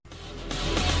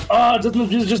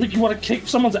Doesn't it just make you want to kick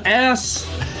someone's ass?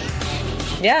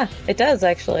 Yeah, it does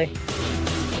actually.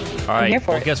 All right,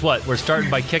 well, guess what? We're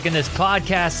starting by kicking this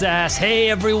podcast's ass. Hey,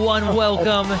 everyone,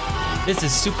 welcome. This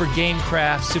is Super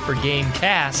Gamecraft, Super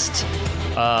Gamecast,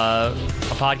 a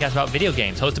podcast about video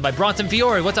games, hosted by Bronson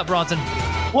Fiore. What's up, Bronson?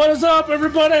 What is up,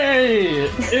 everybody?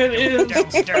 It is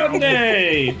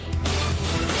Sunday,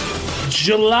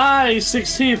 July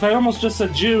 16th. I almost just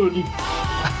said June.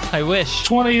 I wish.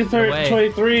 23.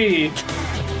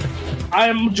 I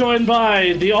am joined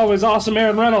by the always awesome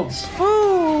Aaron Reynolds.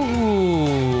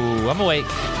 Ooh, I'm awake.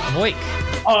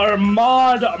 Our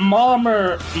mod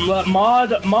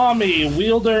mommy,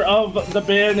 wielder of the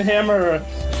band hammer,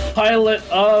 pilot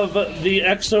of the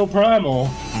Exo Primal,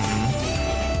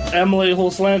 Emily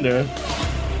Holslander.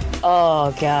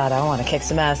 Oh god, I want to kick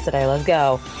some ass today. Let's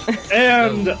go.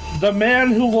 And the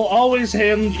man who will always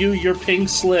hand you your pink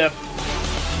slip,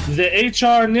 the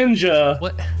HR ninja,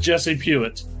 what? Jesse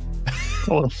Pewitt.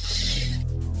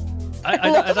 I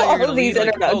thought you were going to these leave,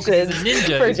 introductions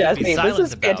ninja, for Jesse. This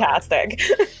is fantastic.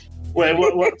 Wait,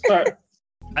 what? Sorry.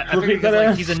 I figured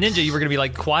like he's a ninja, you were going to be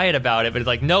like quiet about it, but it's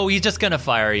like, no, he's just going to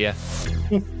fire you.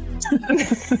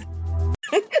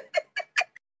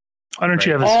 Why don't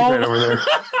you have a secret over there?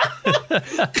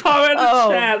 Comment in the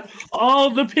chat. All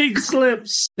the pink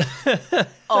slips.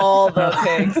 All the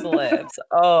pink slips.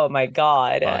 Oh my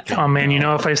god. Oh man, you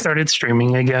know, if I started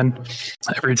streaming again,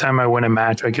 every time I win a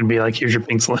match, I could be like, here's your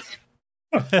pink slip.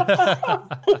 God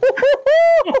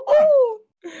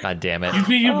damn it.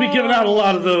 You'd be giving out a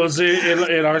lot of those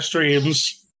in our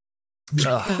streams.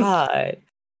 God.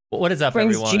 What is up,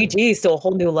 Brings everyone? GG's to a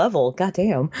whole new level. God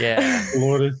damn. Yeah.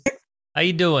 Lordy. How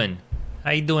you doing?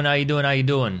 How you doing?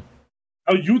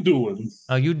 Should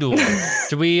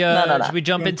we should we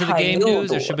jump into the game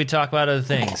news, or should we talk about other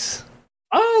things?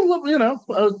 Oh, you know,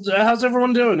 how's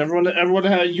everyone doing? Everyone,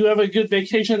 you have a good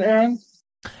vacation, Aaron?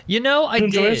 You know, I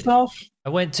enjoy did. Yourself? I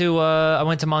went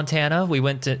to Montana. We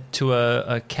went to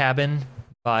a cabin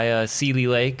by Sealy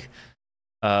Lake.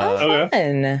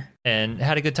 Fun. And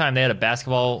had a good time. They had a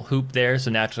basketball hoop there,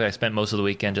 so naturally I spent most of the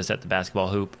weekend just at the basketball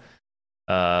hoop.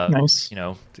 Nice. You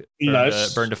know,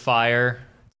 nice. Burned a fire,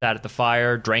 sat at the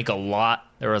fire, drank a lot.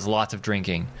 There was lots of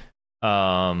drinking.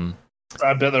 I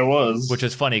bet there was. Which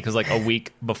is funny because like a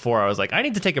week before I was like, I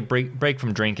need to take a break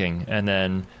from drinking, and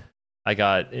then I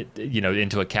got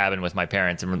into a cabin with my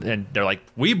parents, and they're like,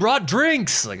 we brought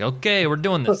drinks. Like, okay, we're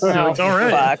doing this. Oh, all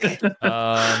right.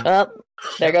 Fuck.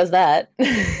 There goes that.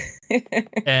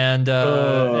 And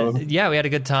yeah, we had a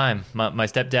good time. My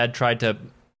stepdad tried to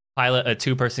pilot a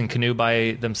 2-person canoe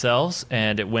by themselves,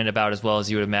 and it went about as well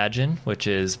as you would imagine, which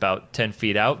is about 10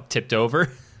 feet out, tipped over,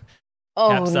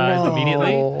 capsized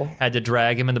immediately. Had to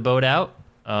drag him in the boat out.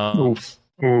 Oof.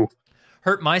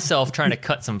 Hurt myself trying to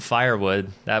cut some firewood.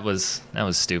 That was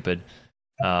stupid.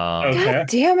 Okay. God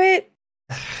damn it.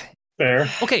 Fair.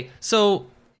 Okay, so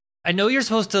I know you're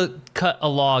supposed to cut a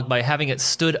log by having it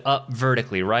stood up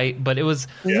vertically, right? But it was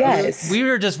Yes.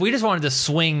 we just wanted to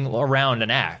swing around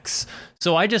an axe.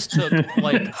 So I just took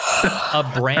like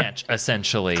a branch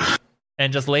essentially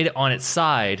and just laid it on its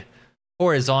side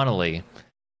horizontally.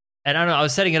 And I don't know, I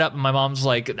was setting it up and my mom's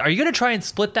like, "Are you going to try and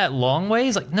split that long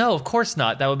ways?" Like, "No, of course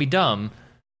not. That would be dumb.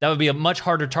 That would be a much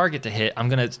harder target to hit. I'm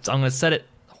going to set it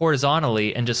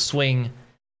horizontally and just swing,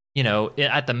 you know,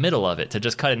 at the middle of it to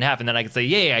just cut it in half, and then I can say,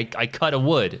 "Yay, I cut a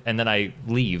wood," and then I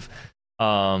leave."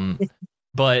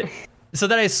 But so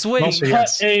then I swing. Cut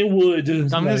a wood.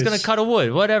 I'm just gonna cut a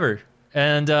wood, whatever.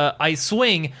 And I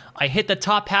swing. I hit the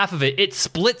top half of it. It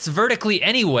splits vertically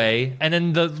anyway, and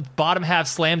then the bottom half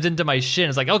slams into my shin.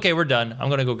 It's like, okay, we're done. I'm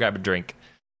gonna go grab a drink.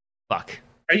 Fuck.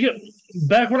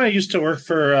 Back when I used to work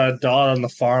for Dodd on the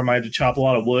farm, I had to chop a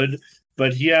lot of wood,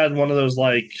 but he had one of those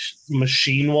like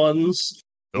machine ones.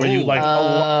 Where you like,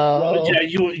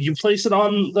 you place it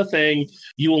on the thing,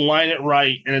 you align it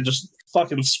right, and it just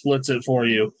fucking splits it for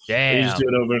you. Damn. You just do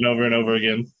it over and over and over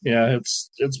again. Yeah, it's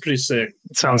pretty sick.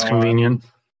 It sounds convenient.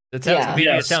 It sounds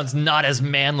convenient. Yes. It sounds not as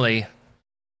manly.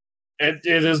 It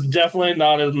is definitely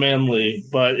not as manly,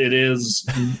 but it is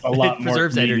a lot it more.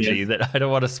 Preserves convenient. energy that I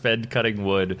don't want to spend cutting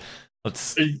wood.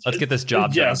 Let's get this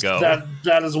job done. Yes, Go.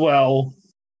 that as well.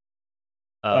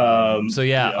 So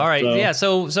yeah, all right,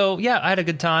 so yeah, I had a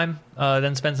good time.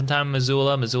 Then spent some time in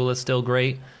Missoula. Missoula's still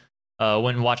great.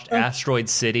 Went and watched Asteroid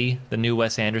City, the new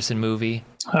Wes Anderson movie.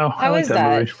 Oh, I like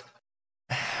that movie.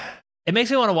 It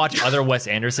makes me want to watch other Wes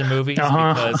Anderson movies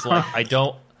because like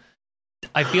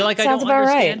I feel like I don't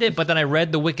understand it, but then I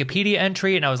read the Wikipedia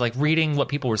entry and I was like reading what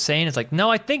people were saying. It's like, no,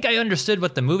 I think I understood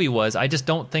what the movie was. I just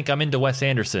don't think I'm into Wes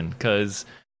Anderson because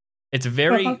It's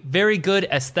very, very good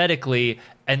aesthetically,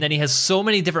 and then he has so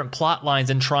many different plot lines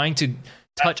and trying to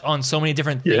touch on so many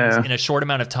different things in a short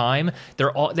amount of time. They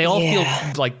all feel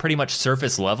like pretty much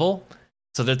surface level.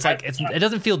 So that's like it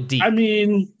doesn't feel deep. I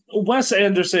mean, Wes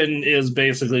Anderson is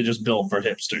basically just built for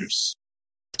hipsters.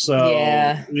 So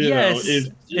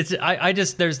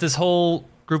there's this whole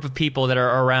group of people that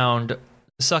are around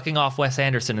sucking off Wes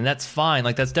Anderson, and that's fine.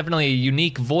 Like, that's definitely a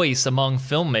unique voice among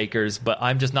filmmakers, but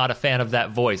I'm just not a fan of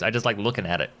that voice. I just like looking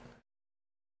at it.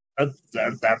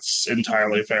 That's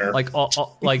entirely fair. Like,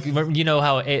 like, you know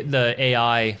how the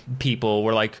AI people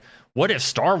were like, what if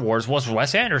Star Wars was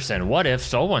Wes Anderson? What if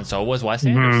so-and-so was Wes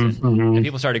Anderson? And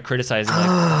people started criticizing, like,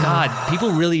 God,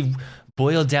 people really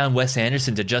boiled down Wes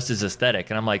Anderson to just his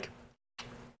aesthetic. And I'm like,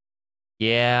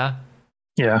 yeah.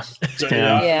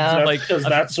 Like, because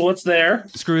that's what's there.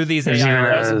 Screw these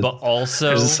AIs, but also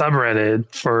there's a subreddit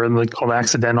for called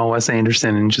Accidental Wes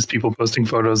Anderson, and just people posting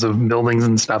photos of buildings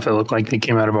and stuff that look like they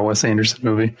came out of a Wes Anderson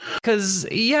movie. Because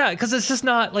it's just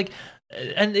not like,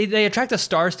 and they attract a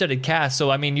star-studded cast. So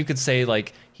I mean, you could say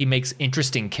like he makes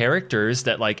interesting characters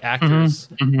that like actors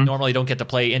normally don't get to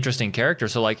play interesting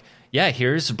characters. So like, yeah,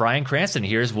 here's Bryan Cranston,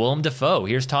 here's Willem Dafoe,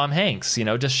 here's Tom Hanks,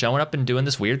 just showing up and doing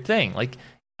this weird thing. Like,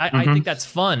 I think that's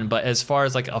fun, but as far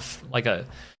as like a,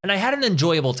 and I had an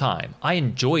enjoyable time. I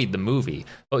enjoyed the movie,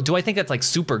 but do I think that's like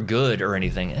super good or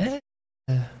anything?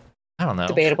 I don't know.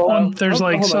 Debatable. I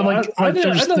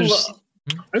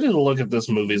didn't look at this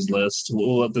movie's list.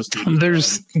 What this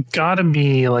there's got to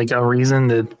be like a reason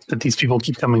that these people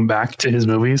keep coming back to his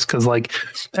movies, because like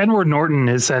Edward Norton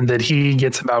has said that he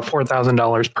gets about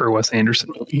 $4,000 per Wes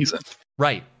Anderson movie he's in.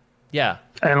 Right. Yeah.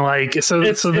 And like it's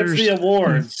the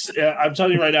awards. I'm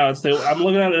telling you right now, I'm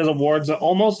looking at it as awards.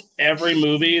 Almost every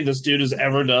movie this dude has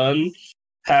ever done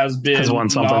has been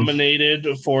nominated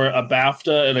for a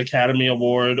BAFTA, an Academy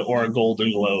Award, or a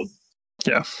Golden Globe.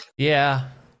 Yeah. Yeah.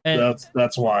 And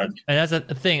that's why. And that's the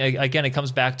thing. Again, it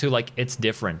comes back to like, it's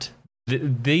different.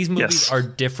 These movies are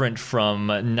different from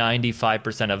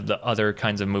 95% of the other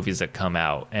kinds of movies that come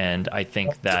out, and I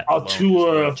think that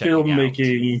auteur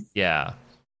filmmaking. Yeah.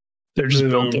 They're just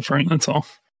built different. That's all.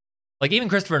 Like, even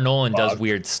Christopher Nolan does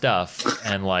weird stuff,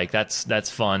 and like that's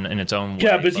fun in its own way.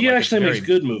 Yeah, but he actually makes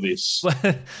good movies.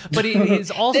 But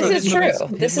he's also this is true.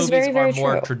 This is very, very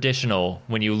more true. Traditional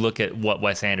when you look at what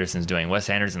Wes Anderson's doing. Wes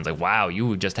Anderson's like, wow,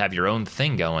 you just have your own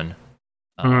thing going.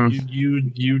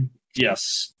 You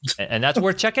yes, and that's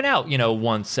worth checking out.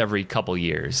 Once every couple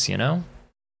years.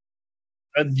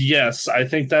 Yes, I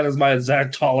think that is my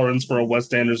exact tolerance for a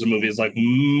Wes Anderson movie. Is like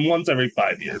once every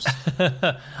 5 years.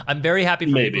 I'm very happy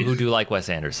for people who do like Wes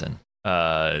Anderson.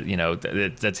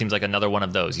 That seems like another one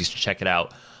of those. You should check it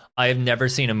out. I have never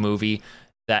seen a movie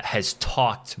that has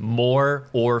talked more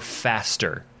or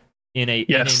faster in a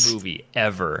movie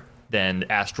ever than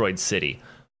Asteroid City.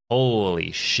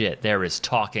 Holy shit, there is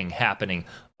talking happening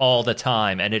all the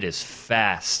time, and it is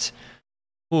fast.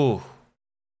 Ooh.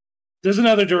 There's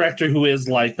another director who is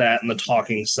like that in the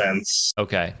talking sense.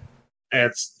 Okay.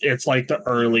 It's like the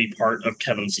early part of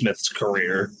Kevin Smith's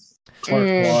career.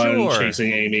 Clark One,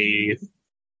 Chasing Amy.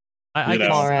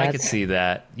 I could see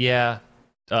that. Yeah.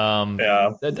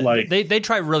 They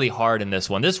try really hard in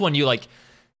this one. This one,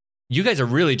 you guys are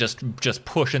really just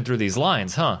pushing through these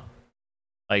lines, huh?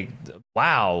 Like,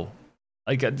 wow.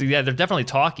 Like, yeah, they're definitely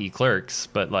talky, Clerks,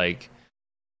 but like,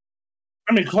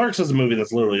 I mean, Clerks is a movie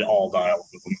that's literally all dialogue.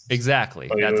 Exactly.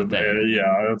 That's the thing.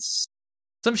 Yeah, it's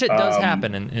some shit does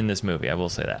happen in this movie. I will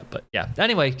say that. But yeah.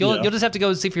 Anyway, you'll just have to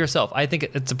go see for yourself. I think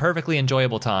it's a perfectly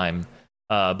enjoyable time.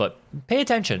 But pay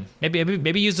attention.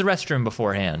 Maybe use the restroom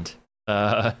beforehand.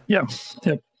 Yep.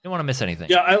 Don't want to miss anything.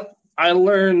 Yeah, I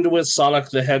learned with Sonic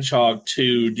the Hedgehog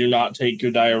 2, do not take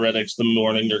your diuretics the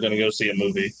morning you're going to go see a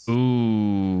movie.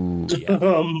 Ooh.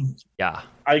 Yeah. Yeah.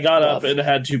 I got up and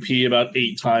had to pee about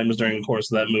 8 times during the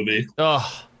course of that movie.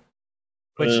 Oh.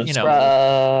 Which,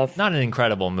 not an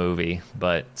incredible movie,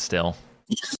 but still.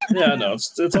 Yeah, no,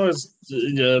 it's always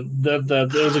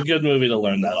that it was a good movie to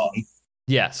learn that on.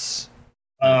 Yes.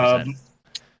 So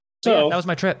that was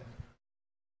my trip.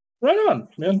 Right on,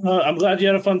 man. I'm glad you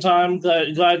had a fun time.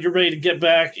 Glad you're ready to get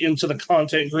back into the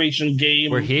content creation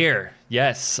game. We're here.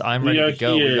 Yes, I'm ready to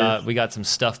go. We got some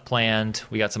stuff planned.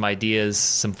 We got some ideas,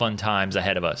 some fun times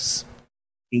ahead of us.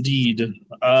 Indeed.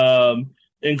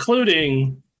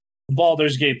 Including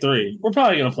Baldur's Gate 3. We're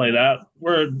probably going to play that.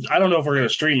 I don't know if we're going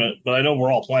to stream it, but I know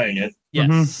we're all playing it.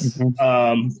 Yes.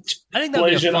 I think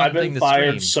that'd be a fun I've been thing to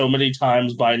fired stream. so many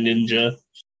times by Ninja.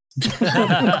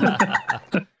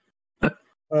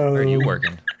 Where are you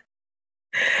working?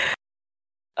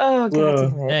 Oh,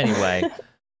 God. Anyway,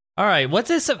 All right, what's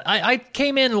this? I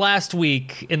came in last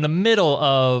week in the middle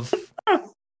of.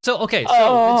 So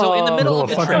in the middle of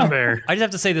the trip, I just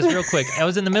have to say this real quick. I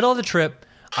was in the middle of the trip.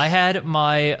 I had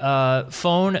my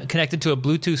phone connected to a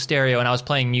Bluetooth stereo, and I was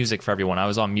playing music for everyone. I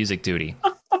was on music duty.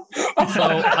 So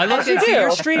I looked and see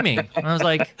you're streaming, and I was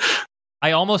like,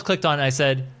 I almost clicked on it. And I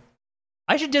said,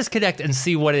 I should disconnect and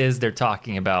see what it is they're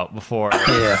talking about before. Before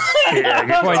I do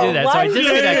that. So I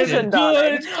disconnected.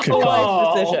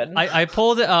 Decision. I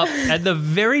pulled it up, and the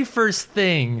very first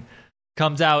thing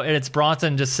comes out, and it's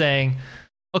Bronson just saying,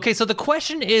 okay, so the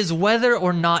question is whether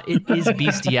or not it is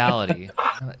bestiality.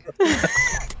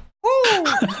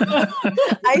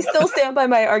 I still stand by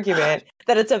my argument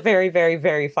that it's a very, very,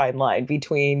 very fine line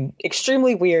between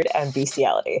extremely weird and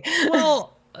bestiality.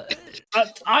 Well,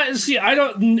 I see. I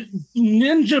don't.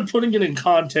 Ninja putting it in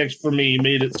context for me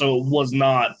made it so it was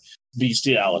not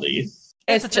bestiality.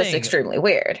 It's just extremely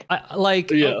weird.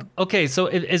 Okay, so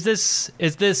is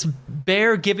this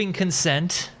bear giving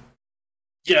consent?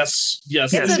 Yes.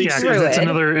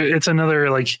 It's another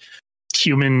like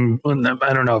human.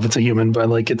 I don't know if it's a human, but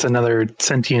like it's another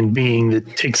sentient being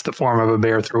that takes the form of a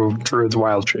bear through its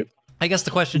wild shape. I guess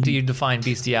the question: do you define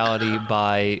bestiality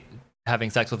by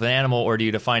having sex with an animal, or do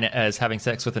you define it as having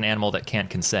sex with an animal that can't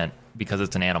consent because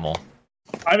it's an animal?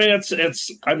 I mean,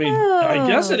 I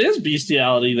guess it is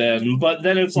bestiality then, but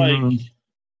then it's like.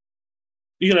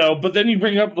 But then you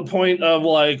bring up the point of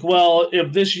like, well,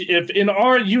 if in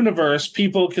our universe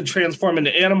people could transform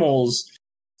into animals,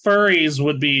 furries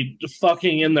would be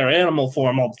fucking in their animal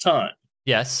form all the time.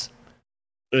 Yes.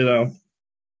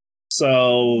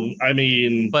 So I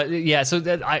mean, but yeah, so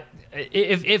that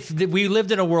if we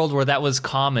lived in a world where that was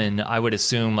common, I would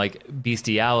assume like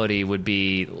bestiality would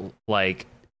be like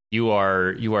you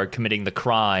are committing the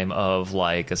crime of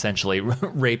like essentially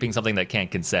raping something that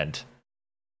can't consent.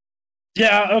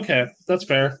 Yeah, okay, that's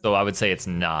fair. So I would say it's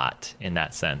not in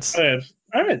that sense. All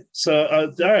right.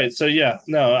 So yeah,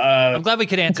 no. I'm glad we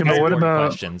could answer more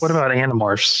questions. What about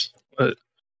animorphs?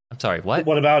 I'm sorry, what?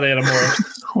 What about animorphs?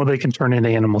 Well, they can turn into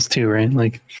animals too, right?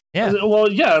 Like, yeah.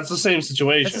 Well, yeah, it's the same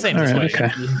situation. It's the same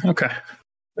situation. Right, okay.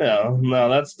 Yeah, no,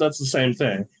 that's the same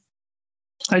thing.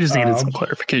 I just needed some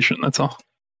clarification. That's all.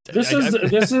 This is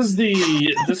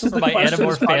the my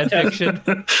Animorph fan fiction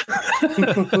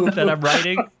that I'm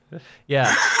writing.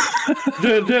 Yeah.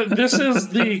 This is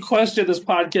the question this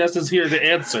podcast is here to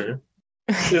answer.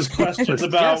 Is questions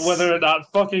about whether or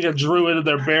not fucking a druid in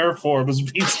their bear form is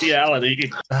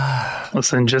bestiality.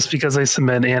 Listen, just because I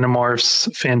submit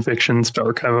Animorphs fan fiction spell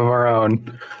archive of our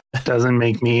own doesn't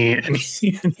make me any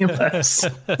less.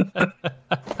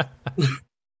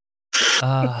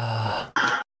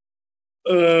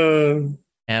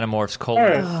 Animorphs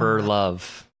for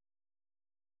love.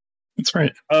 That's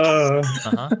right. All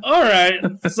right.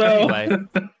 So anyway,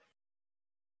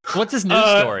 what's this news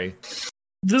story?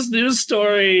 This news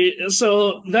story.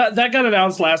 So that got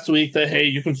announced last week that hey,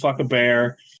 you can fuck a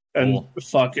bear and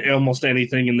fuck almost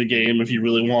anything in the game if you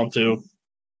really want to.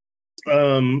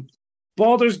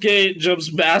 Baldur's Gate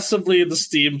jumps massively in the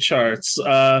Steam charts.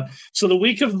 So the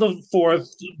week of the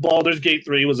 4th, Baldur's Gate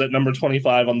 3 was at number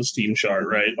 25 on the Steam chart,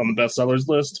 right? On the bestsellers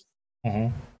list.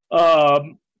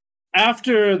 Mm-hmm.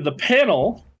 After the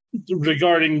panel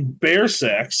regarding bear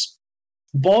sex,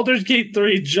 Baldur's Gate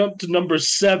 3 jumped to number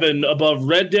 7 above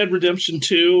Red Dead Redemption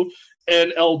 2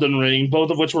 and Elden Ring,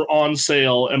 both of which were on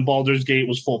sale, and Baldur's Gate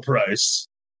was full price.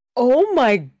 Oh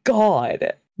my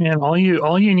god. Man, all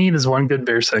you need is one good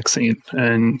bear sex scene,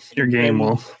 and your game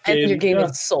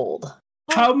is sold.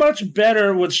 How much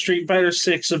better would Street Fighter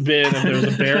 6 have been if there was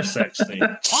a bear sex scene?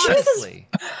 Honestly.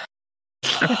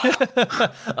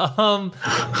 Well,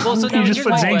 so you just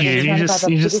put Zangief.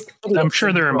 You just. I'm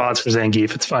sure there are mods for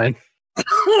Zangief. It's fine.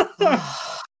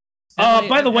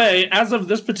 By the way, as of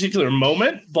this particular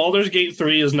moment, Baldur's Gate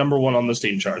 3 is number 1 on the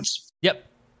Steam charts. Yep.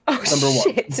 Number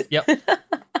 1. Yep.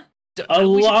 A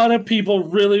lot of people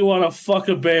really want to fuck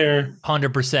a bear.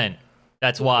 100%.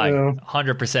 That's why.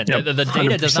 100%. Yep, the data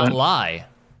 100%. does not lie.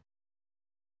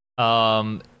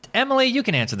 Emily, you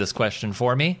can answer this question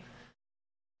for me.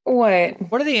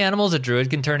 What? What are the animals a druid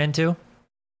can turn into?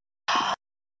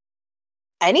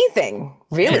 Anything,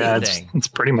 really. Yeah, it's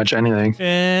pretty much anything.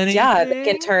 Yeah, they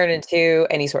can turn into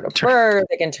any sort of bird.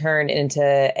 They can turn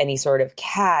into any sort of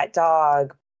cat,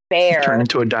 dog, bear. Turn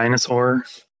into a dinosaur.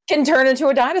 Can turn into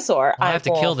a dinosaur. I have to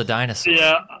kill the dinosaur.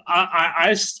 Yeah,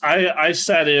 I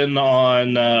sat in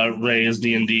on Ray's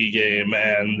D&D game,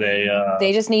 and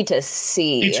they just need to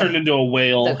see. He turned into a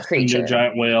whale, the creature, into a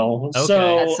giant whale. Okay.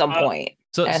 So at some point,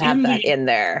 and have that in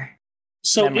there.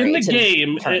 So in the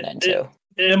game,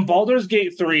 in Baldur's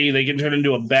Gate 3, they can turn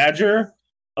into a badger,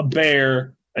 a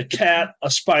bear, a cat,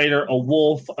 a spider, a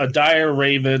wolf, a dire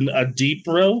raven, a deep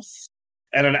growth,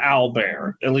 and an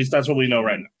owlbear. At least that's what we know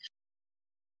right now.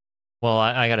 Well,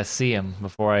 I got to see him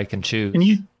before I can choose.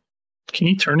 Can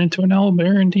you turn into an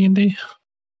owlbear in D&D?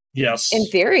 Yes. In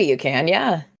theory, you can,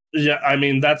 yeah. Yeah, I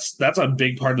mean, that's a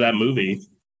big part of that movie.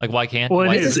 Like, why can't? Well,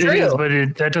 why it is,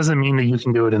 but that doesn't mean that you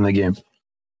can do it in the game.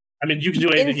 I mean, you can do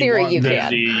anything In theory, you want. you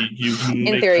can. You can In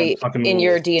make theory, fucking in rules.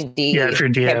 your D&D Yeah, if your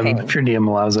DM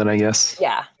allows it, I guess.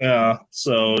 Yeah. Yeah,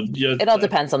 so... Yeah, it all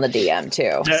depends on the DM,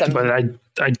 too. But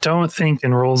I don't think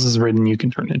in rules is written you can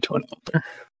turn into an owlbear.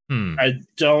 I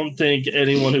don't think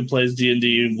anyone who plays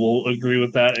D&D will agree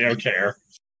with that or care.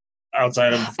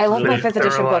 Outside of... I love my 5th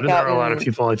edition book out. There are a lot of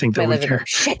people I think that would care.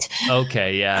 Shit.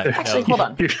 Okay, yeah. Actually, hold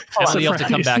on. So you'll have to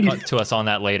come back to us on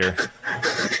that later.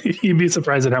 You'd be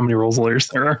surprised at how many rules lawyers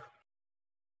there are.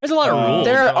 There's a lot of rules.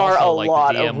 There are a also,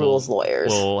 lot the DM of rules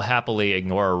lawyers. Will happily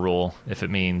ignore a rule if it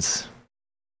means...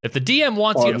 If the DM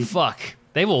wants you to fuck,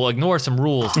 they will ignore some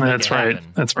rules to make it happen.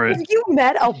 That's right. Have you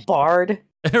met a bard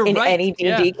in Right, any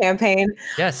D&D campaign?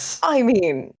 Yes. I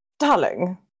mean,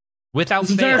 darling. Without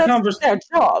This fail. That's their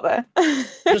job.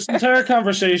 This entire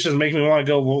conversation is making me want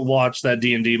to go watch that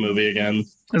D&D movie again.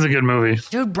 It's a good movie.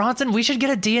 Dude, Bronson, we should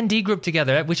get a D&D group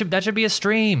together. That should be a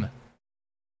stream.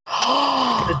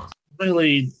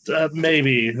 Really,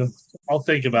 maybe. I'll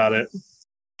think about it.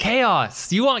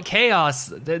 Chaos. You want chaos.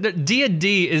 The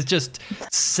D&D is just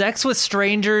sex with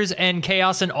strangers and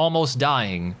chaos and almost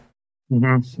dying.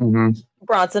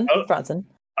 Bronson.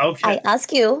 Okay. I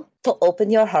ask you to open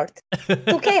your heart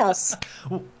to chaos.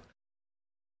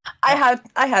 I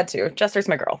had to. Jester's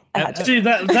my girl. I had to. See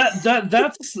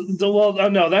that's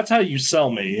no, that's how you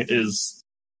sell me is,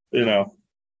 Yeah.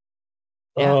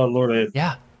 Oh Lord.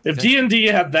 Yeah. If D&D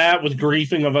had that with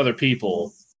griefing of other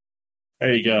people,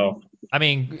 there you go. I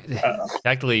mean,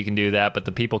 technically you can do that, but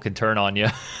the people can turn on you.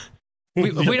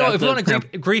 If we want to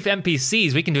grief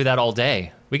NPCs, we can do that all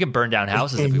day. We can burn down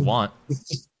houses if we want.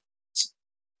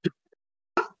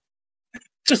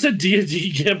 Just a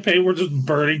D&D campaign, we're just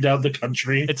burning down the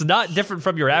country. It's not different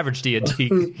from your average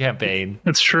D&D campaign.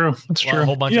 It's true. It's true. A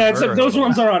whole bunch yeah, of except those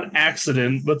ones are on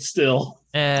accident, but still.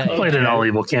 I've played in all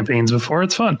evil campaigns before.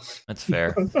 It's fun. That's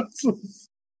fair.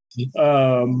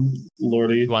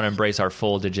 Lordy. We want to embrace our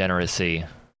full degeneracy.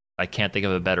 I can't think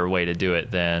of a better way to do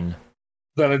it than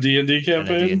a D&D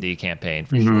campaign? A D&D campaign,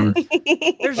 for sure.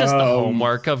 There's just the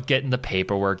homework of getting the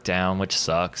paperwork down, which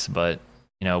sucks, but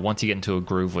once you get into a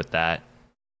groove with that,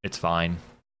 it's fine.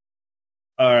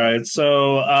 All right,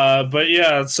 so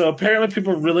so apparently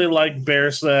people really like bear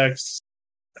sex,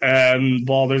 and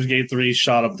Baldur's Gate 3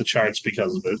 shot up the charts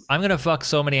because of it. I'm gonna fuck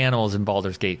so many animals in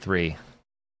Baldur's Gate 3.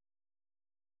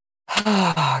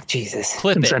 Oh, Jesus.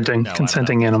 Consenting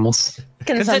animals.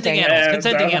 Consenting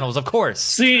animals, of course.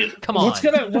 See, come on. What's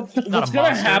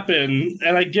gonna happen,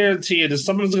 and I guarantee it, is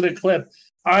someone's gonna clip,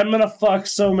 I'm gonna fuck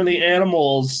so many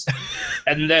animals,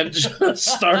 and then just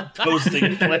start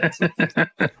posting clips.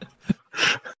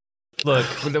 Look,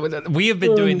 we have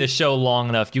been doing this show long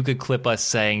enough. You could clip us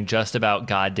saying just about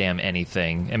goddamn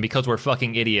anything, and because we're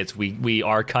fucking idiots, we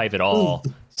archive it all.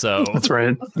 So that's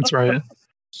right.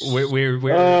 We're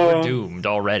doomed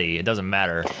already. It doesn't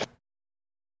matter.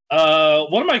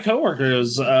 One of my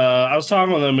coworkers, I was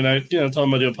talking with him, and I told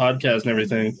him I do a podcast and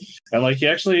everything, and he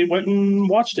actually went and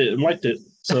watched it and liked it.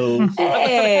 So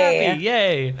hey,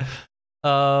 yay!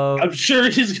 I'm sure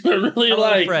he's gonna really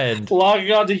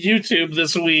logging on to YouTube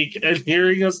this week and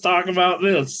hearing us talk about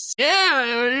this.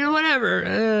 Yeah,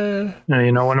 whatever.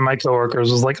 One of my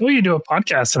coworkers was like, "Oh, you do a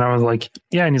podcast?" And I was like,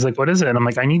 "Yeah." And he's like, "What is it?" And I'm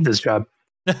like, "I need this job."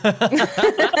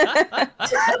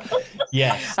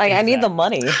 Yes, I need the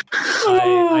money.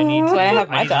 I need to have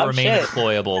my job. Remain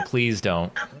employable. Please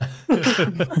don't.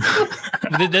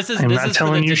 This is for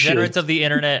the degenerates of the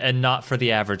internet and not for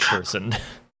the average person.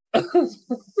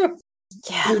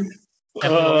 Yeah. Emily,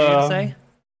 what were you gonna say?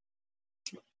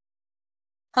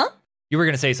 Huh? You were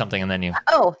gonna say something, and then you.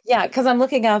 Oh yeah, because I'm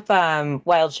looking up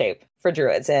Wild Shape for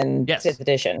druids in 5th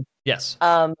edition. Yes.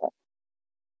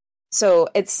 So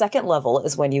its second level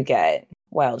is when you get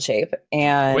Wild Shape,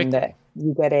 and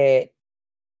you get it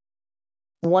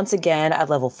once again at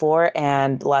level 4,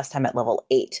 and the last time at level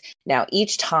 8. Now,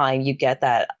 each time you get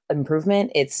that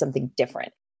improvement, it's something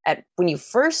different. When you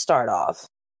first start off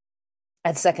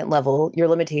at second level, your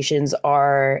limitations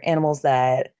are animals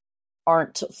that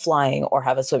aren't flying or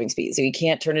have a swimming speed. So you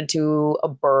can't turn into a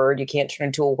bird, you can't turn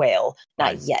into a whale,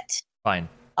 not yet. Fine.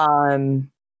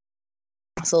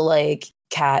 So like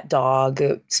cat, dog,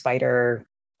 spider,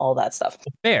 all that stuff.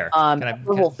 Bear.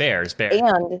 Bears.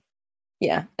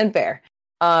 And bear.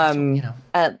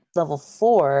 At level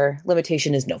 4,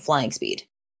 limitation is no flying speed.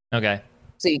 Okay.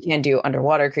 So you can do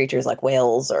underwater creatures like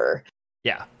whales or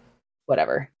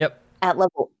whatever. Yep. At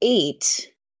level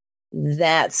 8,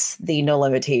 that's the no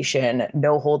limitation,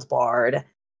 no holds barred.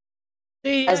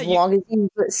 As long as you've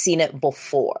seen it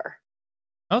before.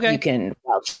 Okay. You can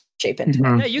wild shape into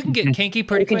it. Yeah, you can get kinky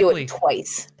pretty quickly. You can do it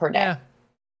twice per day. Yeah.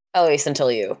 At least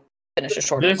until you finish a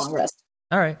short or long rest.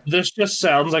 All right. This just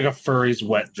sounds like a furry's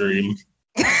wet dream.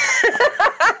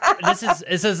 This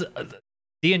is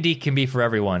D&D can be for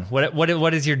everyone.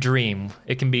 What is your dream?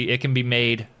 It can be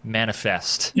made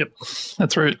manifest. Yep.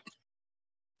 That's right.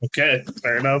 Okay,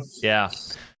 fair enough. Yeah.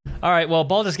 All right. Well,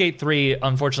 Baldur's Gate 3,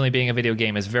 unfortunately, being a video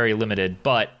game, is very limited,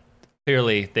 but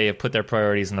clearly they have put their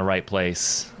priorities in the right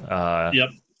place. Yep.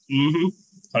 100%.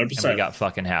 And we got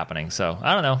fucking happening. So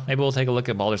I don't know. Maybe we'll take a look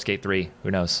at Baldur's Gate 3.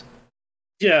 Who knows?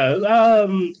 Yeah.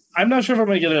 I'm not sure if I'm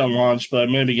gonna get it on launch, but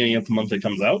I'm gonna be getting it the month it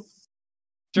comes out.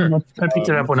 Sure. I picked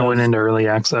it up when it went into early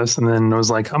access, and then I was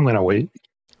like, I'm gonna wait.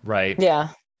 Right. Yeah.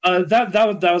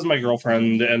 That was my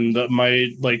girlfriend, and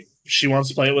she wants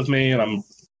to play it with me, and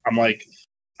I'm like,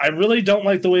 I really don't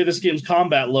like the way this game's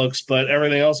combat looks, but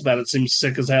everything else about it seems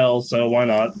sick as hell, so why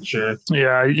not? Sure.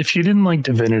 Yeah, if you didn't like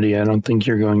Divinity, I don't think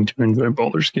you're going to enjoy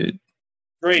Baldur's Gate.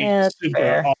 Great. Yeah, super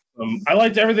fair. awesome. I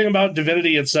liked everything about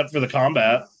Divinity except for the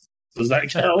combat. Does that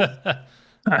count?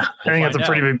 I think that's a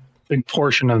pretty big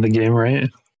portion of the game, right?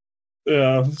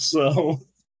 Yeah, so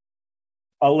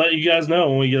I'll let you guys know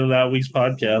when we get to that week's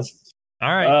podcast.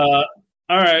 All right.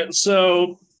 All right,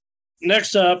 so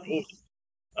next up,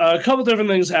 a couple different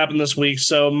things happened this week.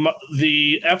 So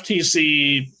the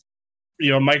FTC,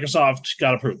 Microsoft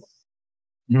got approval.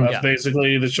 That's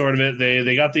basically the short of it.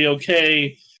 They got the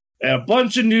okay. And a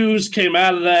bunch of news came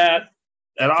out of that.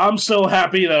 And I'm so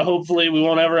happy that hopefully we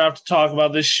won't ever have to talk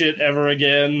about this shit ever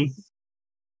again.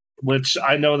 Which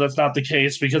I know that's not the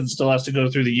case because it still has to go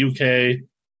through the UK.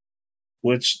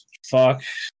 Which, fuck.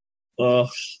 Ugh.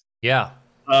 Yeah.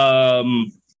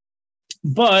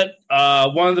 But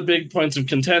one of the big points of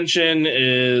contention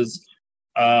is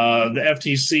the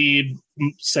FTC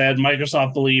said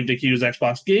Microsoft believed it could use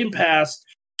Xbox Game Pass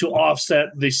to offset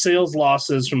the sales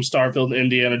losses from Starfield and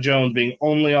Indiana Jones being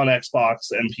only on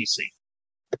Xbox and PC.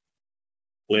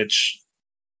 Which,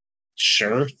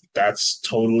 sure, that's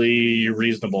totally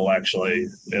reasonable, actually,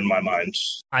 in my mind.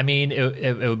 I mean,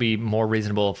 it would be more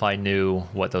reasonable if I knew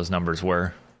what those numbers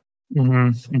were.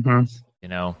 Mm-hmm. Mm-hmm.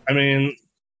 I mean,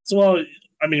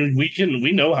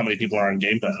 we know how many people are on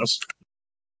Game Pass.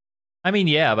 I mean,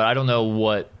 yeah, but I don't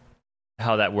know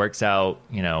how that works out,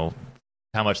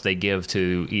 how much they give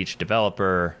to each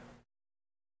developer.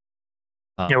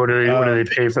 What do they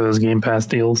pay for those Game Pass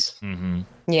deals? Mm-hmm.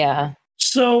 Yeah.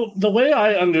 So the way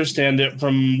I understand it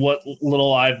from what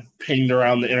little I've pinged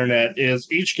around the internet is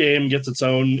each game gets its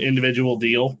own individual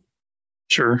deal.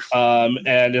 Sure.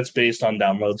 And it's based on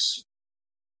downloads.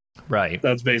 Right.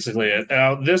 That's basically it.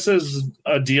 Now, this is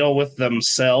a deal with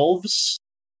themselves.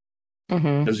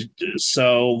 Mm-hmm.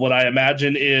 So what I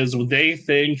imagine is they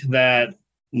think that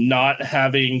not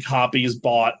having copies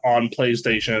bought on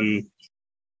PlayStation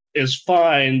is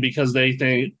fine because they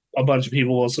think a bunch of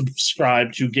people will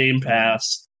subscribe to Game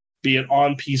Pass, be it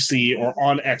on PC or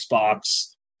on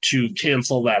Xbox, to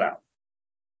cancel that out.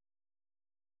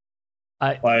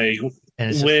 I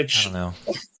don't know.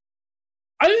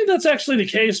 I think that's actually the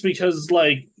case because,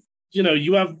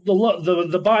 you have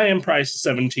the buy-in price is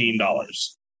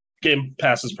 $17. Game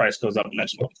Pass's price goes up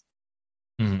next month.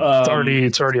 Mm-hmm.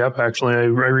 It's already up. Actually, I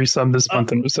resubbed this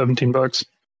month and it was $17.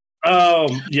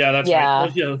 Oh, yeah, that's Yeah.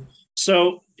 right. Well, yeah.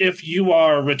 So if you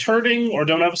are returning or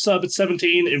don't have a sub, it's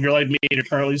 $17. If you're like me, you're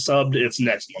currently subbed, it's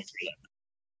next month for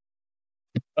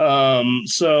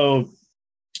that.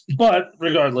 But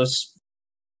regardless,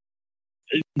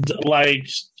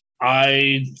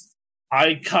 I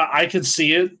could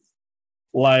see it,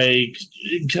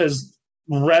 because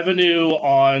revenue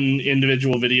on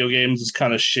individual video games is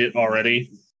kind of shit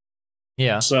already.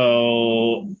 Yeah.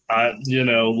 So I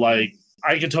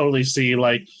could totally see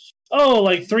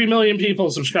 3 million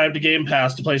people subscribe to Game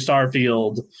Pass to play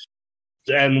Starfield,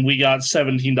 and we got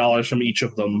 $17 from each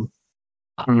of them.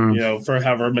 For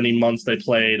however many months they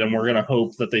played, and we're gonna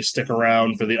hope that they stick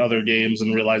around for the other games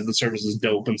and realize the service is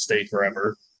dope and stay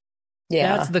forever.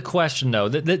 Yeah, that's the question, though.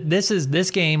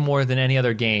 This game more than any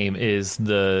other game is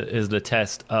the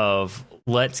test of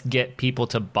let's get people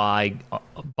to buy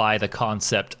the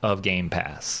concept of Game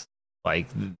Pass.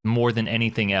 More than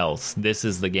anything else, this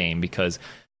is the game because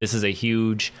this is a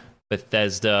huge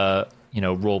Bethesda,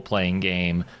 role playing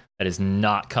game that is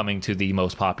not coming to the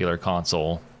most popular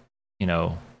console.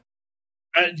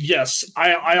 Yes,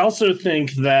 I also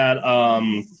think that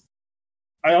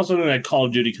I also think that Call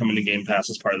of Duty coming to Game Pass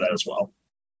is part of that as well.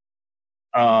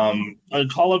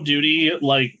 Call of Duty,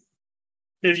 like,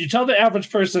 if you tell the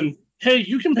average person, hey,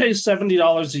 you can pay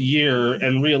 $70 a year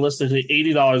and realistically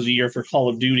 $80 a year for Call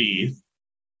of Duty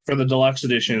for the deluxe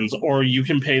editions, or you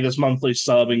can pay this monthly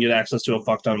sub and get access to a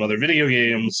fuck ton of other video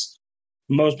games,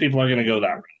 most people are going to go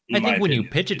that route. I think when you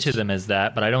pitch it to them as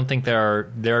that, but I don't think there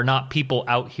are not people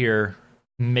out here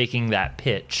making that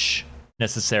pitch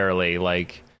necessarily.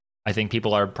 Like, I think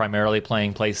people are primarily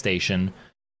playing PlayStation,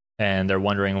 and they're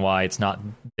wondering why it's not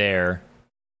there.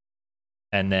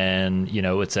 And then,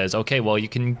 it says, okay, well, you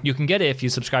can get it if you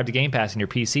subscribe to Game Pass and your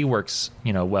PC works,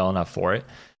 well enough for it.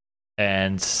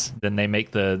 And then they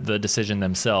make the decision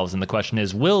themselves. And the question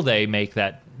is, will they make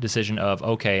that decision of,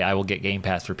 okay, I will get Game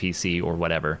Pass for PC or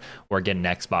whatever, or get an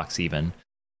Xbox even?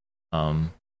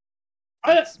 And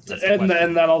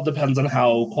that all depends on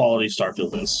how quality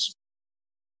Starfield is.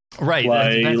 Right.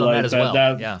 That depends on that as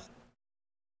well. Yeah.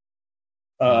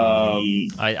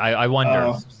 I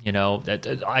wonder,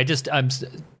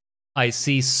 I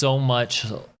see so much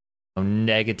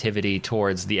negativity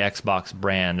towards the Xbox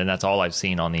brand, and that's all I've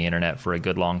seen on the internet for a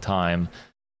good long time.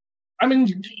 I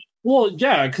mean, well,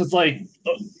 yeah, because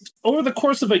over the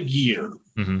course of a year,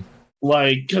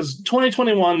 because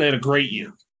 2021 they had a great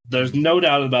year. There's no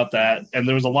doubt about that, and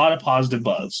there was a lot of positive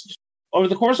buzz. Over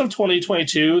the course of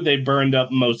 2022, they burned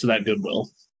up most of that goodwill.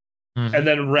 And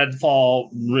then Redfall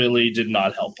really did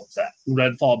not help with that.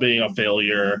 Redfall being a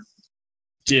failure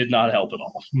did not help at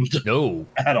all. No.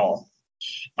 At all.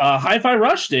 Hi-Fi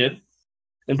Rush did.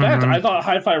 In fact, I thought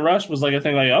Hi-Fi Rush was like a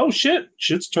thing like, oh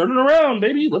shit's turning around,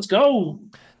 baby, let's go.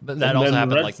 But that also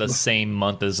happened like the same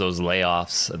month as those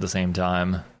layoffs at the same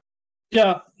time.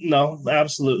 Yeah, no,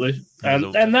 absolutely.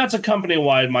 And that's a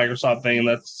company-wide Microsoft thing, and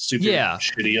that's super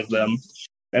shitty of them.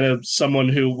 And as someone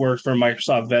who worked for a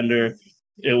Microsoft vendor,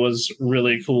 it was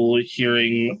really cool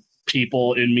hearing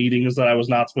people in meetings that I was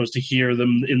not supposed to hear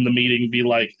them in the meeting be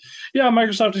like, yeah,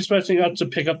 Microsoft expecting us to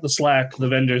pick up the slack, the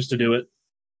vendors to do it.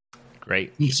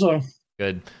 Great. So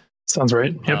good. Sounds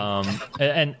right. Yep.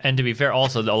 And to be fair,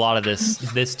 also a lot of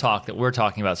this talk that we're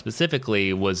talking about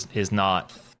specifically is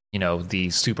not, the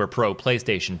super pro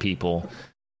PlayStation people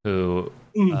who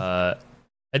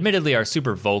admittedly are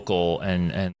super vocal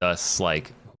and thus like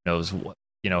who knows what,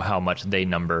 how much they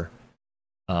number.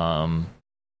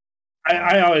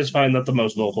 I always find that the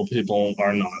most vocal people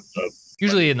are not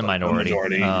usually in the minority.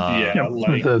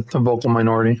 The vocal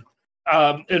minority.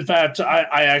 In fact,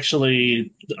 I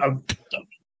actually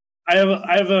I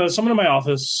have someone in my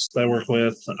office that I work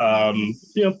with.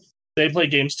 They play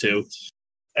games too,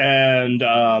 and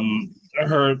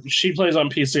she plays on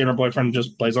PC and her boyfriend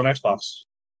just plays on Xbox.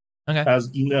 Okay, as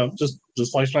just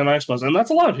likes playing on Xbox, and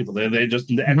that's a lot of people. They just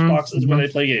the Xbox is where they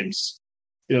play games.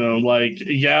 The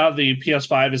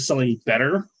PS5 is selling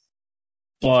better,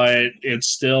 but it's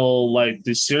still like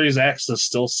the Series X is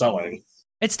still selling.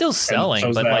 It's still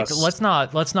selling, but like let's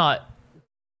not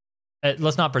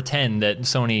pretend that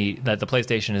the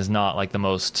PlayStation is not like the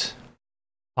most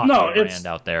popular brand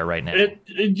out there right now.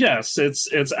 Yes,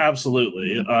 it's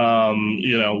absolutely.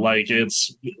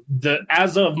 It's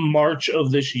as of March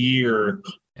of this year.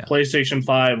 Yeah. PlayStation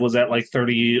 5 was at like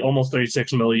almost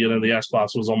 36 million, and the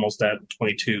Xbox was almost at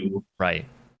 22. Right.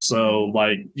 So,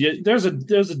 there's a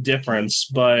difference,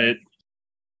 but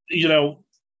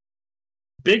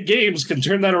big games can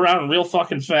turn that around real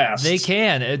fucking fast. They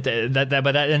can.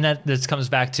 This comes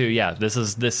back to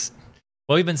this.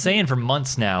 Well, we've been saying for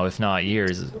months now, if not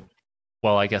years.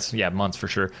 Well, I guess months for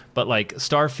sure. But like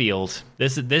Starfield,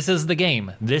 this is the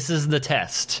game. This is the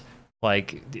test.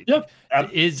 Like,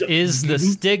 is the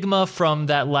stigma from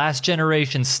that last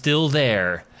generation still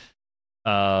there?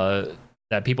 That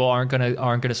people aren't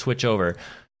gonna switch over,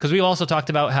 because we've also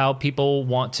talked about how people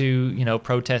want to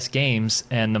protest games,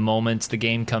 and the moment the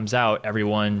game comes out,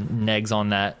 everyone negs on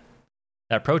that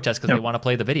protest because they want to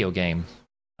play the video game.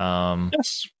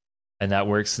 Yes, and that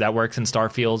works in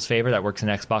Starfield's favor. That works in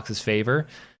Xbox's favor,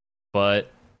 but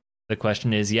the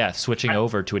question is, switching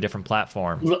over to a different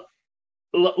platform.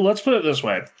 Let's put it this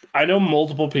way. I know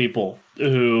multiple people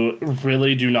who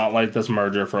really do not like this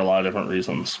merger for a lot of different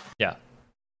reasons. Yeah.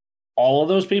 All of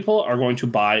those people are going to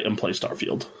buy and play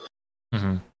Starfield.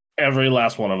 Mm-hmm. Every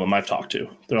last one of them I've talked to.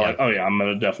 They're like, oh yeah, I'm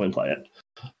going to definitely play it.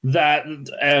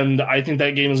 And I think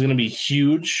that game is going to be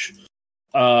huge.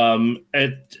 And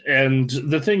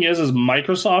the thing is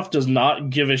Microsoft does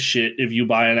not give a shit if you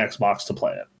buy an Xbox to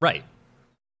play it. Right.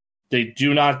 They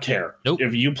do not care. Nope.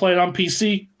 If you play it on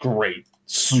PC, great.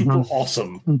 Super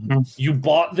awesome. You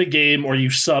bought the game or you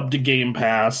subbed to Game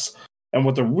Pass, and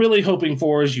what they're really hoping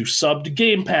for is you subbed to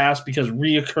Game Pass because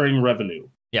reoccurring revenue.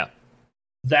 Yeah.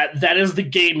 That is the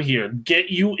game here. Get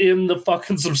you in the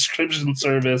fucking subscription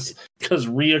service because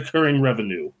reoccurring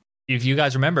revenue. If you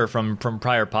guys remember from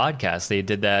prior podcasts, they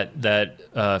did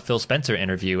that Phil Spencer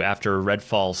interview after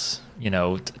Redfall's,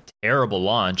 terrible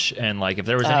launch, and like if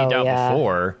there was any doubt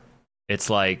before, it's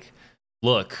like,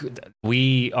 look,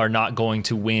 we are not going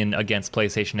to win against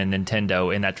PlayStation and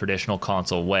Nintendo in that traditional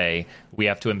console way. We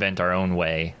have to invent our own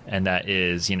way, and that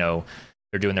is,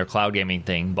 they're doing their cloud gaming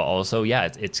thing, but also,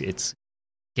 it's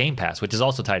Game Pass, which is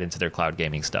also tied into their cloud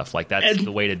gaming stuff. Like that's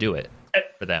the way to do it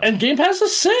for them. And Game Pass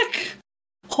is sick.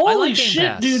 Holy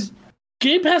shit, dude!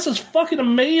 Game Pass is fucking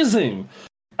amazing.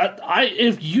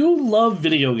 If you love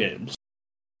video games,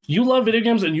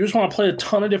 and you just want to play a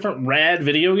ton of different rad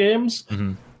video games.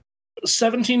 Mm-hmm.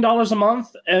 $17 a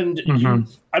month, and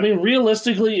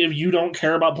realistically, if you don't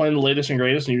care about playing the latest and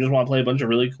greatest, and you just want to play a bunch of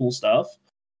really cool stuff,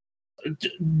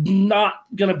 not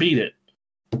gonna beat it.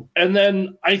 And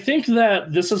then I think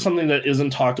that this is something that isn't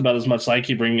talked about as much. So I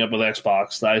keep bringing up with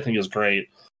Xbox that I think is great.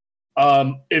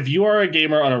 If you are a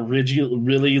gamer on a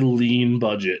really lean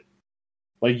budget,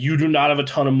 like you do not have a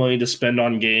ton of money to spend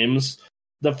on games,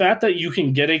 the fact that you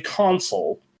can get a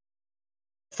console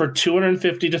for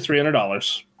 $250 to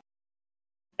 $300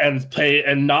 and pay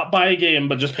and not buy a game,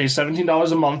 but just pay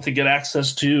 $17 a month to get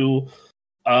access to.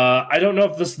 I don't know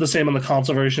if this is the same on the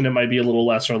console version. It might be a little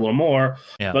less or a little more,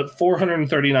 but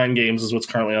 439 games is what's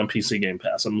currently on PC Game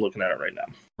Pass. I'm looking at it right now.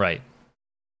 Right.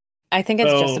 I think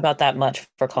it's just about that much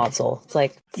for console. It's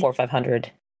like 400 or 500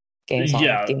 games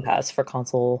on Game Pass for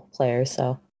console players.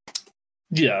 So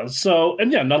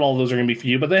not all of those are going to be for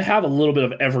you, but they have a little bit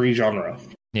of every genre.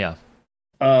 Yeah.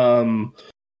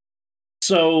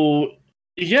 So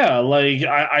yeah, like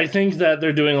I think that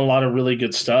they're doing a lot of really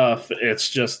good stuff. It's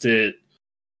just they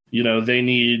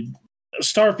need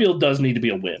Starfield does need to be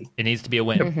a win. It needs to be a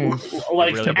win. Mm-hmm.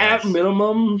 Like really at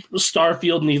minimum,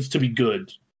 Starfield needs to be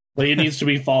good. Like it needs to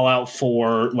be Fallout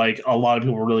 4. Like a lot of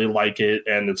people really like it,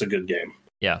 and it's a good game.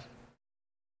 Yeah.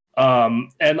 And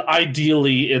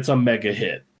ideally, it's a mega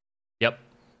hit. Yep.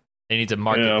 They need to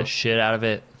market the shit out of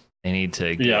it. They need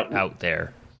to get out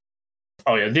there.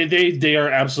 Oh yeah, they are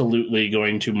absolutely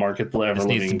going to market the ever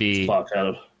living fuck out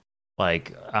of.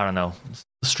 Like I don't know,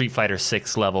 Street Fighter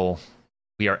 6 level.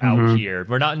 We are out here.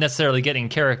 We're not necessarily getting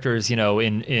characters,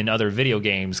 in other video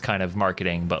games kind of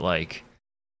marketing, but like.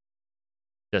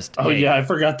 Just, I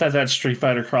forgot that Street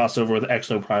Fighter crossover with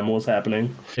Exoprimal was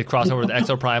happening. They crossover with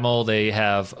Exoprimal. They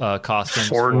have costumes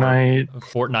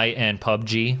Fortnite and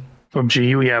PUBG.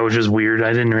 PUBG, which is weird.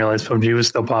 I didn't realize PUBG was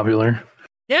still popular.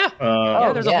 Yeah.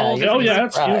 There's a whole.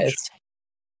 It's huge.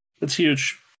 It's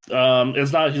huge.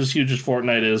 It's not as huge as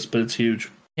Fortnite is, but it's huge.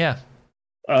 Yeah.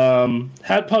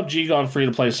 Had PUBG gone free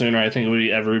to play sooner, I think it would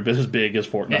be every bit as big as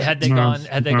Fortnite. Had they gone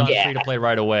free to play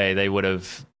right away, they would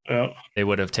have. They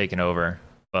would have taken over.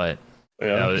 But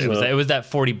it was that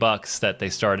 $40 that they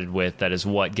started with that is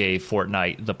what gave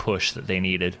Fortnite the push that they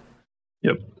needed.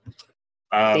 Yep.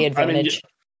 The advantage.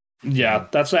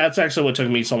 That's actually what took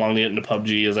me so long to get into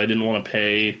PUBG is I didn't want to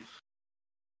pay.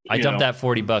 I dumped that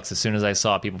 $40 as soon as I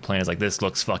saw people playing. I was like, this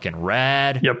looks fucking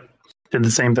rad. Yep. Did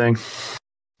the same thing.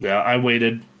 Yeah, I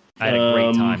waited. I had a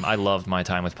great time. I loved my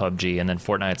time with PUBG, and then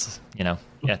Fortnite's,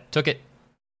 took it.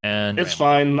 And it's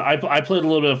fine. I played a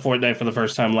little bit of Fortnite for the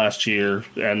first time last year,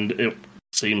 and it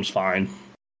seems fine.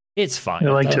 It's fine.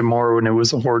 I liked it more when it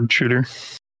was a horde shooter.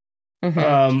 Which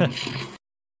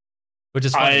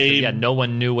is funny. No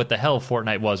one knew what the hell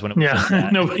Fortnite was when it was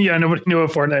that. Nobody knew what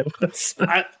Fortnite was.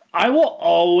 I will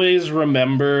always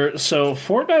remember. So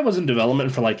Fortnite was in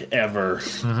development for like ever.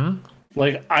 Mm-hmm.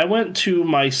 Like I went to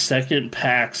my second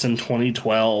PAX in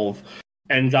 2012.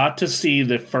 And got to see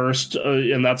the first,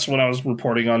 and that's when I was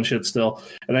reporting on shit still.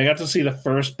 And I got to see the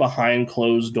first behind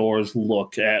closed doors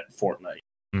look at Fortnite.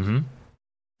 Mm-hmm.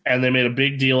 And they made a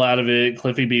big deal out of it.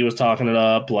 Cliffy B was talking it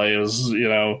up, like it was,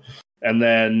 And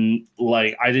then,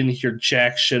 like, I didn't hear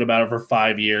jack shit about it for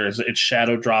 5 years. It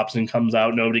shadow drops and comes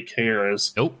out. Nobody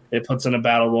cares. Nope. It puts in a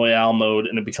battle royale mode,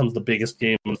 and it becomes the biggest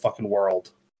game in the fucking world.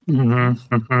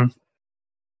 Mm-hmm. Mm-hmm.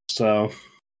 So.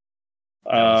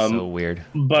 So weird.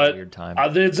 But weird time.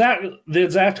 The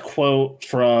exact quote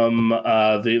from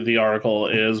the article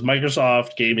is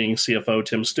Microsoft Gaming CFO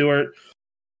Tim Stewart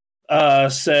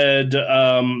said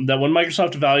that when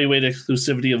Microsoft evaluated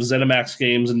exclusivity of ZeniMax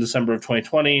games in December of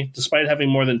 2020, despite having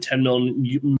more than 10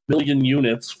 million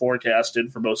units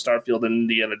forecasted for both Starfield and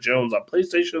Indiana Jones on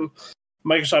PlayStation,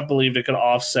 Microsoft believed it could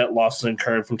offset losses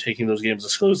incurred from taking those games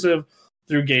exclusive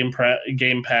through Game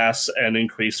Pass and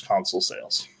increased console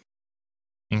sales.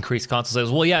 Increased console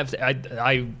sales. Well, yeah,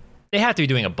 they have to be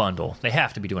doing a bundle. They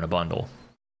have to be doing a bundle.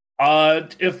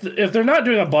 If they're not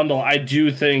doing a bundle, I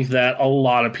do think that a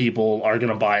lot of people are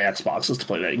going to buy Xboxes to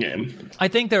play that game. I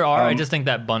think there are. I just think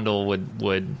that bundle would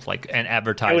like, and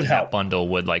advertising that bundle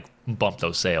would like bump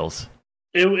those sales.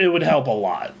 It would help a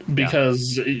lot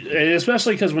because,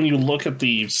 especially because when you look at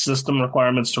the system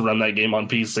requirements to run that game on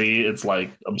PC, it's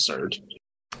like absurd.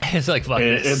 It's like fuck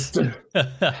this.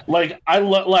 Like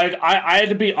I had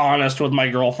to be honest with my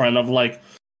girlfriend of like,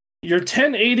 your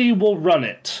 1080 will run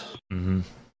it. Mm-hmm.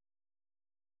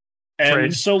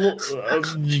 And so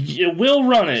it will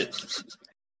run it.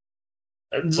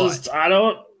 Just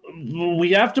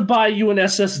we have to buy you an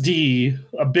SSD,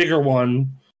 a bigger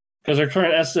one, because our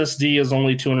current SSD is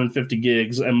only 250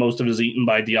 gigs, and most of it is eaten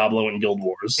by Diablo and Guild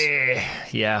Wars.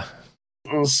 Yeah.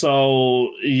 So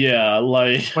yeah,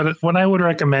 like what I would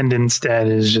recommend instead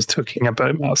is just hooking up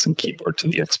a mouse and keyboard to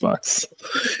the Xbox.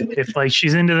 If like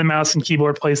she's into the mouse and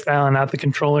keyboard playstyle and not the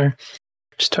controller,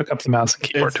 just hook up the mouse and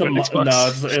keyboard to an Xbox.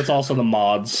 No, it's also the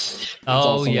mods. The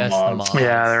mods.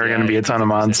 Yeah, there are going to be a ton of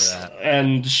mods.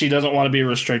 And she doesn't want to be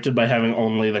restricted by having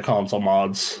only the console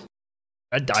mods.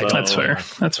 That's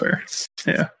fair.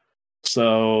 Yeah.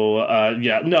 So,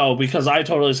 no, because I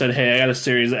totally said, hey, I got a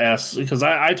Series S. Because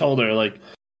I told her, like,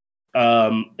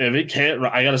 if it can't,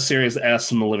 I got a Series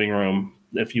S in the living room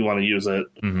if you want to use it.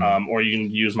 Mm-hmm. Or you can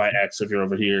use my X if you're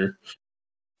over here.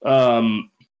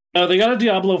 They got a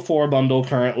Diablo 4 bundle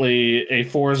currently, a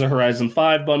Forza Horizon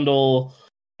 5 bundle,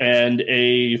 and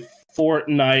a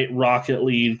Fortnite Rocket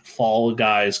League Fall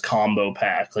Guys combo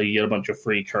pack. Like, you get a bunch of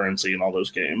free currency in all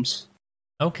those games.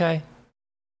 Okay.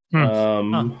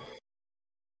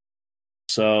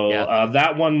 So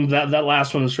that one, that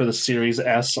last one is for the Series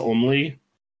S only,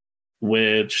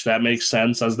 which that makes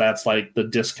sense as that's like the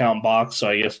discount box. So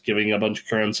I guess giving a bunch of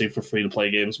currency for free to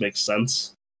play games makes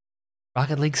sense.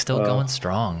 Rocket League's still going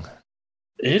strong.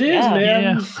 It is,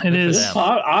 man. Yeah, it is.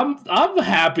 I'm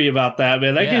happy about that,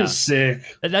 man. That game's sick.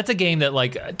 That's a game that,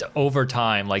 like, over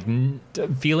time, like,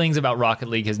 feelings about Rocket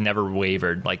League has never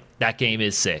wavered. Like, that game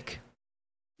is sick.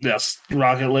 Yes,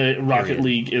 Rocket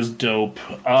League is dope.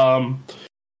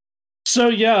 So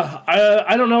yeah,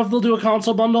 I don't know if they'll do a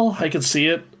console bundle. I could see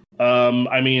it.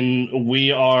 I mean,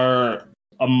 we are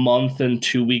a month and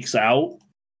 2 weeks out.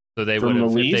 So they would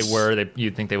have, if they were,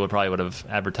 you'd think they would have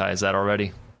advertised that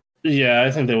already. Yeah, I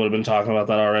think they would have been talking about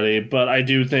that already. But I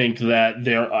do think that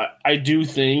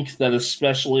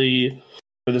especially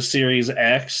for the Series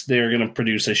X, they're going to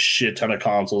produce a shit ton of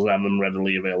consoles and have them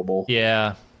readily available.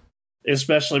 Yeah.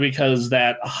 Especially because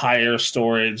that higher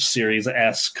storage Series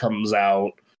S comes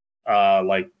out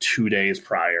like 2 days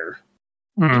prior.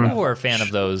 People who are a fan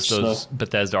of those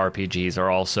Bethesda RPGs are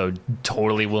also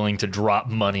totally willing to drop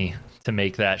money to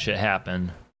make that shit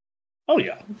happen. Oh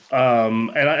yeah,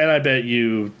 and I bet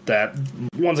you that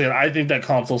once again, I think that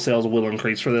console sales will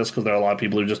increase for this because there are a lot of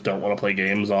people who just don't want to play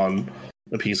games on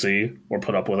the PC or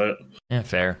put up with it. Yeah,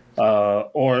 fair.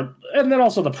 And then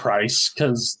also the price,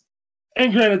 because,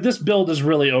 and granted, this build is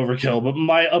really overkill, but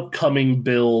my upcoming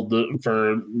build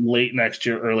for late next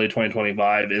year, early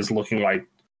 2025 is looking like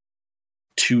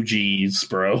 2 Gs,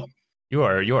 bro. You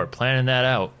are planning that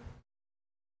out.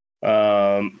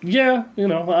 Yeah,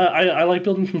 I like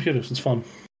building computers. It's fun.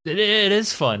 It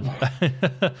is fun.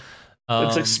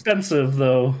 It's expensive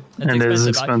though. It is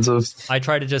expensive. I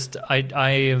try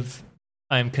to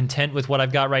I'm content with what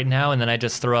I've got right now, and then I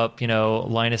just throw up,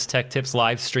 Linus Tech Tips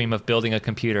live stream of building a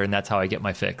computer, and that's how I get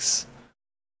my fix.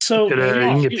 So you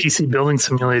can get PC Building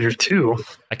Simulator too.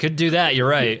 I could do that. You're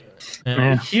right.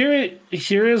 Yeah.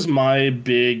 Here is my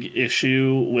big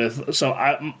issue with. So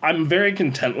I'm very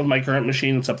content with my current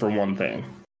machine, except for one thing.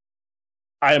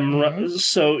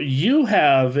 So you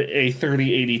have a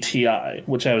 3080 Ti,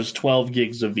 which has 12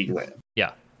 gigs of VRAM.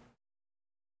 Yeah.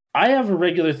 I have a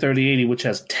regular 3080, which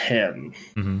has 10.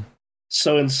 Mm-hmm.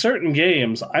 So in certain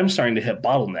games, I'm starting to hit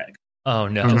bottleneck. Oh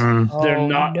no! They're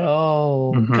not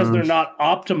because they're not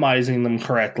optimizing them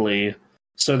correctly,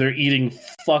 so they're eating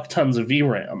fuck tons of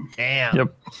VRAM. Damn.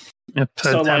 Yep. That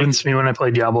happens to me when I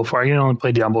play Diablo 4. I can only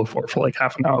play Diablo 4 for like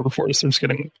half an hour before it starts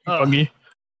getting buggy.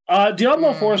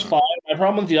 Diablo 4 is fine. My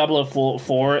problem with Diablo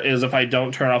 4 is if I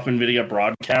don't turn off NVIDIA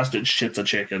Broadcast, it shits a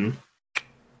chicken.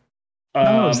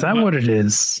 Is that what it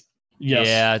is? Yes.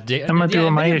 Yeah, that might be what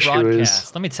my issue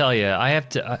is. Let me tell you, I have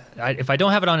to. If I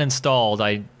don't have it uninstalled,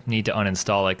 I need to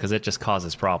uninstall it because it just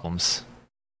causes problems.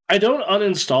 I don't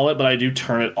uninstall it, but I do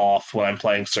turn it off when I'm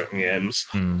playing certain games.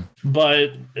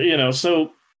 But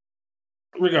so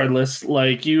regardless, so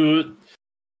I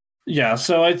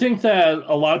think that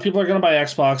a lot of people are going to buy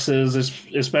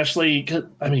Xboxes, especially.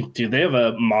 I mean, dude, they have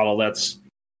a model that's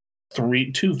 $250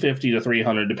 to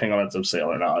 $300, depending on if it's of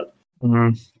sale or not.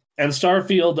 Mm-hmm. And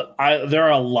Starfield, there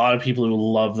are a lot of people who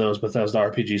love those Bethesda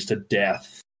RPGs to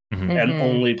death and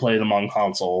only play them on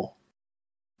console.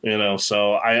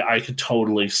 So I could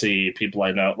totally see people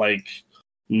I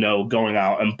know going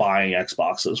out and buying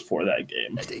Xboxes for that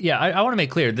game. Yeah, I want to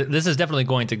make clear this is definitely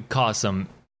going to cause some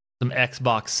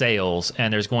Xbox sales,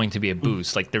 and there's going to be a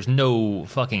boost. Like, there's no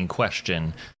fucking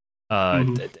question.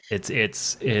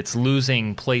 It's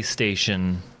losing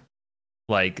PlayStation.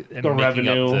 Like, the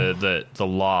revenue, up the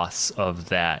loss of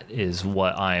that is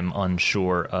what I'm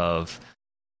unsure of.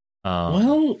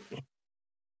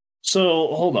 So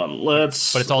hold on, but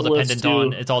it's all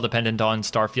dependent on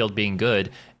Starfield being good,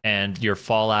 and your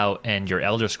Fallout and your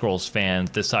Elder Scrolls fans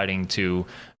deciding to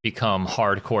become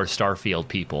hardcore Starfield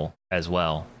people as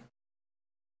well.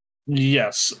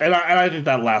 Yes, and I think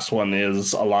that last one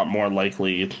is a lot more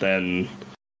likely than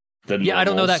normal. I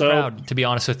don't know that crowd, to be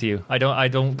honest with you. I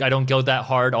don't go that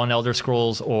hard on Elder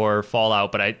Scrolls or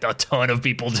Fallout, but a ton of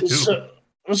people do.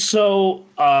 So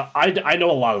I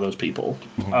know a lot of those people,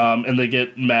 and they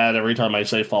get mad every time I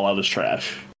say Fallout is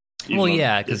trash.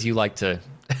 Because you like to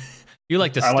stir. I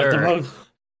like to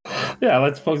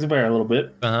poke the bear a little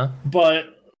bit. But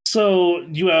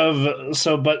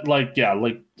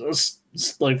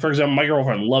for example, my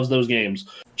girlfriend loves those games.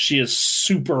 She is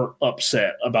super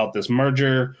upset about this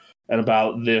merger and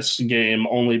about this game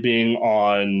only being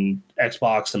on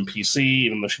Xbox and PC,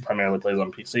 even though she primarily plays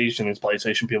on PC. She needs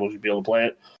PlayStation people to be able to play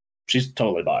it. She's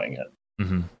totally buying it.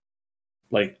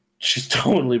 She's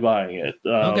totally buying it.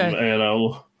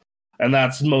 Okay. And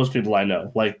that's most people I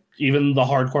know. Like, even the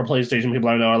hardcore PlayStation people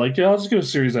I know are like, yeah, I'll just go to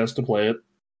Series S to play it.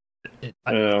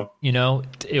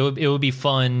 It would be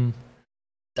fun.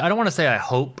 I don't want to say I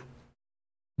hope,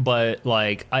 but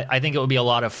I think it would be a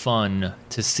lot of fun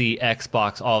to see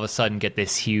Xbox all of a sudden get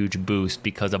this huge boost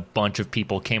because a bunch of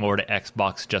people came over to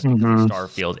Xbox just because of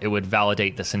Starfield. It would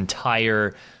validate this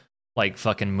entire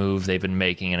fucking move they've been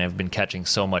making and have been catching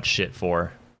so much shit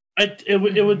for.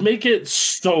 It would make it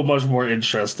so much more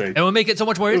interesting. It would make it so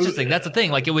much more interesting. That's the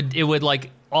thing. It would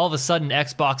all of a sudden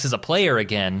Xbox is a player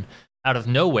again out of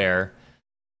nowhere,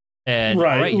 and all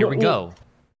right, here we go.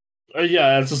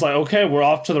 It's just okay, we're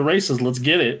off to the races. Let's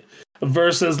get it.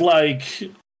 Versus no,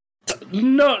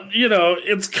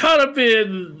 it's kind of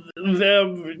been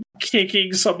them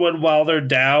kicking someone while they're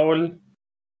down,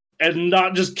 and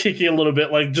not just kicking a little bit,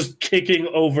 just kicking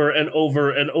over and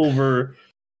over and over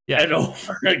and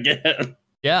over again.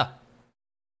 Yeah.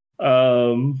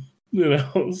 So.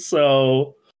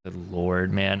 Good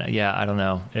Lord, man. Yeah, I don't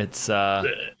know. It's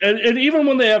and even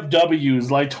when they have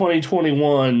W's like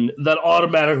 2021, that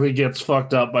automatically gets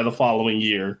fucked up by the following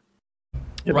year.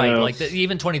 Right.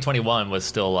 Even 2021 was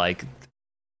still we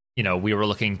were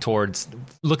looking for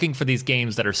these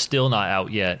games that are still not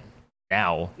out yet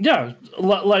now. Yeah.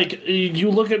 You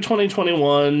look at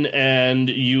 2021 and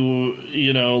you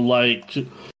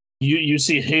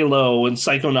see Halo and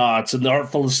Psychonauts and The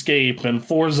Artful Escape and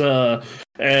Forza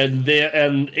and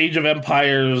Age of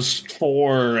Empires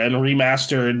 4 and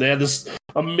Remastered. They had this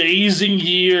amazing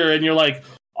year, and you're like,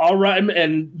 all right,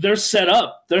 and they're set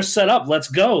up. Let's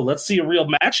go. Let's see a real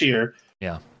match here.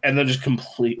 Yeah. And then just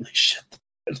completely shit.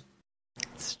 It's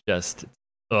just,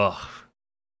 ugh.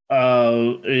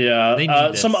 Yeah. They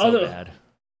need this so bad.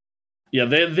 Yeah,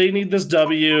 they need this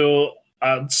W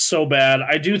so bad.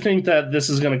 I do think that this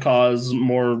is going to cause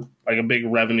more a big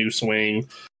revenue swing.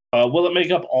 Will it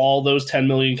make up all those 10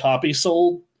 million copies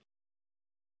sold?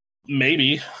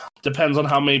 Maybe. Depends on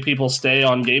how many people stay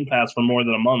on Game Pass for more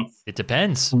than a month. It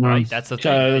depends, right? That's the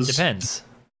thing. It depends.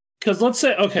 Because let's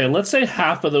say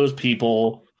half of those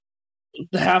people,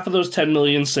 half of those 10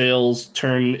 million sales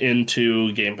turn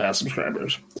into Game Pass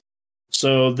subscribers.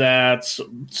 So that's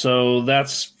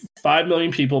 5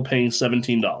 million people paying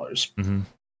 $17.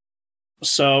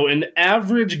 So an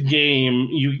average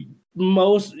game,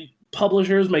 most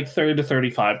publishers make 30 to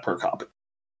 35 per copy.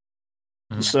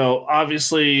 So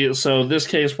obviously, this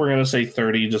case we're going to say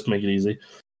 30, just to make it easy.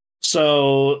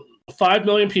 So 5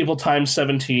 million people times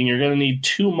 17, you're going to need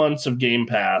 2 months of Game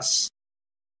Pass.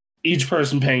 Each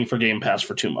person paying for Game Pass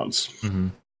for 2 months.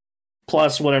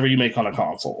 Plus whatever you make on a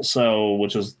console. So,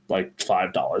 which is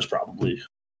 $5 probably.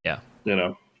 Yeah.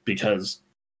 Because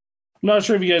I'm not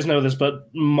sure if you guys know this, but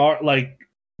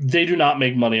they do not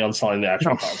make money on selling the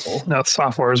actual console. No,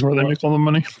 software is where they make all the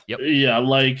money. Yep. Yeah,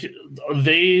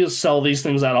 they sell these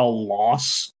things at a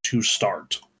loss to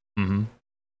start.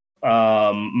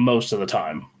 Most of the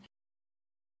time.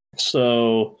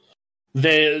 So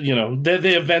they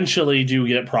eventually do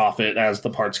get profit as the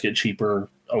parts get cheaper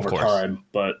over time.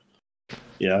 But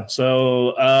yeah,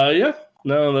 so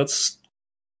no, that's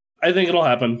I think it'll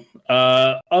happen.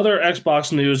 Other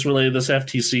Xbox news related to this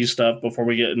FTC stuff before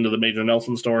we get into the Major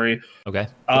Nelson story. Okay.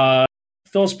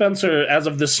 Phil Spencer, as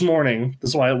of this morning, this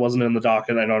is why it wasn't in the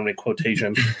docket, I don't have any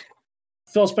quotation.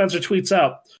 Phil Spencer tweets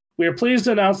out, "We are pleased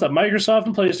to announce that Microsoft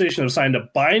and PlayStation have signed a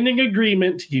binding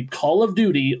agreement to keep Call of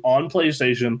Duty on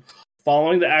PlayStation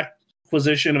following the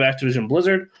acquisition of Activision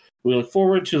Blizzard. We look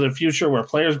forward to the future where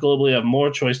players globally have more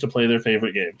choice to play their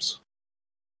favorite games."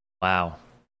 Wow.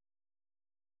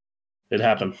 It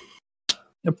happened.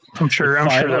 Yep, I'm sure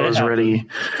that was ready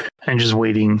and just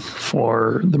waiting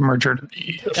for the merger to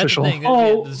be official.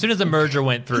 As soon as the merger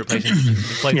went through,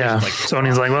 PlayStation yeah, like,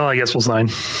 Sony's like, well, I guess we'll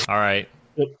sign. All right.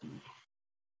 Yep.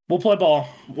 We'll play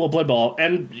ball.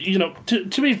 And,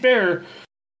 to be fair,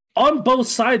 on both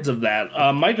sides of that,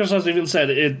 Microsoft even said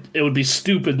it would be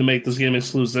stupid to make this game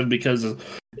exclusive because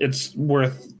it's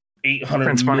worth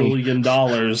 $800 million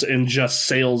in just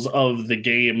sales of the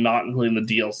game, not including the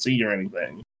DLC or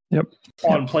anything. Yep.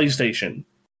 On PlayStation.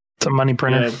 It's a money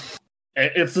printer.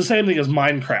 It's the same thing as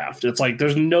Minecraft. It's like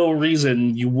there's no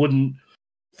reason you'd make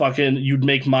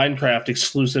Minecraft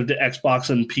exclusive to Xbox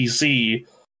and PC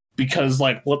because,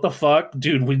 like, what the fuck?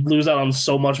 Dude, we'd lose out on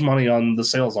so much money on the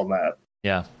sales on that.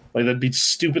 Yeah. Like, that'd be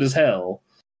stupid as hell.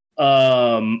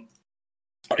 And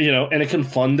it can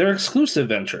fund their exclusive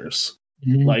ventures.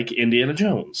 Like Indiana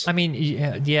Jones. I mean,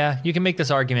 yeah, you can make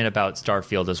this argument about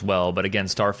Starfield as well, but again,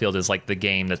 Starfield is like the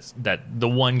game that the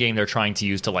one game they're trying to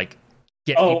use to like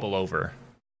get people over.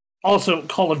 Also,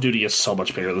 Call of Duty is so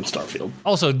much bigger than Starfield.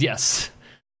 Also, yes,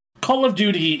 Call of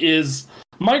Duty is.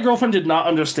 My girlfriend did not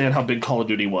understand how big Call of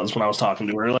Duty was when I was talking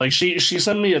to her. Like she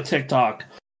sent me a TikTok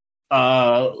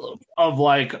of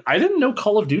like, I didn't know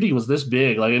Call of Duty was this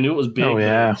big. Like I knew it was big. Oh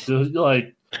yeah,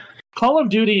 like. Call of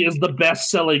Duty is the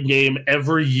best-selling game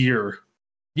every year.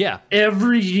 Yeah.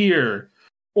 Every year.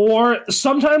 Or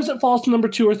sometimes it falls to number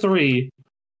 2 or 3,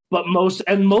 but most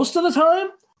of the time,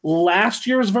 last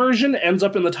year's version ends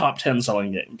up in the top 10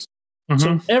 selling games.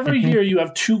 So every year you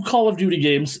have 2 Call of Duty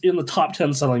games in the top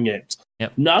 10 selling games.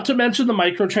 Yep. Not to mention the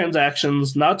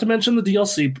microtransactions, not to mention the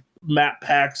DLC map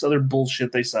packs, other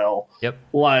bullshit they sell. Yep.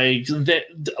 Like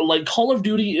Call of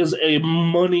Duty is a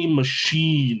money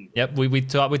machine. Yep. We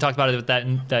talked about it with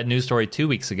that news story 2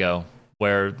 weeks ago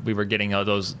where we were getting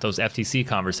those FTC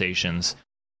conversations,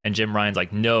 and Jim Ryan's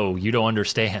like, "No, you don't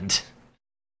understand."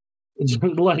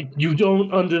 Like, you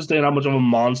don't understand how much of a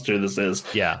monster this is.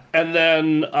 Yeah. And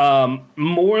then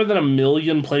more than 1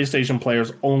 million PlayStation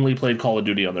players only played Call of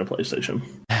Duty on their PlayStation.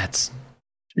 That's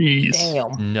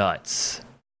nuts.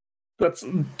 That's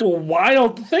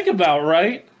wild to think about,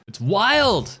 right? It's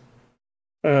wild.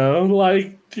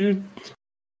 Dude.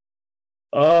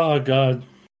 Oh, God.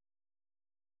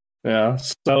 Yeah.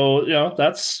 So,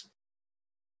 that's...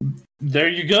 There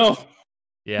you go.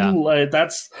 Yeah. Like,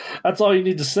 that's all you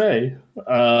need to say.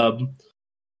 Yeah,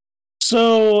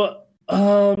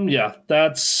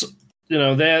 that's...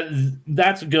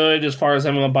 that's good as far as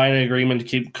having a binding agreement to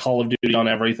keep Call of Duty on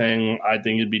everything. I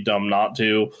think it'd be dumb not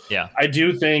to. Yeah. I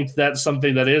do think that's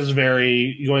something that is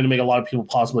going to make a lot of people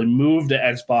possibly move to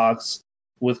Xbox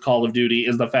with Call of Duty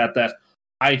is the fact that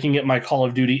I can get my Call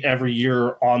of Duty every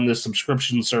year on this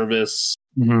subscription service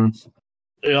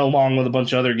along with a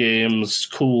bunch of other games.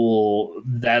 Cool.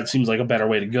 That seems like a better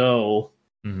way to go.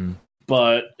 Mm-hmm.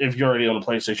 But if you're already on a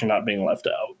PlayStation, you're not being left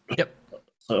out. Yep.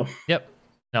 So. Yep.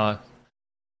 No.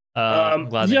 I'm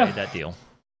glad they made that deal.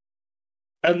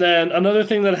 And then another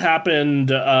thing that happened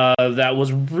that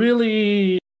was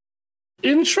really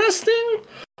interesting,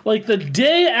 like the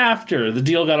day after the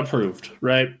deal got approved,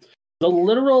 right? The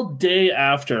literal day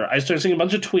after, I started seeing a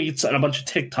bunch of tweets and a bunch of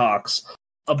TikToks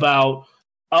about,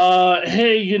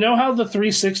 hey, you know how the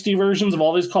 360 versions of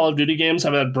all these Call of Duty games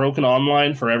have had broken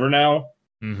online forever now?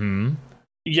 Mm-hmm.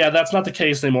 Yeah, that's not the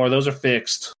case anymore. Those are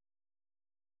fixed.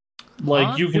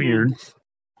 Like, you can... Weird.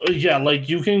 Yeah, like,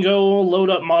 you can go load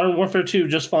up Modern Warfare 2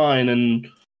 just fine, and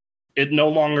it no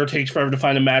longer takes forever to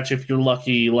find a match if you're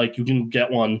lucky. Like, you can get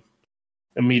one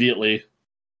immediately.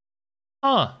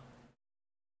 Huh.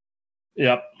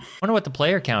 Yep. Wonder what the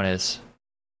player count is.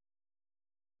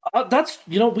 That's,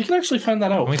 we can actually find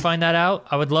that out. Can we find that out?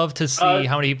 I would love to see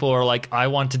how many people are like, I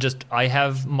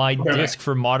have my disc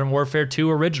for Modern Warfare 2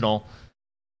 original.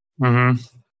 Mm-hmm.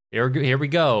 Here we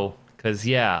go. Because,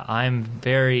 yeah, I'm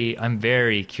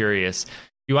very curious.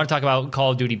 You want to talk about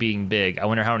Call of Duty being big. I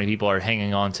wonder how many people are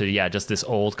hanging on to, just this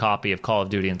old copy of Call of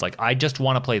Duty. And it's like, I just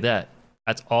want to play that.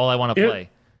 That's all I want to play.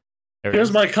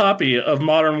 Here's my copy of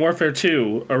Modern Warfare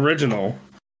 2 original.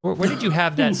 Where did you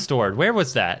have that stored? Where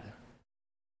was that?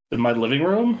 In my living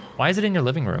room. Why is it in your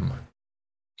living room?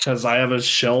 because I have a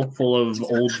shelf full of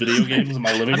old video games in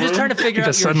my living room. I'm just trying to figure out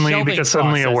your shelving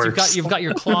suddenly it process. works. You've got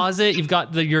your closet, you've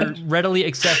got your readily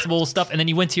accessible stuff, and then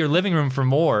you went to your living room for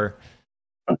more.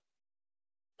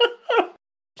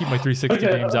 Keep my 360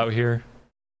 games out here.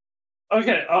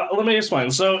 Okay, let me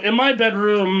explain. So in my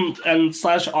bedroom and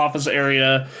 / office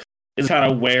area is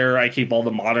kind of where I keep all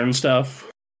the modern stuff.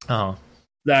 Oh.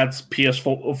 That's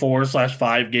PS4 /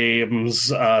 5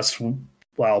 games.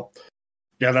 Well,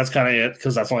 yeah, that's kind of it,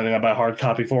 because that's the only thing I buy a hard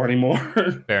copy for anymore.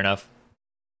 Fair enough.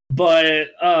 But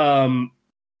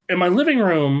in my living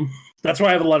room, that's where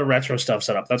I have a lot of retro stuff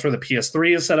set up. That's where the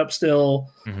PS3 is set up still,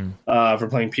 for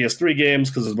playing PS3 games,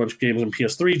 because there's a bunch of games in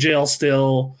PS3 jail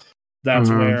still.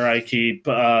 That's where I keep,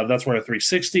 that's where a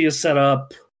 360 is set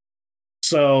up.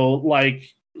 So,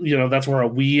 like, you know, that's where a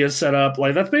Wii is set up.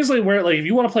 Like, that's basically where, like, if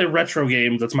you want to play retro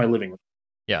games, that's my living room.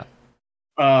 Yeah.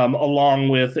 Along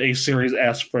with a Series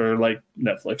S for, like,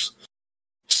 Netflix.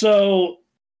 So,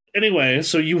 anyway,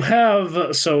 so I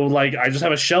just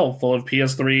have a shelf full of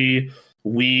PS3,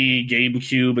 Wii,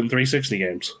 GameCube, and 360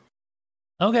 games.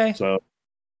 Okay. So,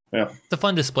 yeah. It's a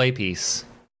fun display piece.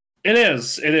 It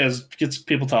is. Gets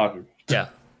people talking. Yeah.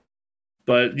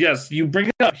 But yes, you bring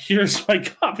it up. Here's my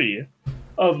copy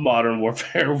of Modern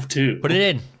Warfare 2. Put it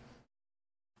in.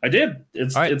 I did.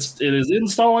 It is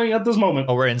installing at this moment.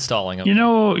 Oh, we're installing them. You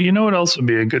know what else would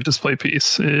be a good display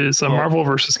piece is a Marvel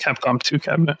vs. Capcom 2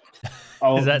 cabinet.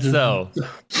 Oh, is that so?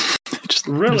 Just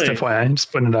FYI,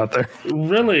 just putting it out there.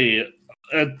 Really?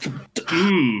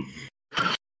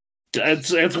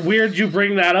 It's weird you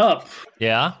bring that up.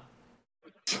 Yeah.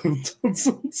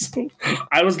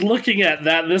 I was looking at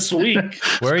that this week.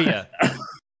 Where are you?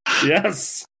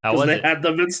 Yes. How was they it? had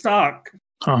them in stock.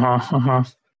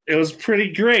 It was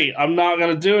pretty great. I'm not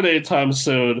going to do it anytime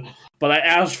soon, but I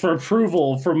asked for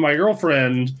approval from my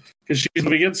girlfriend because she's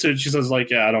going to get soon. She says, like,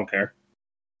 yeah, I don't care.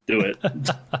 Do it.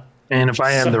 And if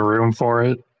I had the room for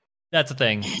it. That's a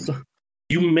thing.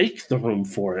 You make the room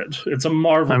for it. It's a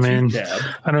Marvel tab.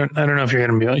 I don't know if you're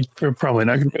gonna be like, you're probably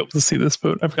not gonna be able to see this,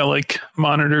 but I've got like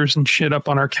monitors and shit up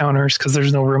on our counters because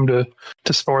there's no room to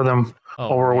store them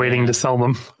while we're waiting to sell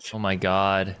them. Oh my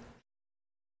god.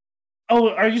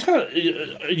 Oh,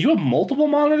 you have multiple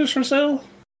monitors for sale?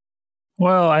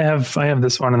 Well, I have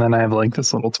this one, and then I have like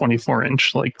this little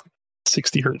 24-inch like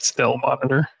 60 hertz Dell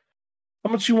monitor.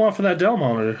 How much you want for that Dell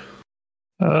monitor?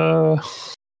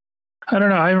 I don't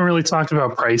know. I haven't really talked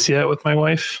about price yet with my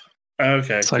wife.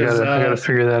 Okay. So I gotta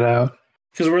figure that out.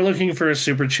 Because we're looking for a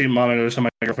super cheap monitor so my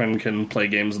girlfriend can play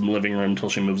games in the living room until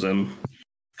she moves in.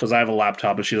 Because I have a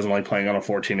laptop, but she doesn't like playing on a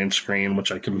 14-inch screen,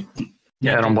 which I can...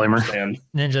 Yeah, I don't blame her.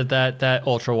 Ninja, that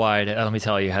ultra wide, let me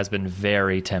tell you, has been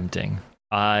very tempting.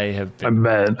 I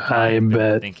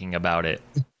bet. Thinking about it.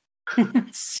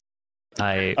 It's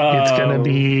gonna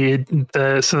be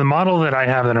the model that I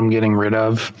have that I'm getting rid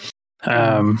of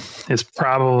is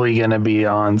probably gonna be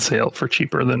on sale for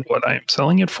cheaper than what I'm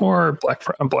selling it for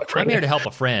on Black Friday. I'm here to help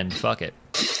a friend. Fuck it.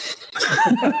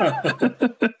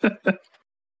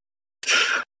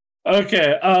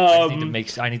 Okay.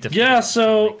 I need to. Yeah.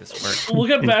 So make this work. We'll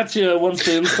get back to you once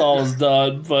the install is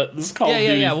done. But this Call of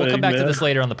Duty yeah. We'll come back to man. this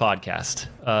later on the podcast.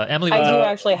 Emily, I do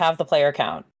actually have the player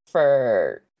count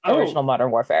for original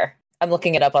Modern Warfare. I'm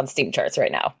looking it up on Steam charts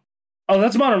right now. Oh,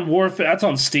 that's Modern Warfare. That's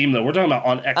on Steam though. We're talking about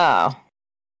on Xbox.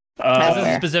 Oh. This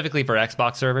is specifically for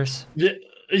Xbox servers.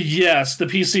 Yes, the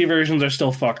PC versions are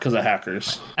still fucked because of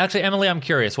hackers. Actually, Emily, I'm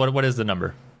curious. What is the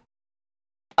number?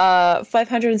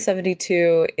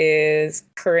 572 is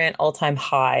current all-time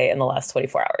high in the last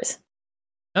 24 hours.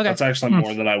 Okay. That's actually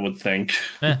more than I would think.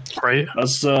 Right.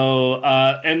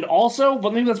 And also,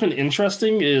 one thing that's been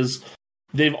interesting is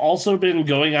they've also been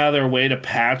going out of their way to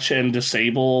patch and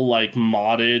disable like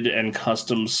modded and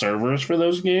custom servers for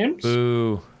those games.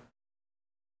 Ooh.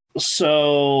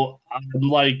 So,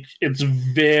 like, it's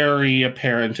very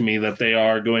apparent to me that they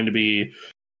are going to be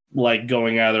like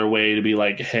going out of their way to be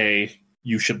like, hey,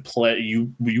 you should play.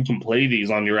 You can play these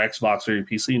on your Xbox or your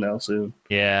PC now soon.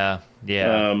 Yeah. I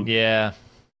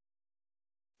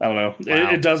don't know.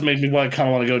 Wow. It does make me kind of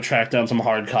want to go track down some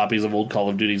hard copies of old Call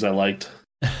of Duties I liked.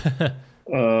 Fair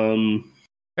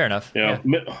enough. Yeah.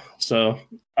 So,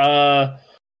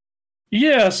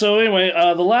 So anyway,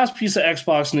 the last piece of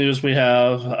Xbox news we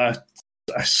have.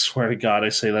 I swear to God, I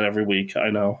say that every week. I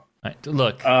know. Right,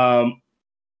 look.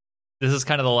 This is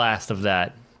kind of the last of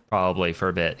that. Probably for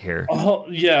a bit here. Oh,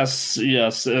 yes.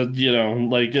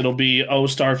 Like it'll be,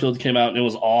 Starfield came out and it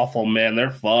was awful. Man, they're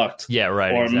fucked. Yeah,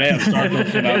 right. Or, exactly. man,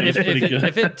 Starfield came out and it's pretty good.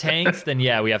 If it tanks, then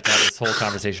yeah, we have to have this whole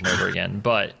conversation over again.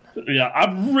 But Yeah,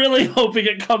 I'm really hoping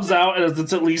it comes out and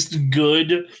it's at least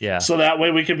good. Yeah. So that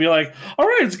way we can be like, all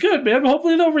right, it's good, man.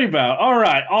 Hopefully they'll rebound. All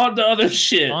right, on to other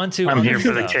shit. I'm here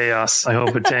for the chaos. I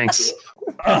hope it tanks.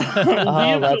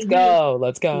 Let's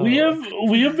go. We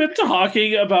have been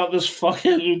talking about this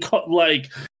fucking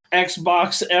like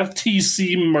Xbox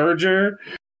FTC merger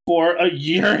for a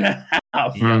year and a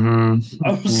half. Mm-hmm.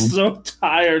 I'm so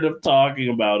tired of talking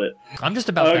about it. I'm just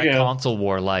about that console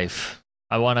war life.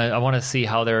 I want to see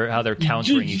how they're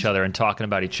countering each other and talking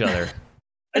about each other.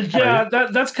 Yeah,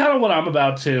 that's kind of what I'm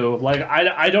about too. Like,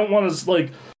 I don't want to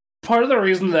like. Part of the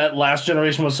reason that last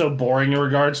generation was so boring in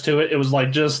regards to it, it was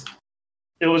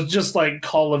just like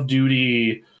Call of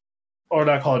Duty, or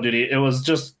not Call of Duty. It was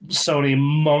just Sony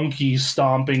monkey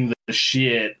stomping the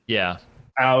shit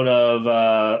out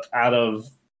of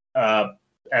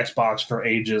Xbox for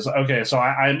ages. Okay, so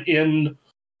I'm in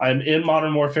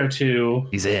Modern Warfare 2.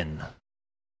 He's in.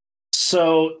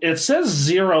 So it says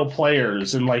 0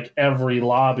 players in like every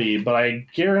lobby, but I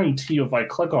guarantee you if I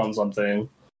click on something,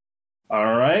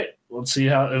 all right, let's see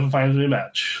how if it finds me a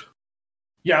match.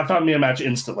 Yeah, it found me a match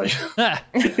instantly.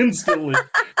 Instantly.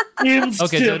 Okay, so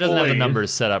it doesn't have the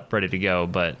numbers set up ready to go,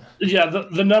 but yeah,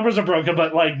 the numbers are broken,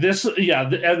 but like this,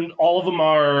 and all of them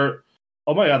are.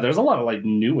 Oh my god, there's a lot of like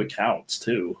new accounts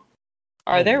too.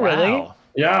 Are there really?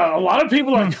 Yeah, a lot of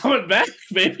people are coming back,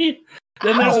 baby.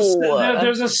 Then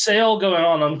there's a sale going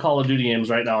on Call of Duty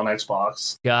games right now on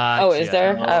Xbox. Gotcha. Oh, is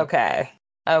there? Okay.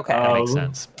 That makes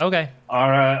sense. Okay. All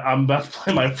right, I'm about to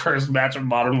play my first match of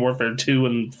Modern Warfare 2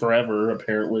 in forever,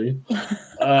 apparently.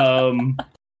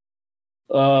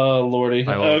 Lordy.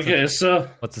 Okay, so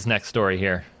what's this next story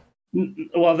here?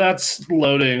 Well, that's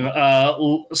loading.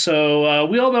 So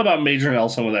we all know about Major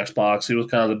Nelson with Xbox. He was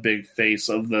kind of the big face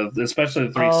of especially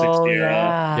the 360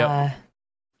 era. Yep.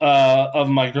 Of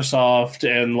Microsoft,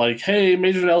 and like, hey,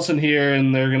 Major Nelson here,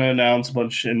 and they're gonna announce a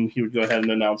bunch, and he would go ahead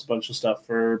and announce a bunch of stuff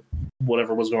for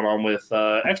whatever was going on with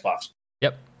Xbox.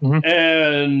 Yep. Mm-hmm.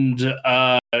 And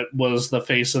was the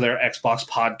face of their Xbox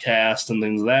podcast and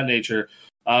things of that nature.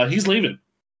 He's leaving.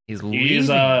 He's been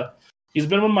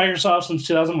with Microsoft since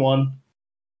 2001.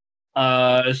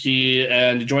 He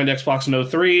joined Xbox in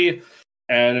 2003,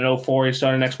 and in 2004 he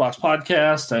started an Xbox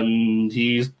podcast, and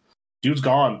dude's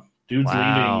gone. Dude's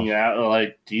leaving. Yeah,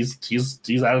 like he's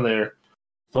out of there.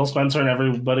 Phil Spencer and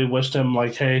everybody wished him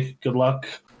like, hey, good luck.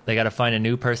 They got to find a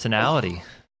new personality.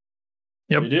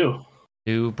 Yep, they do.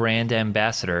 New brand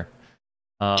ambassador.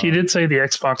 He did say the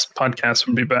Xbox podcast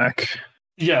would be back.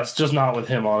 Yes, just not with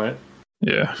him on it.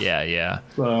 Yeah.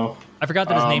 So I forgot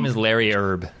that his name is Larry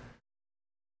Erb.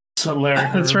 So Larry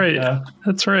Erb, that's right. Yeah.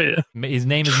 That's right. His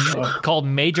name is called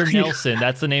Major Nelson.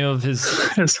 That's the name of his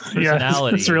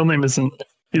personality. His real name isn't.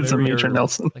 He's a Major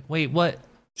Nelson. Like, wait, what?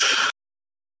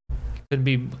 Could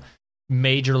be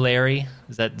Major Larry.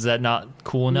 Is that not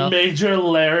cool enough? Major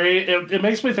Larry. It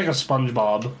makes me think of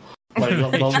SpongeBob, like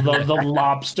the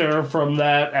lobster from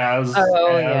that.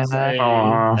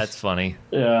 That's funny.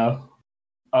 Yeah.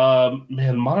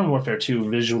 Man, Modern Warfare 2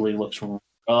 visually looks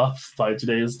rough by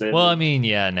today's standards. Well, I mean,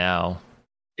 yeah, now.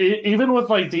 Even with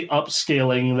like the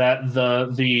upscaling that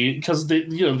because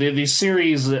the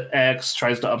Series X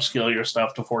tries to upscale your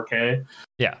stuff to 4K.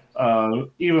 Yeah.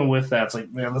 Even with that, it's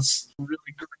like, man, that's really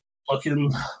good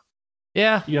looking.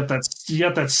 Yeah. You got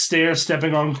that stair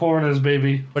stepping on corners,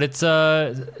 baby. But it's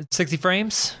 60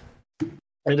 frames.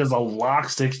 It is a lock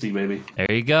 60, baby.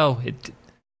 There you go. It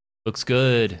looks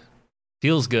good.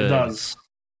 Feels good. It does.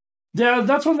 Yeah,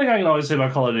 that's one thing I can always say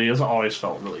about Call of Duty. It's always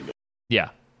felt really good. Yeah.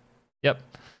 Yep.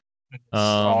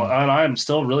 And I'm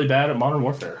still really bad at Modern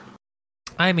Warfare.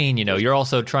 I mean, you're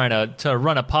also trying to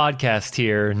run a podcast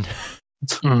here, and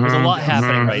there's a lot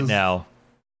happening right now.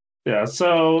 Yeah,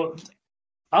 so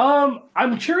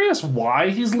I'm curious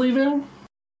why he's leaving.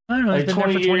 I don't know. He's been there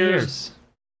for 20 years.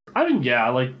 I mean,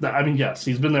 yes,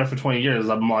 he's been there for 20 years.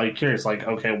 I'm like curious, like,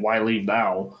 okay, why leave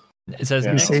now? It says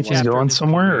he's going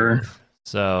somewhere, or?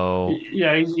 So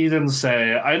yeah, he didn't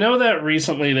say. I know that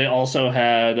recently they also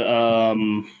had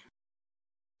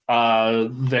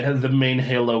the main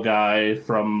Halo guy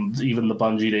from even the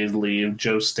Bungie days leave,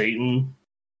 Joe Staten.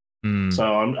 So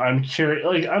I'm curious.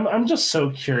 Like I'm just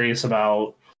so curious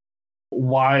about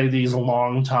why these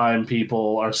longtime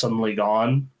people are suddenly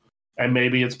gone, and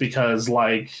maybe it's because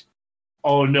like,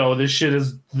 oh no, this shit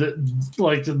is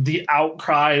the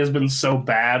outcry has been so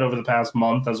bad over the past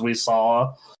month, as we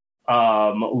saw.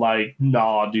 Like,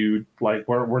 nah, dude, like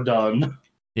we're done.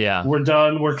 Yeah, we're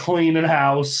done. We're cleaning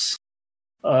house.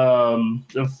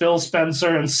 Phil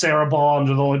Spencer and Sarah Bond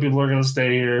are the only people who are going to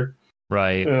stay here.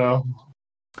 Right.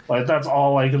 Like that's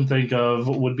all I can think of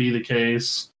would be the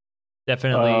case.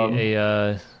 Definitely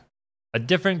a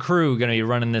different crew going to be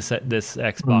running this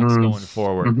Xbox going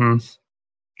forward.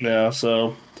 Yeah.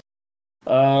 So,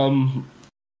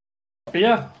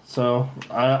 yeah. So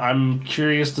I'm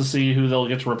curious to see who they'll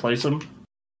get to replace him.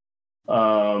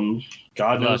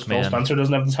 God knows Phil Spencer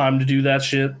doesn't have the time to do that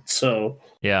shit. So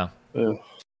yeah.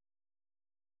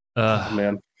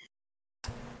 Man.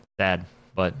 Sad,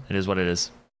 but it is what it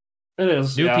is. It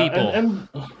is. New people. And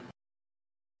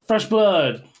fresh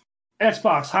blood.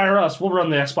 Xbox, hire us. We'll run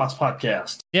the Xbox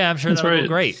podcast. Yeah, I'm sure that'll be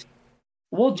great.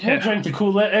 We'll drink the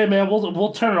Kool-Aid. Hey, man,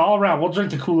 we'll turn it all around. We'll drink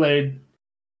the Kool-Aid.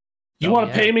 You want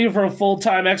to pay me for a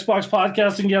full-time Xbox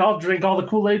podcasting? Yeah, I'll drink all the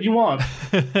Kool-Aid you want.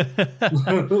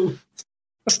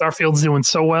 Starfield's doing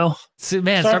so well.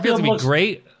 Man, Starfield's going to be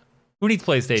great. Who needs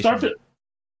PlayStation?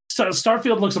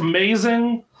 Starfield looks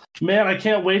amazing. Man, I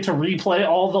can't wait to replay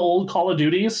all the old Call of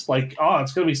Duties. Like,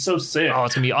 it's going to be so sick. Oh,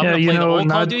 it's going to be... I'm going to play the old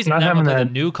Call of Duties, and I'm going to play the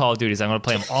new Call of Duties. I'm going to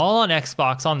play them all on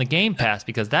Xbox on the Game Pass,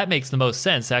 because that makes the most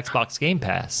sense, Xbox Game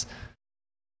Pass.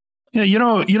 Yeah, you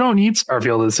don't need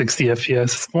Starfield at 60 FPS.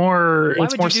 It's more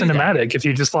cinematic if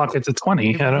you just lock it to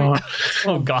 20. I don't...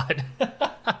 Oh, God.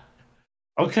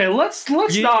 Okay, let's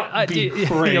not be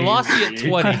crazy. You lost me at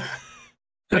 20.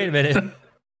 Wait a minute.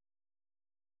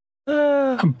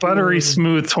 Buttery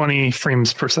smooth 20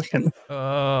 frames per second.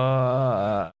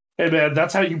 Hey man,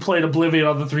 that's how you played Oblivion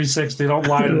on the 360. Don't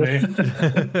lie to me.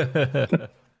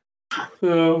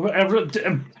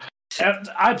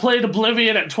 I played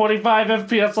Oblivion at 25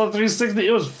 FPS on 360.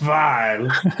 It was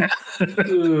fine.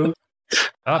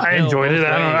 I enjoyed it.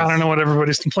 I don't know what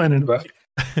everybody's complaining about.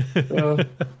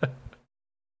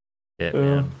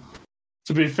 Man.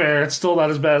 To be fair, it's still not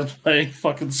as bad as playing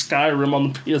fucking Skyrim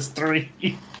on the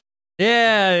PS3.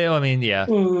 Yeah, I mean, yeah.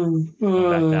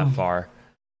 Not that far.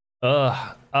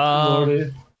 All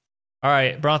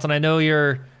right, Bronson, I know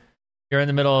you're in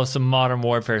the middle of some Modern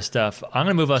Warfare stuff. I'm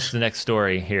going to move us to the next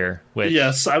story here.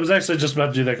 Yes, I was actually just about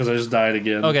to do that because I just died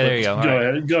again. Okay,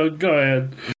 there you go. Go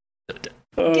ahead.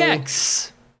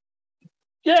 Gex!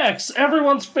 Gex,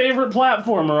 everyone's favorite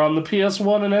platformer on the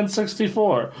PS1 and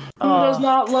N64. Who does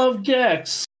not love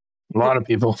Gex? A lot of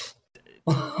people.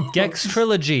 Gex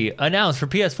Trilogy announced for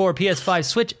PS4, PS5,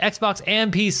 Switch, Xbox,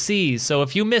 and PC. So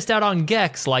if you missed out on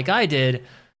Gex like I did,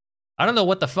 I don't know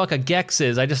what the fuck a Gex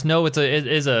is. I just know when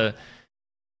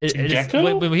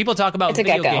people talk about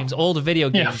video games, old video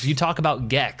games, you talk about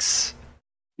Gex.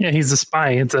 Yeah, he's a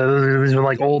spy. These are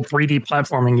like old 3D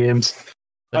platforming games.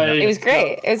 It was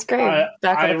great. It was great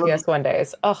back on the PS1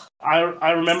 days. Oh,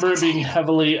 I remember it being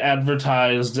heavily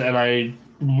advertised, and I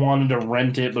wanted to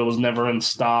rent it, but it was never in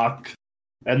stock.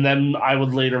 And then I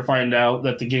would later find out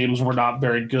that the games were not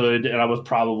very good, and I was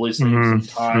probably saving some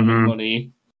time and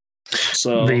money.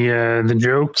 So the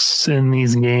jokes in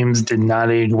these games did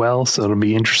not age well, so it'll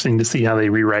be interesting to see how they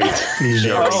rewrite these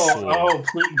jokes.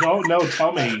 Please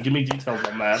tell me. Give me details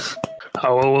on that.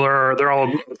 Oh, well, they're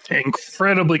all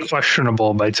incredibly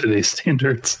questionable by today's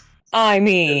standards. I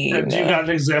mean, do you got an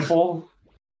example?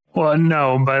 Well,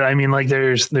 no, but I mean, like,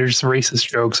 there's racist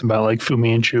jokes about like Fu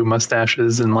Manchu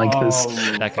mustaches and like this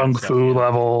kung fu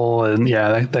level, and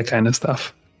that kind of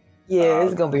stuff. Yeah,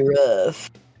 it's gonna be rough.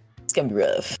 It's gonna be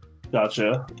rough.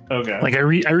 Gotcha. Okay. Like I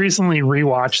recently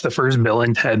rewatched the first Bill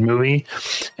and Ted movie,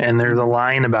 and there's a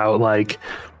line about like,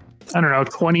 I don't know,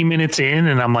 20 minutes in,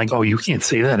 and I'm like, oh, you can't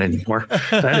say that anymore.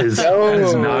 That is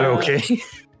not okay.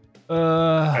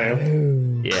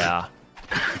 Yeah.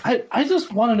 I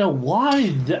just want to know why.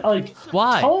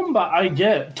 Why?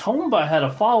 Tomba had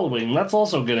a following. That's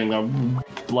also getting a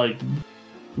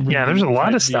there's a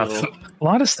lot of stuff. A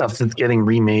lot of stuff that's getting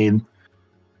remade.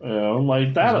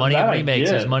 Like that. There's money that in remakes.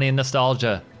 There's money in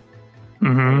nostalgia.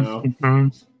 Mm-hmm.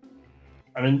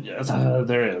 I mean,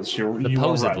 there is.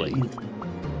 Supposedly. You are right.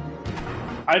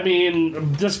 I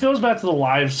mean, this goes back to the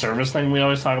live service thing we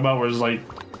always talk about, where it's like,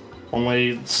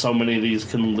 only so many of these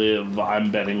can live.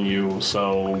 I'm betting you.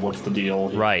 So what's the deal?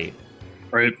 Right.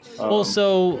 Well,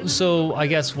 so I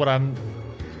guess what I'm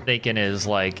thinking is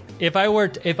like, if I were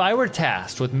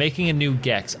tasked with making a new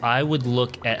Gex, I would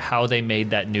look at how they made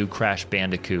that new Crash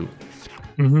Bandicoot.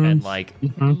 And like,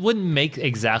 wouldn't make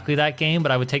exactly that game,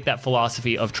 but I would take that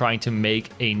philosophy of trying to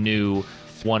make a new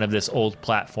one of this old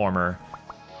platformer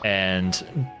and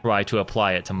try to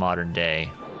apply it to modern day.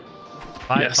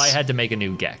 If I had to make a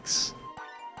new Gex.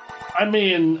 I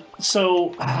mean, so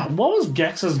what was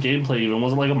Gex's gameplay even?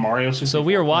 Was it like a Mario 64? So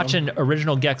we are watching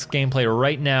original Gex gameplay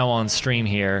right now on stream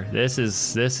here. This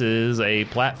is a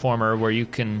platformer where you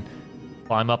can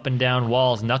climb up and down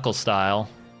walls, knuckle style.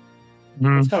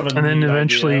 That's kind of a and then neat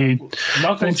eventually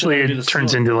idea. it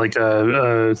turns into like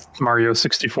a Mario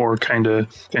 64 kind of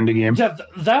game. Yeah,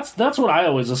 that's what I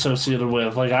always associated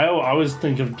with. Like I always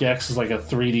think of Gex as like a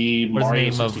 3D What's Mario the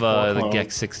name 64 of the clone.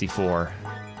 Gex 64?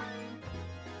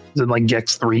 Is it like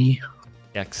Gex 3?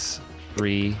 Gex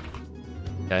 3.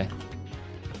 Okay.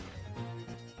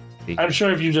 I'm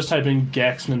sure if you just type in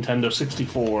Gex Nintendo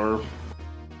 64,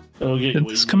 it'll get. Did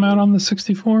this come out on the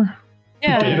 64?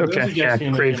 Yeah. It did? There's Okay. a Gex Yeah,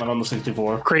 game that Crave. came out on the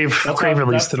 64. Crave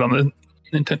released it on the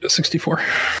Nintendo 64.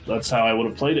 That's how I would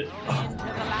have played it.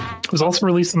 It was also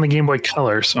released on the Game Boy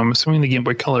Color, so I'm assuming the Game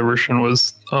Boy Color version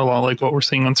was a lot like what we're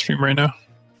seeing on stream right now.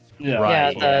 Yeah,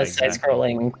 Right. Yeah, the exactly.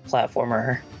 side-scrolling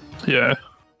platformer. Yeah.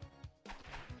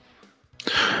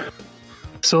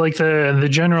 So like the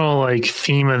general like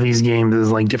theme of these games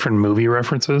is like different movie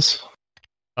references.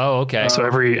 Oh, okay. So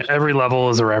every level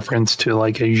is a reference to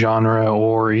like a genre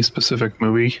or a specific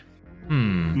movie.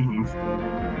 Hmm.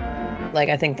 Mhm. Like,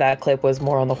 I think that clip was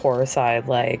more on the horror side,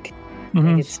 like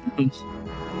Mhm. it's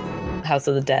House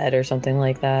of the Dead or something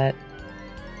like that.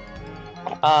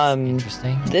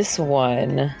 Interesting. This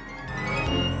one.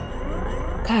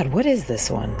 God, what is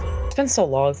this one? It's been so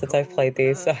long since I've played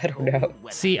these, so I don't know.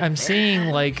 See, I'm seeing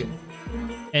like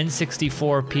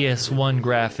N64 PS1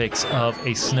 graphics of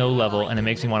a snow level, and it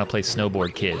makes me want to play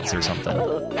Snowboard Kids or something.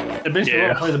 It makes me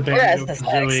want to play the Yeah,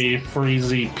 really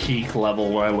freezy peak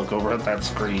level when I look over at that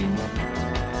screen.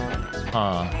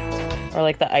 Huh. Or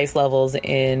like the ice levels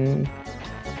in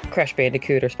Crash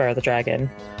Bandicoot or Spyro the Dragon.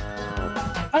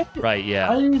 Right, yeah.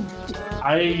 Once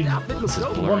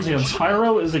again,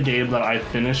 Spyro is a game that I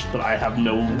finished, but I have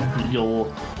no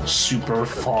real super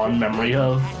fond memory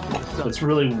of. It's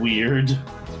really weird.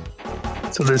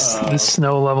 So this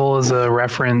snow level is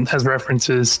has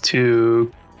references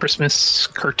to Christmas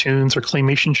cartoons or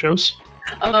claymation shows.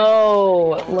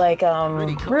 Oh, like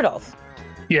Rudolph.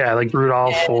 Yeah, like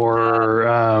Rudolph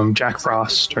or Jack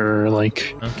Frost or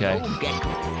like Okay.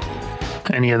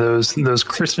 any of those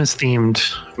Christmas themed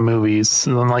movies.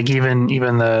 And then like even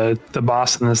the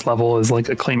boss in this level is like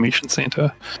a claymation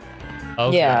Santa.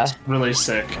 Okay. Yeah. Really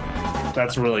sick.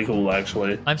 That's really cool,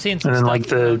 actually. I'm seeing some And then, stuff like,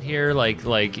 the- around here, like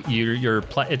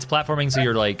it's platforming, so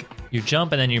you're like you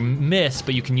jump and then you miss,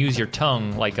 but you can use your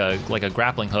tongue like a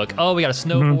grappling hook. Oh, we got a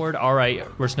snowboard. All right,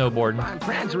 we're snowboarding.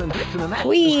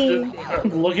 Whee!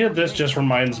 Look at this. Just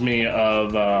reminds me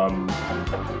of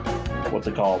what's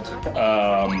it called?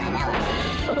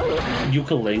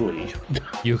 Ukulele.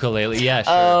 Ukulele, yeah,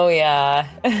 sure. Oh yeah.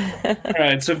 All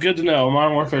right, so good to know.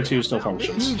 Modern Warfare 2 still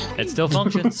functions. It still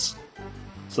functions.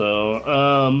 So,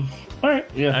 all right,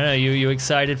 I yeah. don't know. You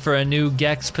excited for a new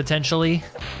Gex potentially?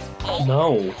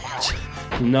 No,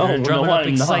 Drumming up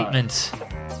I'm excitement.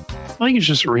 I think it's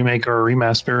just a remake or a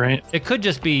remaster, right? It could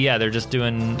just be they're just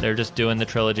doing the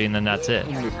trilogy and then that's it.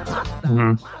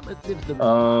 Mm-hmm.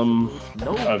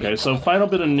 Okay, so final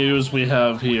bit of news we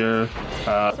have here,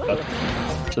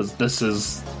 because this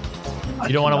is.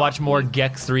 You don't want to watch more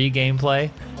Gex 3 gameplay?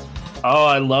 Oh,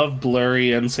 I love blurry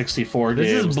N64 games.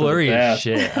 This is blurry They're as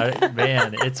best. shit.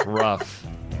 Man, it's rough.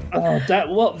 That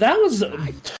was.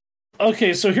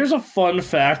 Okay, so here's a fun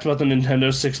fact about the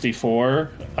Nintendo 64.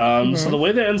 So the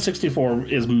way the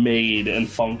N64 is made and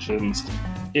functions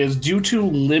is due to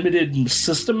limited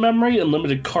system memory and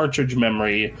limited cartridge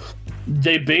memory.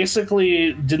 They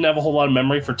basically didn't have a whole lot of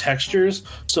memory for textures,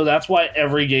 so that's why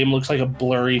every game looks like a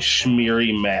blurry,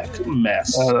 schmeary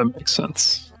mess. That makes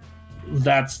sense.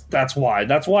 That's why.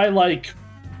 That's why, like,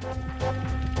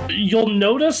 you'll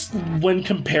notice when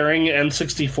comparing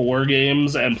N64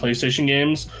 games and PlayStation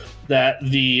games that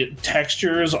the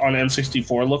textures on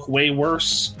N64 look way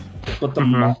worse, but the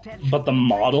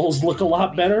models look a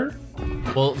lot better.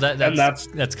 Well,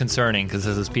 that's concerning because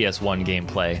this is PS1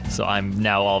 gameplay, so I'm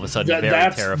now all of a sudden very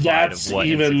terrified of what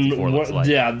N64 looks like.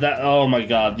 Yeah, oh my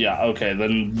god, yeah, okay,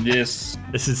 then this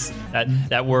is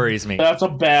that worries me. That's a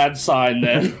bad sign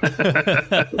then.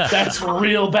 That's a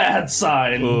real bad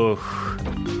sign. Ooh.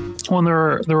 Well,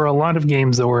 there were a lot of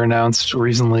games that were announced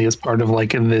recently as part of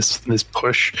like in this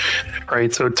push,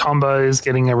 right? So Tomba is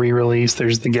getting a re-release.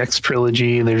 There's the Gex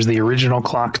trilogy. There's the original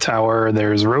Clock Tower.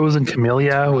 There's Rose and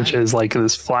Camellia, which is like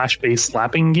this flash-based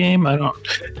slapping game. I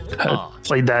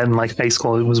played that in like high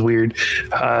school. It was weird.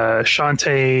 The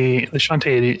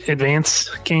Shantae Advance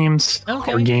games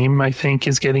or game, I think,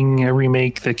 is getting a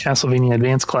remake. The Castlevania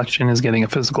Advance Collection is getting a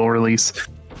physical release.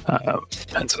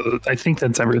 And so I think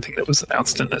that's everything that was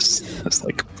announced in this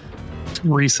like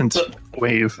recent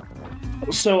wave.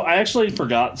 So I actually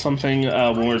forgot something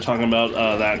when we were talking about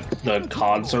that the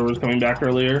COD servers coming back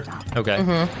earlier. Okay.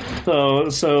 Mm-hmm.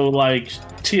 So like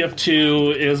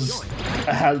TF2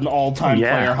 has an all-time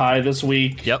player high this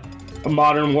week. Yep.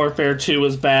 Modern Warfare 2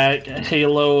 is back.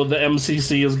 Halo, the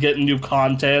MCC is getting new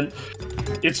content.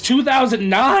 It's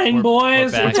 2009,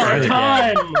 boys. It's our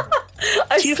time.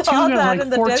 I TF2 saw got that like in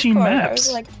the 14 Discord. maps. I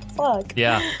was like, fuck.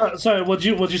 Yeah. Sorry, what'd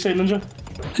you say, Ninja?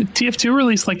 TF2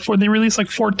 released they released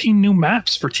like 14 new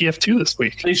maps for TF2 this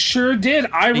week. They sure did.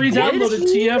 I re-downloaded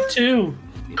TF2.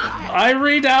 I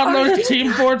re-downloaded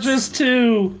Team Fortress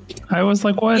 2. I was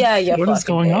like, what? Yeah, what is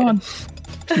going on?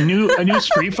 A new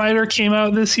Street Fighter came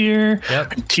out this year. Yep.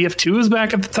 TF2 is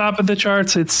back at the top of the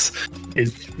charts. It's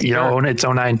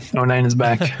 09. 09 is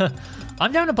back.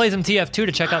 I'm down to play some TF2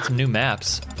 to check out some new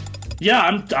maps. Yeah,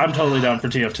 I'm totally down for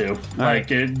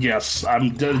TF2. Yes,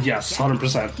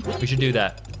 100%. We should do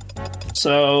that.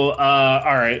 So,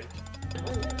 all right.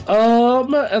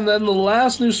 And then the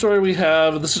last news story we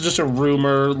have, this is just a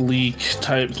rumor leak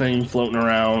type thing floating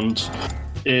around,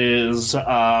 is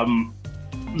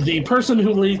the person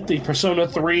who leaked the Persona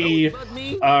 3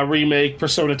 remake,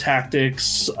 Persona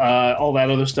Tactics, all that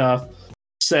other stuff,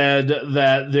 said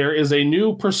that there is a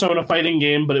new Persona fighting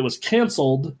game, but it was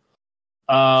canceled.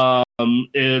 And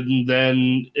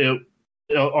then it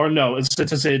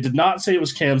did not say it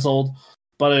was canceled,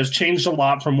 but it has changed a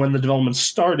lot from when the development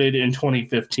started in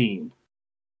 2015.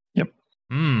 Yep.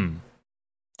 Damn.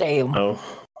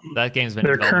 That game's been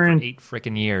developed for 8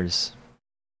 freaking years.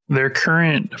 Their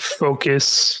current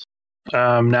focus,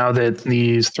 now that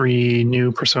these 3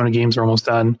 new Persona games are almost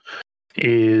done,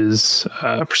 is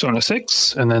Persona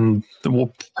 6, and then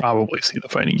we'll probably see the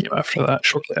fighting game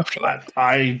shortly after that.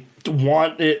 I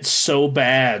want it so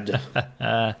bad.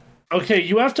 Okay,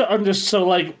 you have to understand. So,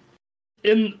 like,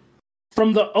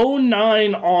 from the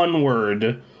 09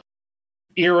 onward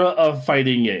era of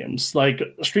fighting games, like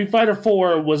Street Fighter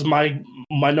 4 was my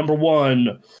number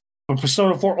 1, but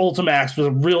Persona 4 Ultimax was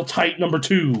a real tight number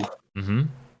 2. Mm-hmm.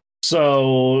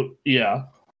 So yeah,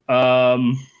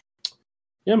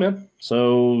 yeah, man.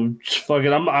 So fuck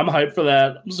it, I'm hyped for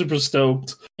that. I'm super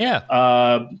stoked. Yeah.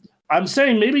 I'm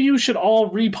saying maybe you should all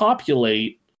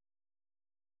repopulate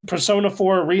Persona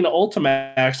 4 Arena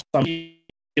Ultimax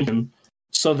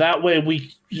so that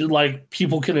way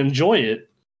people can enjoy it.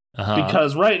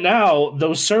 Because right now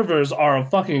those servers are a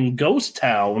fucking ghost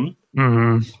town.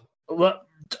 Mm-hmm.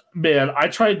 Man, I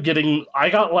tried getting. I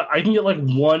can get like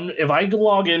one. If I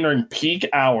log in during peak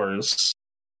hours,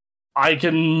 I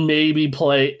can maybe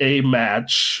play a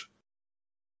match.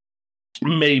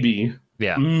 Maybe.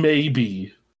 Yeah.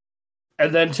 Maybe.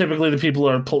 And then typically the people who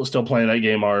are still playing that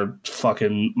game are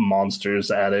fucking monsters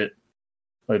at it.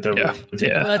 Like they're Well, that's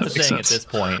the thing at this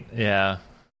point. Yeah.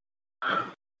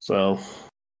 So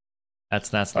that's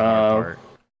the hard part.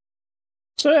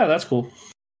 So yeah, that's cool.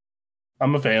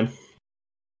 I'm a fan.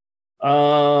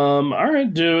 All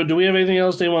right. Do we have anything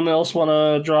else? Anyone else want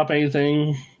to drop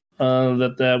anything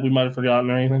that we might have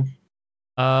forgotten or anything?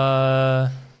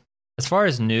 As far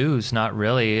as news, not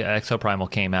really. Exoprimal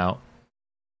came out.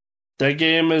 That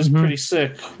game is pretty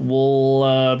sick.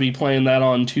 We'll be playing that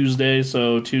on Tuesday.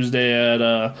 So Tuesday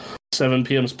at 7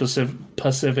 p.m.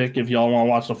 Pacific. If y'all want to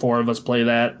watch the 4 of us play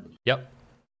that. Yep.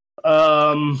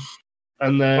 And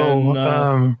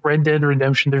then Red Dead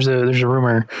Redemption. There's a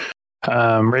rumor.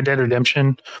 Red Dead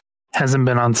Redemption hasn't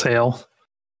been on sale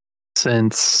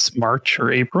since March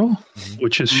or April,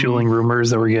 which is fueling rumors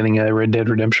that we're getting a Red Dead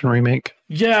Redemption remake.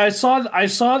 Yeah, I saw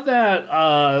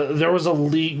that there was a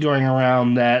leak going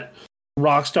around that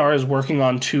Rockstar is working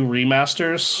on 2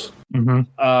 remasters.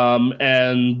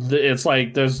 And it's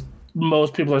like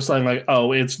most people are saying like,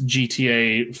 oh, it's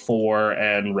GTA 4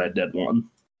 and Red Dead 1.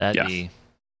 That'd be.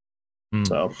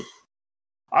 So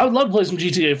I would love to play some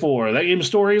GTA 4. That game's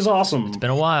story is awesome. It's been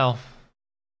a while.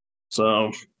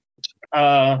 So,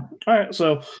 all right.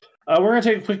 So we're going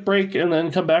to take a quick break and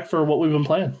then come back for what we've been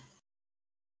playing.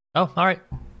 Oh, all right.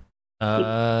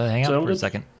 Hang on for a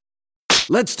second.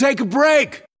 Let's take a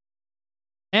break.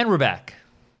 And we're back.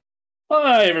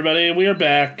 Hi, everybody. We are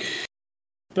back.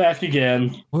 Back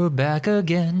again. We're back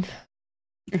again.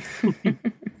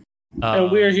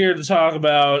 And we're here to talk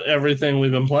about everything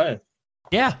we've been playing.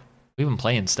 Yeah. We've been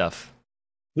playing stuff.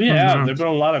 We have. There's been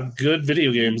a lot of good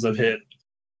video games that hit.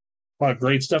 A lot of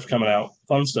great stuff coming out.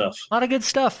 Fun stuff. A lot of good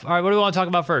stuff. All right, what do we want to talk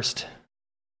about first?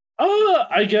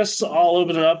 I guess I'll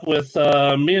open it up with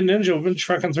me and Ninja. We've been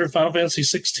trekking through Final Fantasy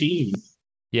 16.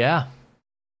 Yeah.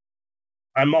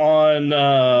 I'm on...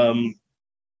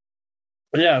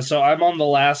 so I'm on the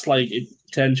last,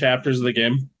 10 chapters of the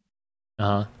game.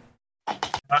 Uh-huh.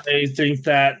 I think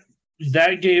that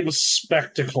game's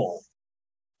spectacle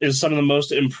is some of the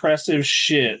most impressive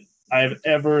shit I've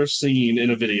ever seen in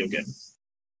a video game.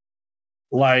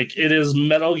 Like, it is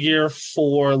Metal Gear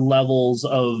 4 levels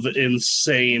of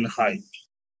insane hype.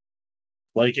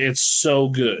 Like, it's so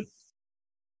good.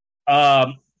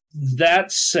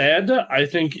 That said, I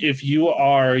think if you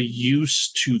are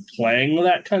used to playing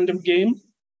that kind of game,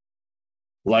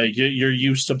 like you're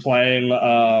used to playing,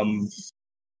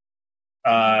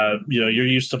 you're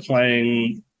used to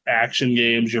playing action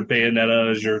games, your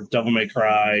Bayonettas, your Devil May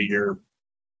Cry, your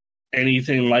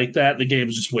anything like that, the game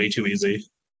is just way too easy.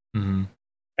 Mm-hmm.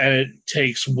 And it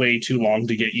takes way too long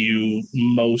to get you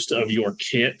most of your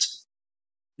kit.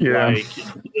 Yeah.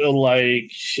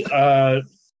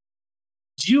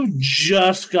 You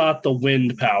just got the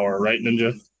wind power, right,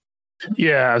 Ninja?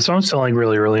 Yeah, so I'm still like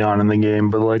really early on in the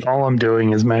game, but like all I'm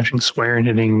doing is mashing square and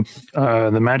hitting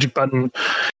the magic button,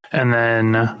 and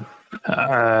then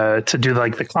to do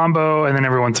like the combo, and then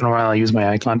every once in a while I use my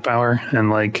icon power,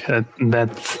 and like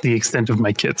that's the extent of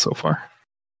my kit so far.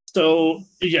 So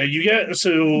yeah,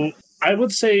 so I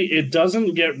would say it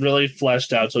doesn't get really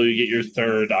fleshed out till you get your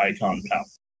third icon power,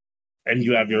 and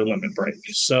you have your limit break.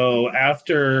 So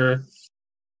after,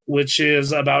 which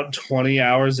is about 20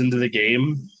 hours into the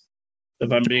game,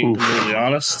 if I'm being completely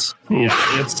honest. Yeah,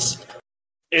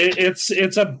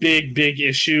 it's a big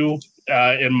issue,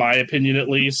 in my opinion, at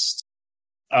least.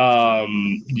 That's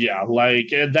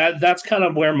kind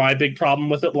of where my big problem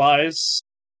with it lies.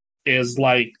 Is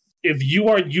like, if you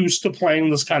are used to playing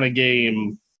this kind of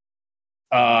game,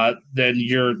 then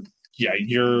you're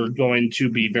going to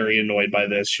be very annoyed by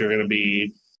this. You're gonna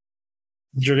be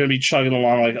chugging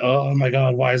along like, oh my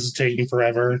god, why is it taking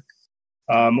forever?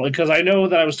 Because I know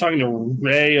that I was talking to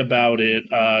Ray about it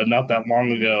not that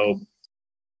long ago,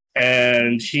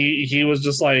 and he was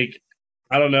just like,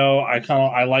 I don't know,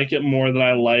 I like it more than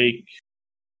I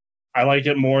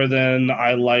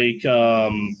like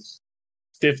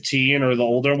 15 or the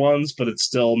older ones, but it's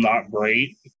still not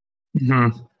great.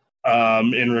 Mm-hmm.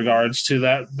 In regards to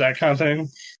that kind of thing.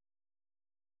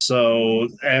 So,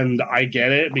 and I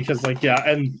get it, because like, yeah,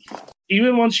 and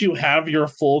even once you have your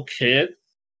full kit,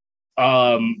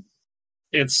 there's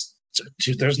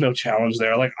no challenge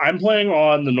there. Like, I'm playing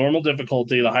on the normal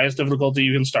difficulty, the highest difficulty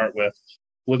you can start with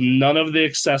none of the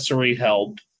accessory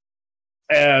help.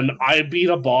 And I beat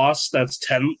a boss that's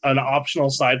an optional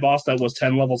side boss that was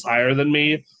 10 levels higher than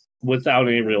me without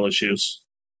any real issues.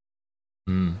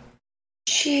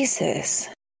 Jesus.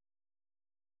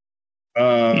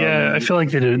 Yeah, I feel like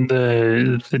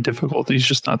the difficulty is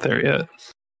just not there yet.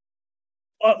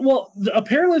 Well,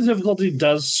 apparently the difficulty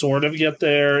does sort of get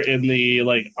there in the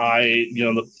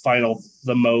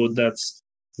the mode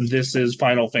this is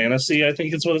Final Fantasy, I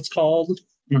think it's what it's called.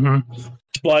 Mm-hmm.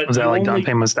 But was that like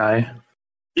Dante Must Die?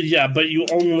 Yeah, but you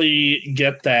only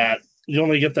get that. You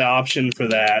only get the option for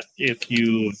that if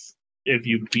you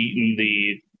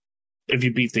beat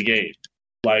the game.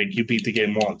 Like, you beat the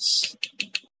game once,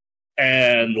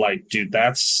 and like, dude,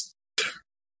 that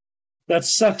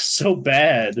sucks so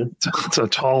bad. It's a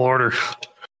tall order.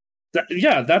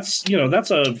 That's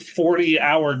a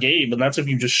 40-hour game, and that's if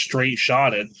you just straight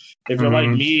shot it. If you're like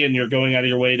me and you're going out of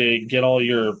your way to get all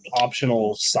your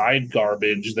optional side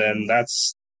garbage, then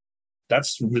that's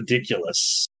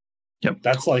ridiculous. Yep.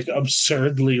 That's like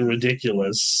absurdly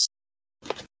ridiculous.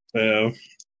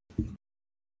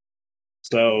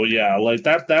 So yeah, like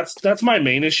that's my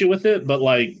main issue with it, but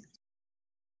like,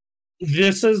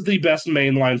 this is the best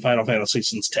mainline Final Fantasy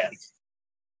since 10.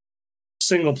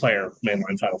 Single player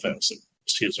mainline Final Fantasy.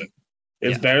 Excuse me.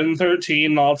 It's better than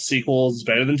 13 and all its sequels. It's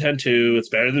better than 10-2. It's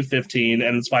better than 15,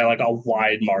 and it's by like a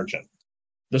wide margin.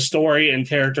 The story and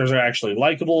characters are actually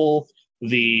likable.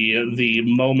 The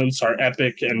moments are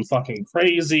epic and fucking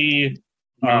crazy.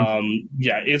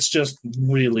 It's just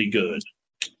really good.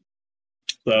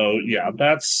 So yeah,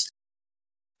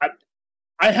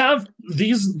 I have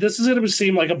these. This is going to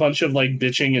seem like a bunch of like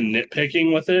bitching and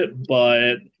nitpicking with it,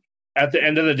 but at the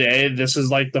end of the day, this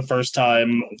is like the first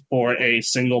time for a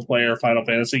single player Final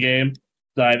Fantasy game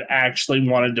that I've actually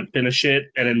wanted to finish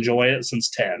it and enjoy it since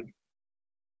 10.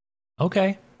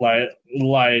 Okay. Like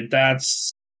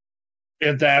that's,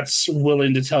 if that's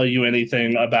willing to tell you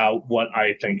anything about what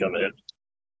I think of it.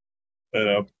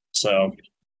 So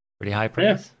pretty high praise.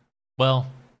 Yeah. Well,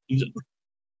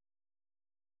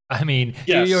 I mean,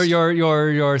 yes.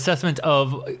 your assessment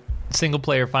of single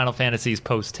player Final Fantasies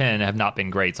post 10 have not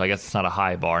been great, so I guess it's not a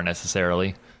high bar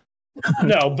necessarily.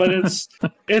 No, but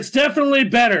it's definitely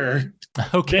better.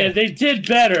 Okay, they did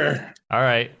better. All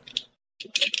right.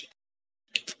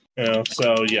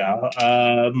 So yeah.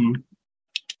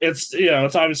 it's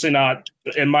it's obviously not,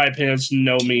 in my opinion, it's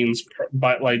no means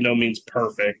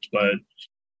perfect, but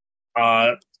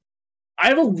I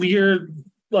have a weird,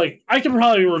 I can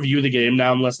probably review the game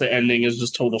now unless the ending is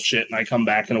just total shit and I come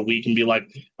back in a week and be like,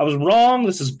 I was wrong,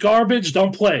 this is garbage,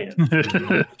 don't play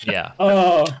it. Yeah.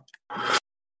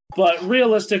 But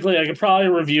realistically, I could probably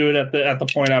review it at the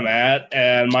point I'm at,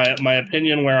 and my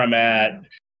opinion where I'm at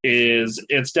is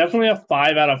it's definitely a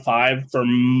 5 out of 5 for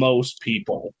most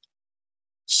people.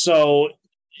 So,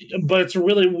 but it's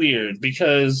really weird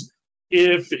because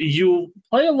if you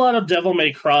play a lot of Devil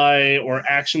May Cry or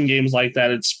action games like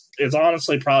that, it's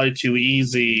honestly probably too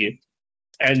easy,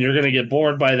 and you're going to get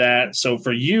bored by that. So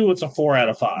for you, it's a 4 out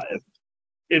of 5.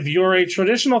 If you're a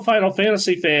traditional Final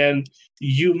Fantasy fan,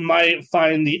 you might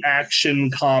find the action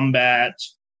combat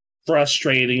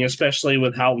frustrating, especially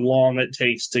with how long it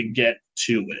takes to get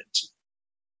to it,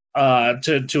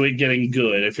 to it getting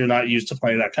good if you're not used to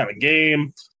playing that kind of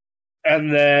game.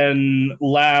 And then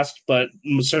last, but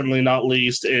certainly not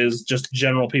least, is just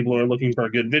general people who are looking for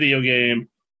a good video game.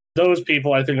 Those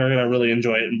people, I think, are going to really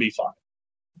enjoy it and be fine.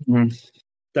 Mm-hmm.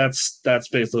 That's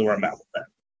basically where I'm at with that.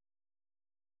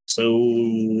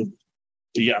 So,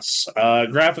 yes,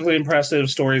 graphically impressive,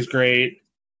 story's great.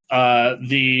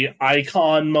 The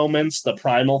icon moments, the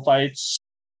primal fights,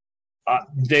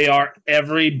 they are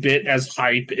every bit as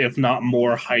hype, if not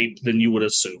more hype, than you would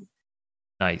assume.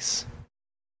 Nice.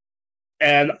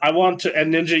 And and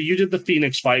Ninja, you did the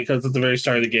Phoenix fight because at the very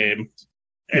start of the game,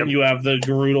 and you have the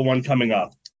Garuda one coming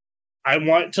up. I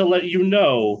want to let you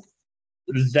know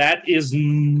that is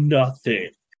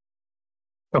nothing.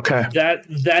 Okay. That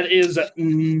is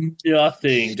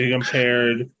nothing to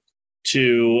compared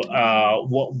to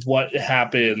what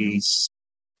happens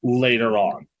later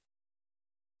on.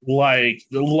 Like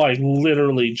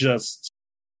literally just,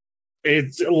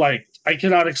 it's like, I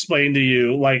cannot explain to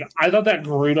you. Like, I thought that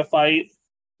Garuda fight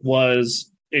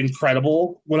was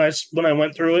incredible when I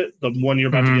went through it, the one you're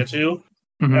about to get to.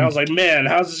 And I was like, man,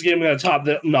 how's this game going to top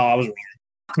that? No, I was wrong.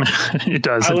 It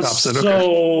does. It tops it. Okay.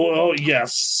 Oh,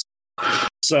 yes.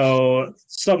 So,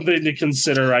 something to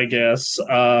consider, I guess.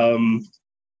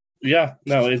 Yeah,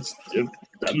 no,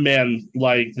 man,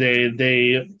 like,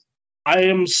 I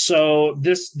am so,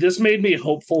 this made me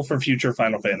hopeful for future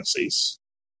Final Fantasies.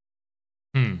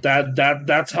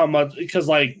 That's how much, because,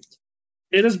 like,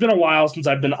 it has been a while since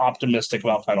I've been optimistic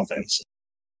about Final Fantasy.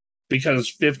 Because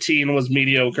 15 was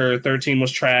mediocre, 13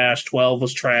 was trash, 12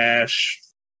 was trash,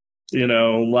 and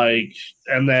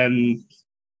then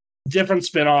different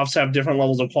spin-offs have different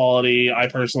levels of quality. I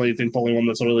personally think the only one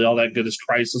that's really all that good is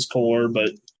Crisis Core,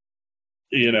 but,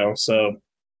 so,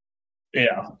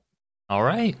 yeah. All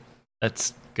right.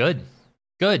 That's good.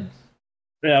 Good.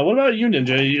 Yeah, what about you,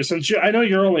 Ninja? Since I know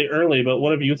you're only early, but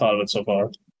what have you thought of it so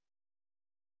far?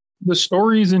 The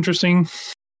story is interesting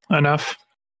enough.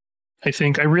 I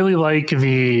think I really like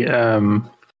the, and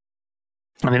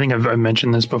I think I've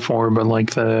mentioned this before, but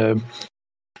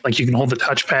you can hold the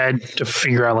touchpad to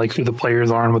figure out like who the players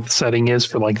are and what the setting is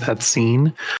for like that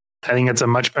scene. I think it's a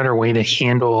much better way to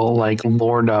handle like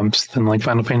lore dumps than like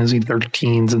Final Fantasy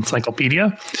XIII's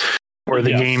Encyclopedia, where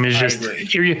the game is just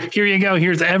here you go.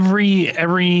 Here's every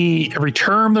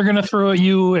term they're gonna throw at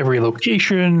you, every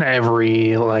location,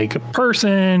 every like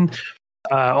person.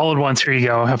 All at once. Here you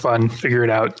go. Have fun. Figure it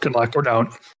out. Good luck or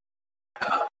don't.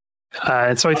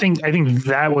 So I think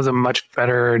that was a much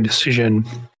better decision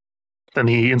than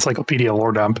the Encyclopedia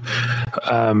lore dump.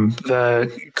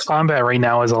 The combat right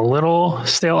now is a little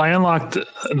stale. I unlocked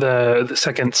the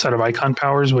second set of icon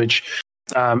powers, which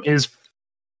is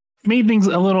made things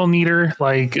a little neater,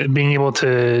 like being able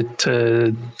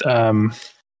to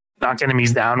knock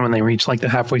enemies down when they reach like the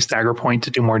halfway stagger point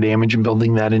to do more damage, and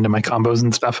building that into my combos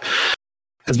and stuff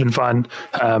has been fun.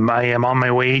 I am on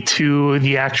my way to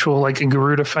the actual like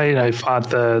Garuda fight. I fought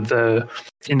the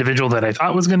individual that I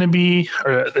thought was going to be,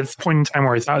 or at this point in time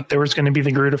where I thought there was going to be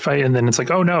the Garuda fight, and then it's like,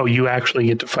 oh no, you actually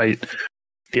get to fight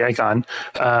the icon.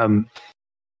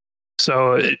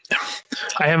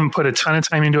 I haven't put a ton of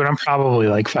time into it. I'm probably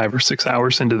like 5 or 6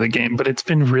 hours into the game, but it's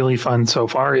been really fun so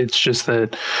far. It's just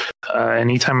that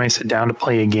anytime I sit down to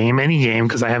play a game, any game,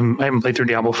 because I haven't played through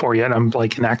Diablo 4 yet. I'm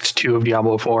like in Act 2 of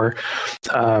Diablo 4.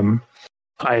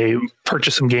 I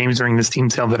purchased some games during the Steam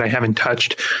sale that I haven't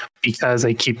touched because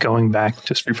I keep going back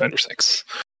to Street Fighter 6.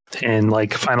 And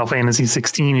like Final Fantasy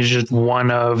 16 is just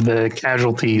one of the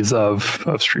casualties of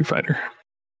Street Fighter.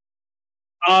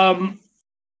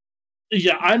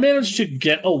 Yeah, I managed to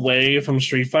get away from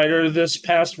Street Fighter this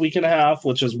past week and a half,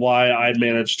 which is why I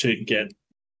managed to get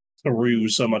through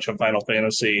so much of Final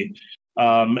Fantasy.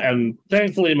 And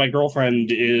thankfully, my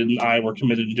girlfriend and I were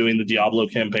committed to doing the Diablo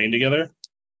campaign together.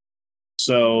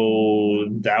 So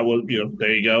that was,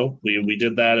 there you go. We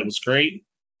did that. It was great.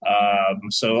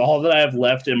 So all that I have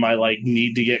left in my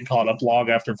need to get caught up log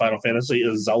after Final Fantasy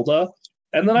is Zelda,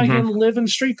 and then I can live in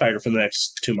Street Fighter for the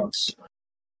next 2 months.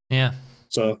 Yeah.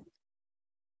 So,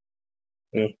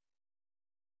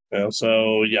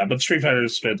 so yeah, but Street Fighter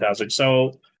is fantastic.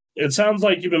 So it sounds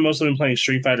like you've mostly been playing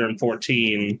Street Fighter in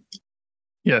 14.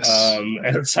 Yes.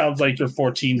 And it sounds like your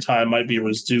 14 time might be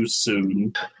reduced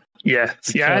soon. Yeah,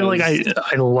 yeah. I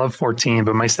love 14,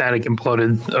 but my static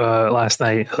imploded last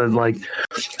night.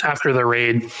 After the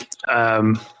raid,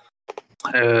 a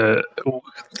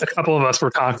couple of us were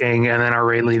talking, and then our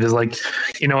raid lead is like,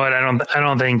 you know what? I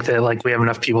don't think that we have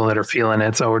enough people that are feeling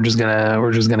it, so we're just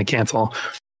gonna cancel.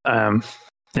 And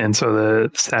so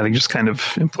the static just kind of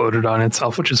imploded on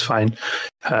itself, which is fine.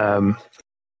 But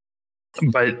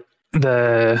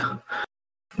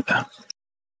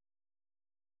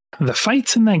the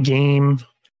fights in that game,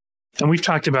 and we've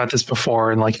talked about this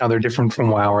before, and how they're different from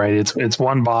WoW, right? It's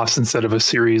one boss instead of a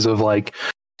series of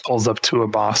pulls up to a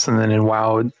boss, and then in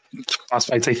WoW, boss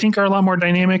fights I think are a lot more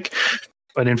dynamic.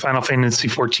 But in Final Fantasy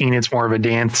 14, it's more of a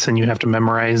dance, and you have to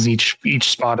memorize each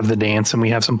spot of the dance. And we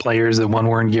have some players that, one,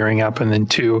 weren't gearing up, and then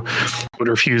two, would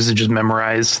refuse to just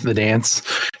memorize the dance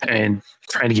and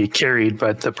try to get carried.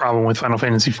 But the problem with Final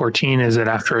Fantasy 14 is that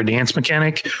after a dance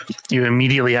mechanic, you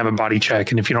immediately have a body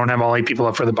check. And if you don't have all 8 people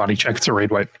up for the body check, it's a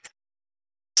raid wipe.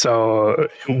 So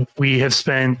we have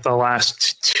spent the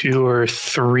last 2 or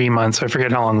 3 months, I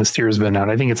forget how long this tier has been out,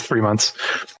 I think it's 3 months,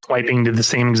 wiping to the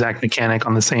same exact mechanic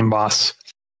on the same boss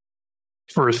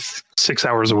for 6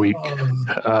 hours a week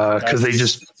because they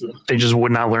just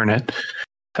would not learn it.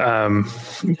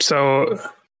 So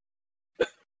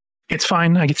it's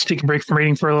fine. I get to take a break from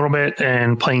raiding for a little bit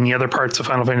and playing the other parts of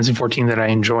Final Fantasy 14 that I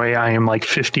enjoy. I am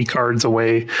 50 cards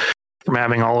away from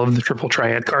having all of the triple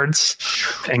triad cards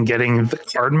and getting the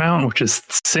card mount, which is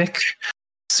sick.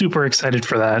 Super excited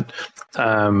for that.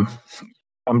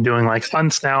 I'm doing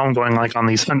hunts now. I'm going on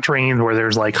these hunt trains where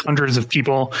there's hundreds of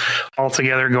people all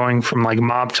together going from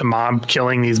mob to mob,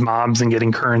 killing these mobs and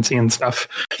getting currency and stuff.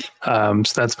 So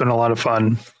that's been a lot of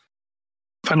fun.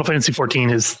 Final Fantasy 14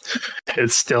 is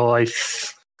still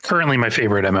currently my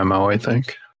favorite MMO, I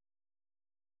think.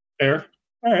 Fair.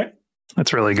 All right.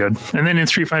 That's really good. And then in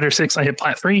Street Fighter 6, I hit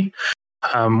Plat 3.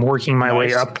 Working my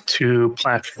way up to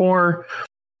Plat 4.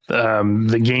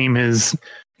 The game has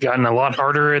gotten a lot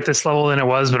harder at this level than it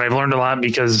was, but I've learned a lot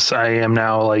because I am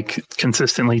now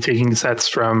consistently taking sets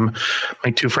from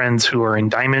my 2 friends who are in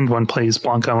Diamond. One plays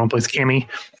Blanca, one plays Cammy.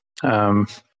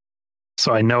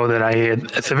 So I know that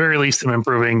at the very least, I'm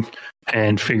improving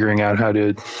and figuring out how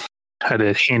to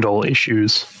handle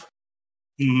issues.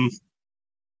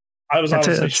 I was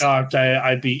honestly shocked.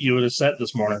 I beat you at a set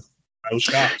this morning. I was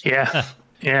shocked. Yeah.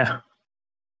 Yeah.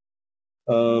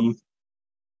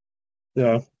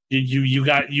 You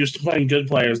got used to playing good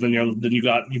players, then you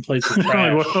played some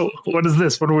trash. What is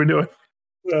this? What are we doing?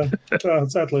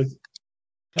 Exactly.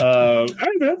 All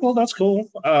right, man. Well, that's cool.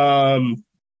 I'm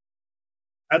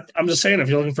just saying, if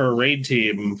you're looking for a raid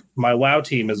team, my WoW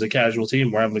team is a casual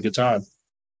team. We're having a good time.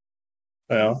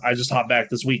 I just hopped back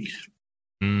this week.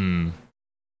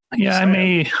 Yeah, I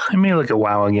may look at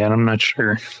WoW again. I'm not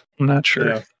sure.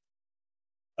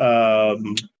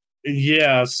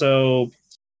 Yeah. So,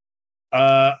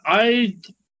 I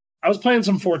was playing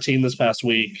some 14 this past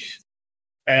week,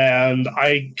 and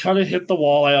I kind of hit the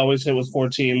wall I always hit with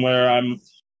 14, where I'm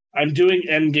doing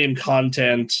end game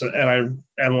content, and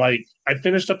I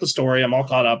finished up the story. I'm all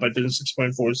caught up. I finished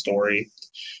 6.4 story.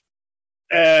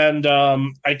 And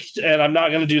I'm not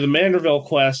going to do the Manderville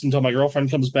quest until my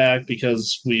girlfriend comes back,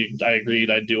 because I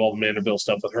agreed I'd do all the Manderville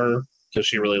stuff with her because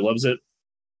she really loves it.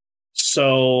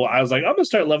 So I was like, I'm going to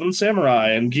start leveling Samurai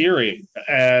and gearing.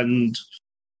 And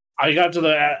I got to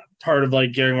the part of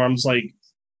gearing where I'm just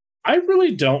I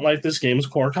really don't like this game's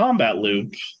core combat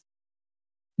loop.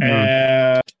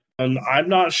 And I'm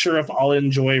not sure if I'll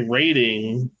enjoy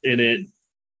raiding in it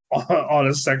on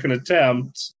a second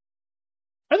attempt.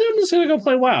 I think I'm just gonna go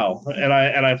play WoW, and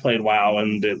I played WoW,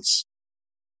 and it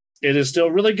is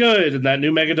still really good, and that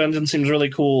new mega dungeon seems really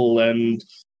cool, and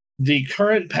the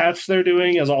current patch they're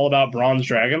doing is all about bronze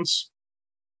dragons.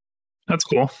 That's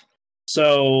cool.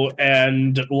 So,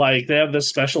 and they have this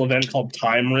special event called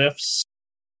Time Rifts.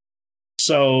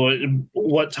 So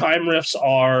what Time Rifts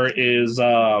are is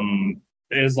you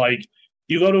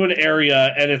go to an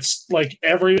area, and it's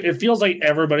it feels like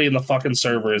everybody in the fucking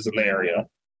server is in the area.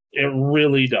 It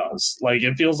really does.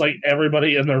 It feels like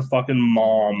everybody and their fucking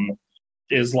mom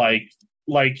is let's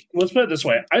put it this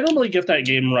way. I normally get that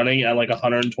game running at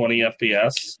 120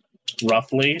 FPS,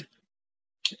 roughly.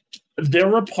 there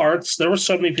were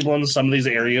so many people in some of these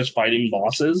areas fighting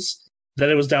bosses that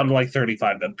it was down to like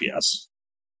 35 FPS.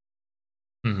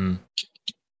 Mm-hmm.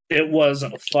 It was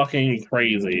fucking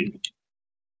crazy.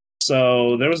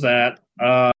 So there was that.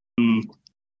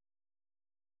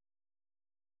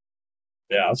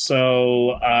 Yeah,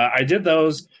 so I did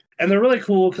those, and they're really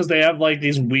cool because they have like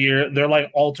these they're like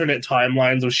alternate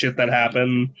timelines of shit that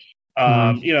happen.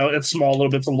 You know, it's small little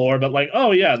bits of lore, but like,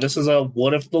 oh yeah, this is a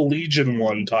what if the Legion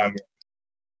won timeline.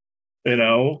 You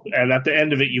know, and at the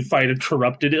end of it, you fight a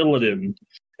corrupted Illidan.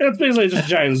 And it's basically just a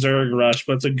giant Zerg rush,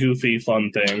 but it's a goofy,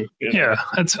 fun thing. You know? Yeah,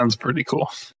 that sounds pretty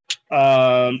cool.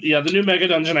 Yeah, the new Mega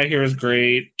Dungeon I hear is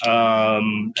great.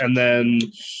 And then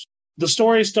the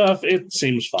story stuff, it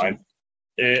seems fine.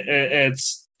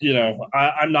 It's, you know,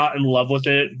 I'm not in love with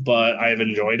it, but I've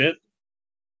enjoyed it.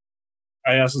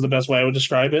 I guess is the best way I would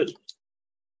describe it.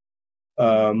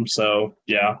 So,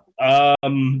 yeah.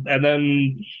 And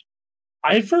then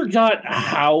I forgot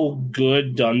how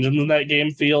good dungeons in that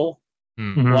game feel.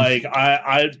 Mm-hmm. Like,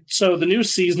 so the new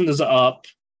season is up,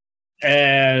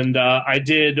 and I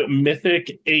did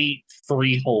Mythic 8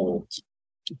 Freehold.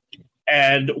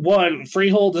 And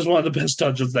Freehold is one of the best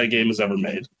dungeons that game has ever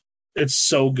made. It's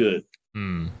so good.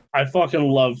 I fucking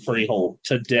love Freehold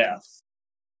to death.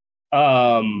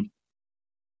 But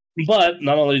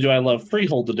not only do I love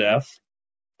Freehold to death,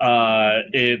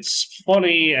 it's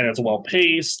funny and it's well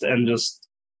paced and just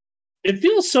it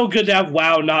feels so good to have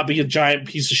WoW not be a giant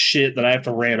piece of shit that I have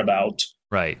to rant about.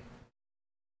 Right.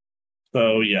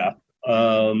 So yeah,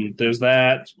 there's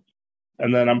that,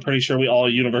 and then I'm pretty sure we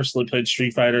all universally played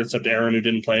Street Fighter except Aaron, who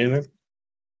didn't play anything.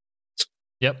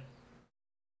 Yep.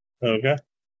 Okay.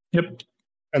 Yep.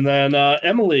 And then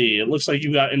Emily, it looks like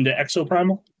you got into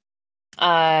Exoprimal.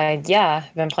 Yeah,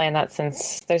 I've been playing that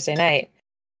since Thursday night.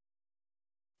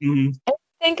 Mm-hmm. I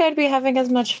think I'd be having as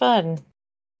much fun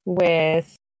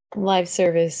with live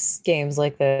service games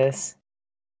like this.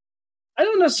 I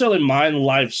don't necessarily mind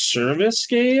live service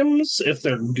games if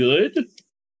they're good.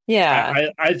 Yeah.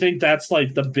 I think that's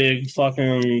like the big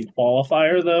fucking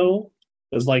qualifier, though,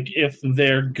 is like if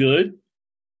they're good.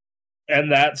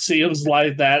 And that seems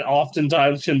like that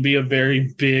oftentimes can be a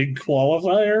very big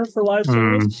qualifier for live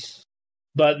service.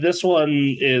 But this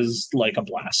one is like a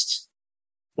blast.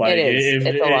 Like, it is.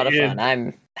 It's a lot of fun.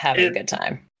 I'm having a good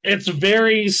time. It's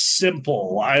very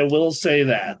simple. I will say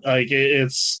that. Like,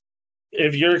 it's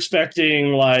if you're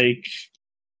expecting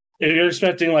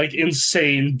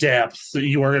insane depth,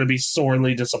 you are going to be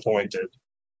sorely disappointed.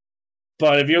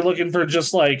 But if you're looking for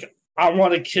just like, I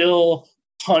want to kill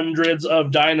hundreds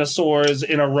of dinosaurs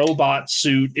in a robot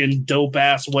suit in dope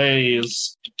ass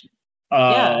ways,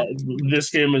 this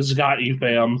game has got you,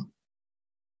 fam.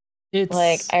 It's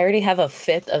like I already have a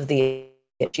fifth of the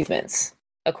achievements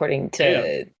according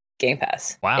to Game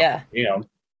Pass. Wow. Yeah.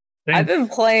 I've been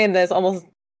playing this almost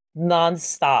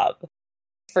nonstop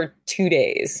for 2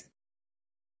 days.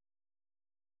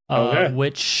 Okay.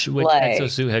 Which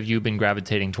exosuit have you been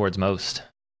gravitating towards most?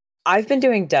 I've been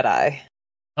doing Deadeye.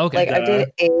 Okay. Like I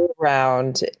did a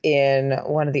round in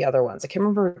one of the other ones. I can't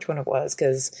remember which one it was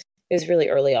because it was really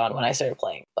early on when I started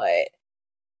playing. But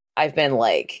I've been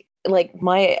like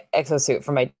my exosuit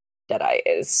for my Deadeye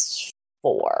is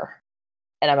 4,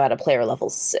 and I'm at a player level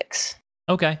 6.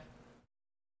 Okay.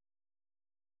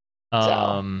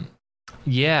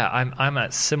 Yeah, I'm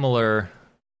at similar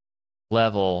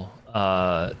level.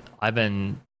 I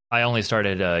only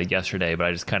started yesterday, but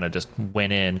I just kind of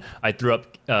went in. I threw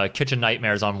up Kitchen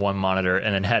Nightmares on one monitor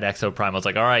and then had Exoprime. I was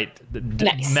like, all right,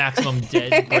 nice. Maximum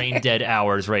brain dead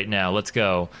hours right now. Let's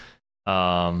go.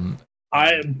 So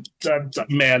I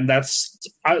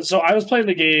was playing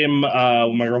the game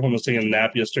when my girlfriend was taking a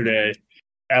nap yesterday,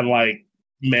 and like,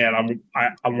 man,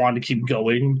 I wanted to keep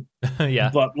going. Yeah.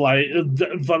 But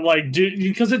dude,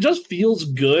 because it just feels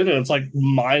good and it's like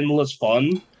mindless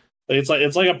fun. It's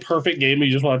like a perfect game.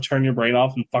 You just want to turn your brain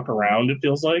off and fuck around. It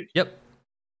feels like. Yep.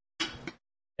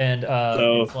 And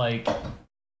it's like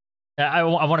I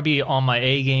want to be on my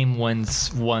A game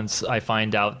once I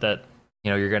find out that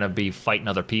you're gonna be fighting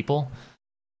other people.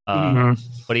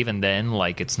 But even then,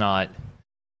 like, it's not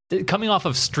coming off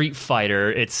of Street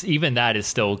Fighter. It's even that is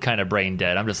still kind of brain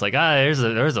dead. I'm just like, there's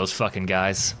those fucking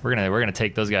guys. We're gonna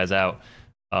take those guys out.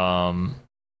 But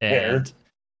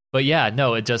yeah,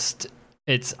 no,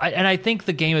 I think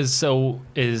the game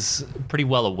is pretty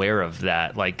well aware of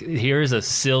that. Like, here's a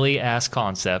silly ass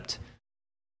concept.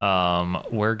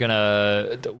 We're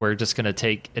just gonna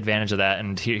take advantage of that,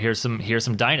 and here's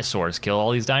some dinosaurs. Kill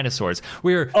all these dinosaurs.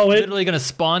 We're literally gonna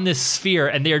spawn this sphere,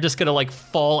 and they are just gonna like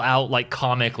fall out like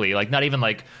comically, like not even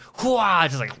like whoa,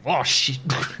 just like oh shit,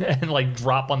 and like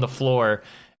drop on the floor.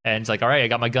 And it's like, all right, I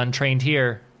got my gun trained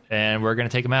here, and we're gonna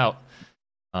take him out.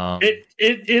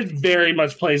 It very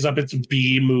much plays up its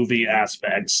B movie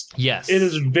aspects. Yes, it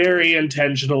is very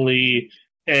intentionally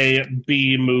a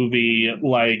B movie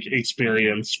like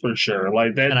experience for sure.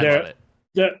 Like that,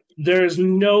 there's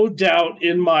no doubt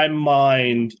in my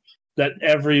mind that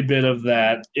every bit of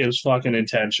that is fucking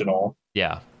intentional.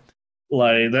 Yeah,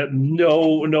 like that.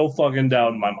 No fucking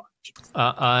doubt in my mind.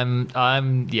 I'm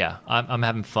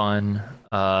having fun.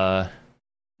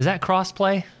 Is that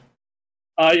crossplay?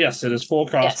 Yes, it is full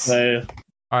crossplay. Yes.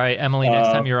 All right, Emily, next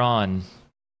time you're on,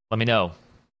 let me know.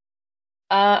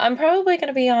 I'm probably going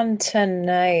to be on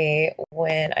tonight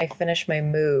when I finish my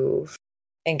move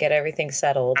and get everything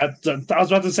settled. I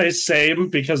was about to say same,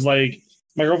 because like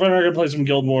my girlfriend and I are going to play some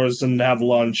Guild Wars and have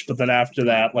lunch, but then after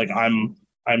that, like I'm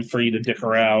free to dick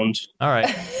around. All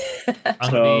right.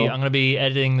 I'm gonna be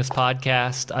editing this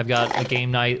podcast. I've got a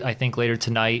game night, I think, later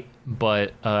tonight,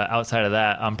 but outside of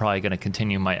that, I'm probably gonna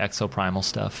continue my Exoprimal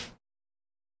stuff.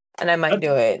 And I might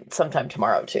do it sometime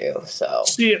tomorrow too. So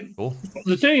see, cool.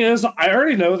 The thing is, I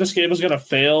already know this game is gonna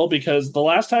fail, because the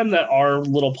last time that our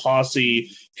little posse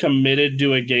committed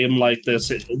to a game like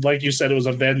this, like you said, it was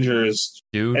Avengers.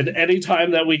 Dude. And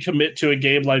anytime that we commit to a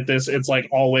game like this, it's like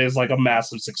always like a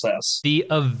massive success. The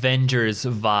Avengers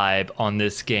vibe on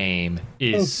this game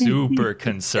is super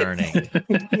concerning.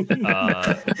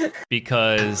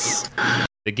 Because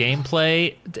the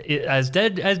gameplay, as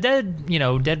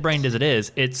dead brained as it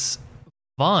is, it's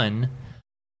fun.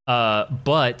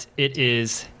 But it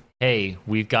is, hey,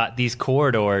 we've got these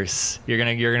corridors. You're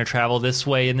gonna travel this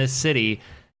way in this city.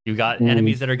 You've got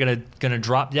enemies that are gonna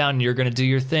drop down, and you're gonna do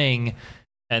your thing.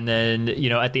 And then,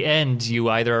 at the end, you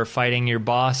either are fighting your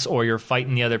boss or you're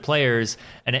fighting the other players,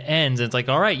 and it ends. And it's like,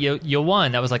 all right, you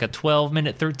won. That was like a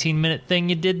 12-minute, 13-minute thing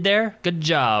you did there. Good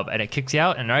job. And it kicks you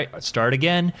out, and all right, start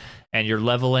again. And you're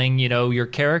leveling, your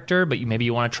character, but maybe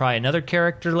you want to try another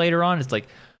character later on. It's like,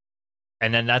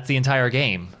 and then that's the entire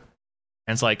game.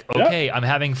 And it's like, okay, I'm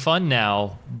having fun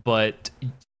now, but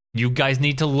you guys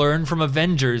need to learn from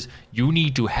Avengers. You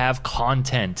need to have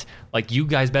content. Like, you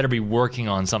guys better be working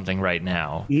on something right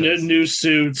now. New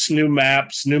suits, new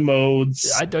maps, new modes.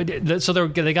 So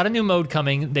they got a new mode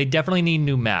coming. They definitely need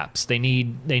new maps. They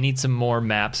need some more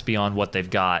maps beyond what they've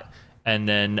got. And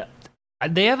then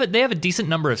they have a decent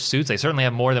number of suits. They certainly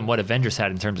have more than what Avengers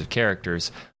had in terms of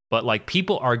characters. But like,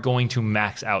 people are going to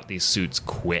max out these suits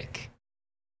quick.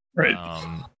 Right.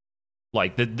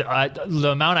 Like the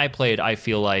amount I played, I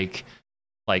feel like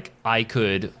I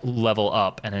could level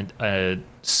up a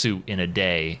suit in a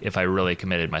day if I really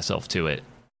committed myself to it.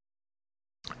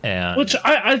 And which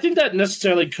I think that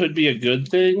necessarily could be a good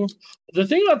thing. The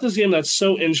thing about this game that's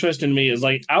so interesting to me is,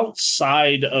 like,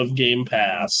 outside of Game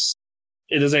Pass,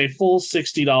 it is a full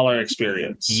 $60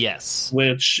 experience. Yes,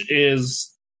 which is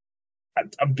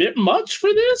a bit much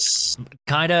for this.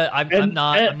 Kinda. I'm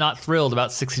not thrilled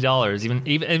about $60.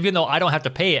 Even though I don't have to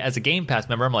pay it as a Game Pass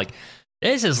member, I'm like,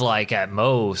 this is like at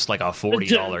most like a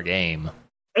 $40 game.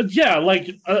 Yeah, like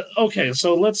okay,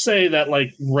 so let's say that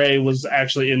like Ray was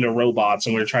actually into robots,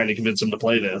 and we were trying to convince him to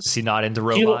play this. Is he not into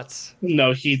robots?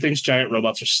 No, he thinks giant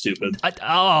robots are stupid.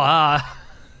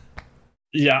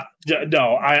 Yeah,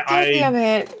 no, I damn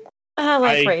it. I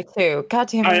like Ray too. God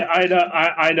damn it.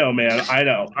 I know, man. I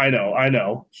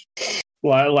know.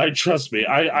 Like, trust me.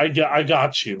 I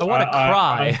got you. I want to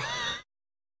cry.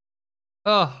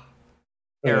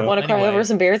 Want to cry over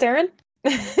some beers, Aaron?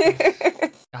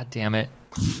 God damn it.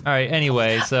 All right.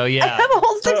 Anyway, so yeah, I have a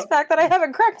whole six-pack that I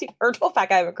haven't cracked yet, or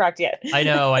 12-pack I haven't cracked yet. I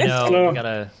know. We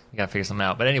gotta figure something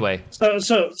out. But anyway,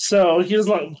 so he's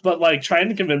like, but like trying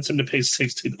to convince him to pay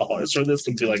 $60 for this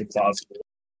would be like impossible.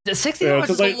 $60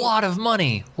 is a lot of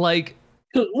money. Like,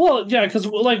 well, yeah, because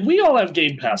like we all have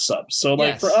Game Pass subs, so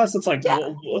like for us, it's like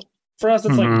like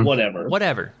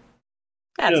whatever.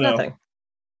 That's nothing.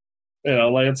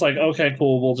 Like it's like, okay,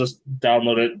 cool, we'll just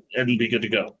download it and be good to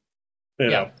go.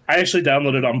 I actually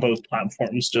downloaded it on both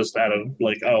platforms just out of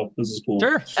like, oh, this is cool.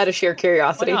 Sure. Out of sheer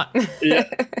curiosity. Yeah,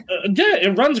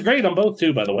 it runs great on both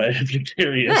too, by the way, if you're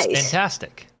curious. Nice.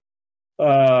 Fantastic.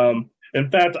 In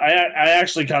fact, I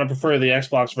actually kind of prefer the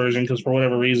Xbox version because for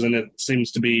whatever reason, it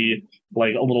seems to be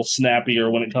like a little snappier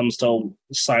when it comes to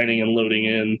signing and loading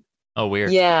in. Oh,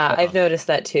 weird. Yeah, I've noticed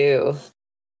that too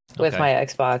with my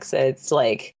Xbox. It's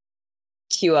like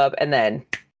queue up and then.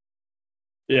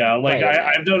 Yeah, like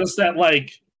I've noticed that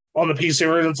like on the PC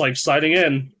version, it's like signing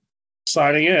in.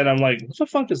 I'm like, what the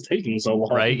fuck is taking so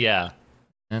long? Right? Yeah,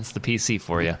 that's the PC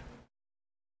for you.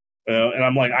 And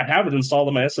I'm like, I have it installed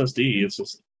on my SSD. It's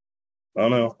just, I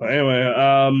don't know.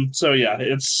 Anyway, so yeah,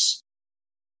 it's,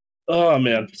 oh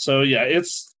man, so yeah,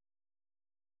 it's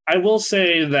I will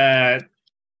say that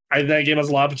that game has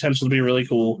a lot of potential to be really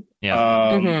cool.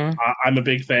 Yeah. I'm a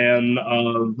big fan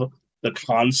of the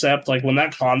concept. Like when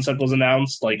that concept was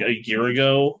announced like a year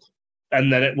ago,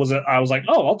 and then I was like,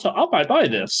 oh, I'll buy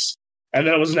this. And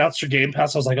then it was announced for Game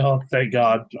Pass. I was like, oh, thank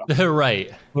God.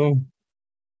 Right.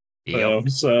 Yep.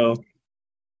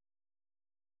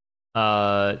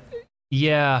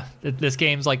 Yeah, this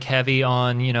game's like heavy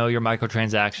on, your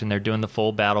microtransaction. They're doing the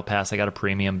full battle pass. I got a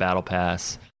premium battle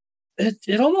pass.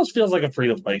 It almost feels like a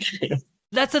free-to-play game.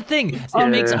 That's the thing. It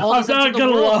makes all the sense in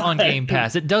the world on Game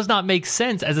Pass. It does not make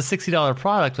sense as a $60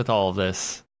 product with all of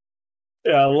this.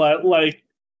 Yeah,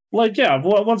 yeah.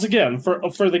 Well, once again,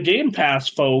 for the Game Pass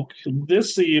folk,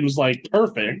 this seems like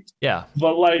perfect. Yeah.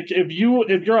 But like, if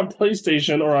you're on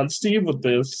PlayStation or on Steam with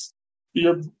this,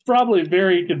 you're probably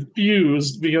very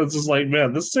confused because it's like,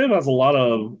 man, this game has a lot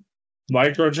of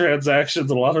microtransactions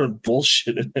and a lot of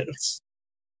bullshit in it.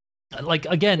 Like,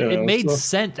 again, it made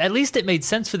sense. At least it made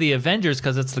sense for the Avengers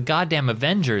because it's the goddamn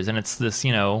Avengers and it's this,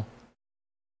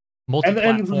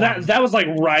 multi-platform. And that was like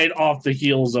right off the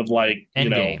heels of like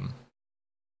Endgame.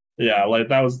 Yeah, like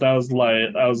that was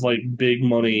like big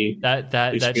money. That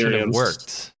should have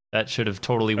worked. That should have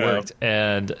totally worked.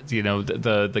 And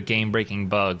the game breaking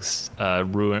bugs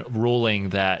ruling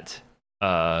that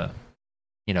the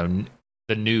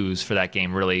news for that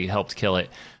game really helped kill it.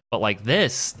 But like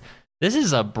this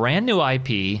is a brand new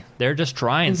IP. They're just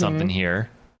trying something here,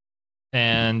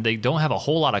 and they don't have a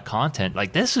whole lot of content.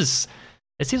 Like it seems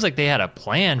like they had a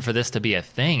plan for this to be a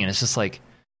thing, and it's just like,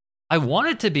 I want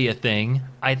it to be a thing.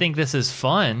 I think this is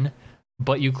fun,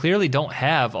 but you clearly don't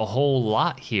have a whole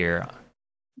lot here.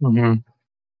 I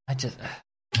just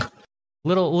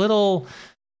little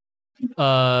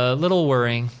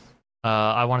worrying.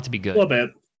 I want it to be good. A little bit,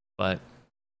 but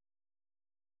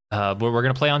we're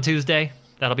gonna play on Tuesday.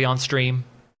 That'll be on stream.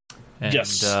 And,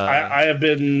 yes, I've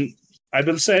been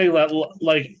saying that.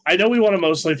 Like, I know we want to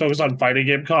mostly focus on fighting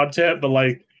game content, but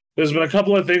like, there's been a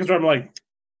couple of things where I'm like,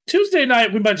 Tuesday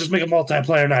night we might just make a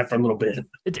multiplayer night for a little bit.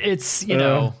 It's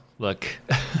look.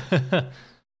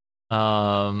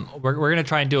 We're gonna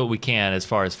try and do what we can as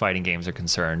far as fighting games are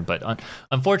concerned, but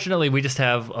unfortunately, we just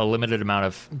have a limited amount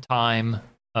of time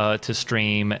to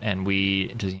stream, and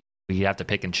we have to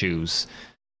pick and choose.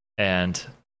 And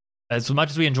as much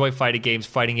as we enjoy fighting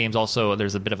games also,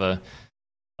 there's a bit of a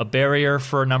barrier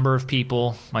for a number of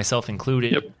people, myself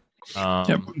included.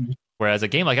 Yep. Whereas a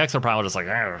game like Exo Prime was just like,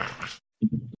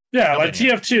 yeah, like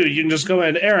TF2, you can just go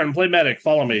in, Aaron, play medic,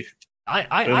 follow me.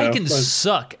 I can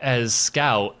suck as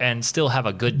Scout and still have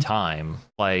a good time.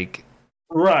 Like,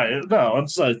 right? No,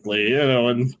 exactly.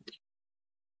 And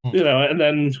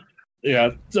then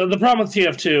So the problem with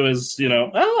TF2 is,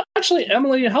 actually,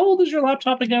 Emily, how old is your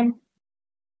laptop again?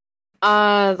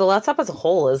 The laptop as a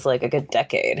whole is like a good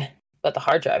decade, but the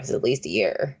hard drive is at least a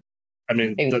year. I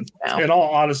mean, in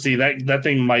all honesty, that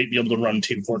thing might be able to run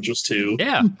Team Fortress 2.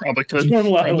 Yeah, probably could.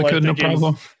 No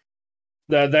problem.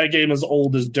 That game is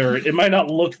old as dirt. It might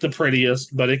not look the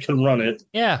prettiest, but it can run it.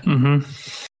 Yeah.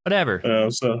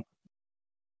 Whatever. So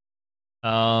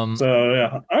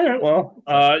yeah. All right. Well.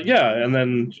 Yeah. And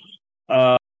then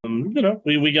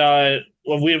we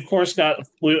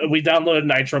downloaded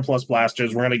Nitro plus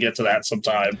Blasters. We're gonna get to that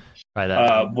sometime. Try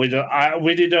that. We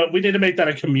need to make that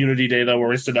a community day though, where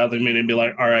we sit down the community and be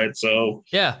like, all right, so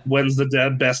yeah, when's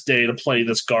the best day to play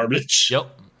this garbage? Yep.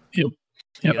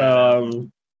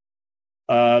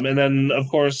 And then of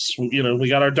course, we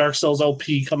got our Dark Souls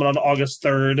LP coming on August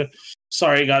 3rd.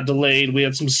 Sorry, it got delayed. We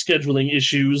had some scheduling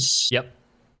issues. Yep.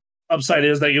 Upside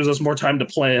is that gives us more time to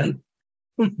plan.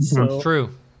 So, true.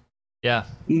 Yeah.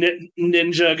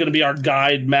 Ninja going to be our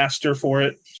guide master for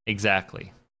it.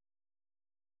 Exactly.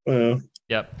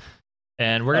 Yep.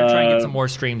 And we're going to try and get some more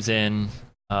streams in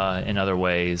other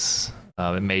ways.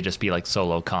 It may just be like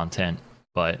solo content,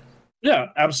 but yeah,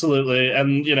 absolutely.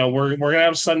 And we're going to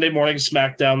have Sunday morning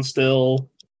SmackDown still.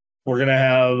 We're going to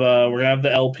have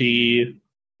the LP.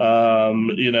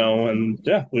 And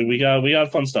yeah, we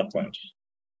got fun stuff planned.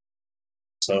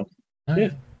 So, yeah.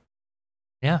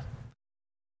 Yeah.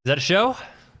 Is that a show?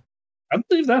 I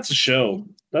believe that's a show.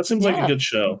 That seems like a good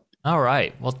show. All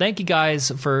right. Well, thank you guys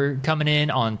for coming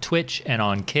in on Twitch and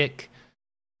on Kick.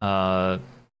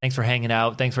 Thanks for hanging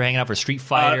out. Thanks for hanging out for Street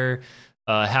Fighter.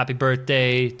 Happy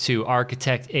birthday to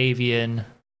Architect Avian.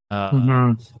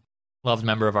 Loved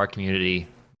member of our community.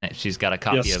 She's got a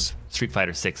copy of Street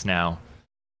Fighter 6 now.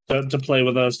 To play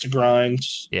with us, to grind.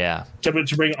 Yeah. To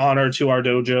bring honor to our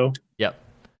dojo. Yep.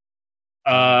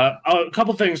 A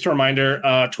couple things to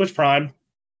reminder. Twitch Prime.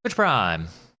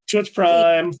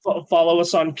 Follow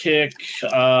us on Kick.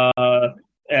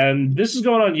 And this is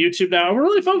going on YouTube now. We're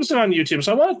really focusing on YouTube.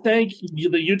 So I want to thank the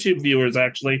YouTube viewers,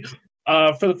 actually.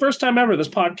 For the first time ever, this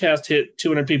podcast hit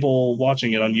 200 people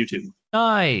watching it on YouTube.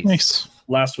 Nice.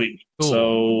 Last week. Cool.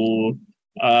 So,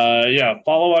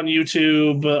 follow on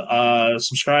YouTube,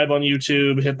 subscribe on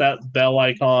YouTube, hit that bell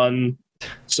icon,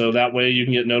 so that way you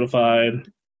can get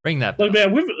notified. Ring that bell. Look,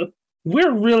 man,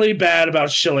 we're really bad about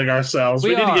shilling ourselves.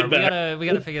 We need to get better. We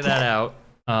gotta figure that out.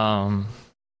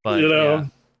 But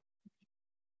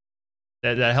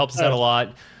that helps us out a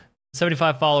lot.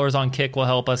 75 followers on Kick will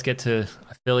help us get to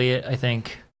affiliate, I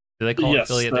think. Do they call it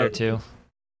affiliate there too?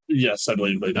 Yes, I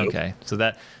believe they do. Okay, so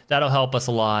that'll help us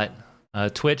a lot.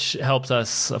 Twitch helps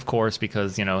us, of course,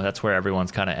 because that's where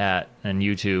everyone's kind of at, and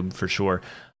YouTube for sure.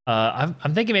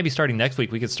 I'm thinking maybe starting next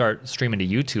week we could start streaming to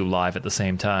YouTube live at the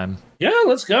same time. Yeah,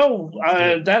 let's go.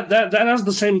 That has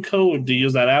the same code to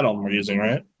use that add-on we're using,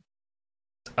 right?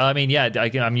 I mean, yeah, I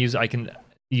can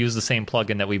use the same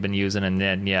plugin that we've been using, and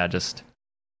then just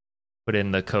put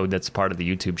in the code that's part of the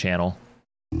YouTube channel.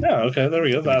 Yeah, okay, there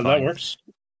we go. That works.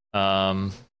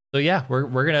 So yeah,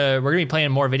 we're gonna be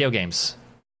playing more video games.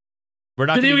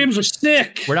 Video games are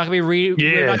sick. We're not gonna be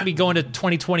we're not gonna be going to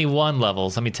 2021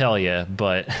 levels. Let me tell you,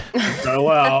 but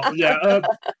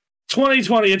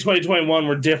 2020 and 2021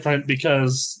 were different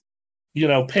because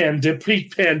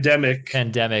pandemic,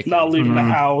 not leaving the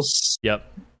house. Yep.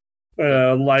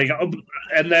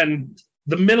 And then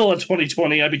the middle of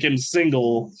 2020, I became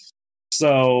single,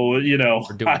 so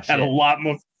I had a lot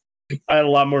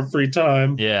more free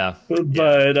time. Yeah, but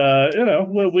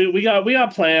we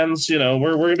got plans. We're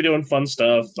gonna be doing fun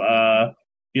stuff. So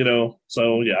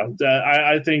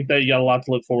I think that you got a lot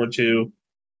to look forward to.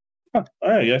 All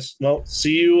right, guys. Well,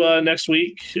 see you next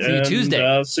week. See you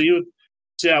Tuesday. See you.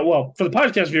 Yeah, well, for the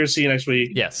podcast viewers, see you next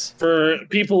week. Yes. For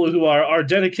people who are our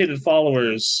dedicated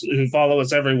followers who follow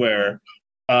us everywhere,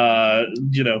 we'll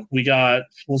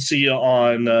see you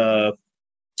on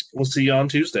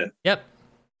Tuesday. Yep.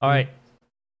 All right.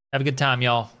 Have a good time,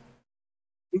 y'all.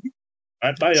 All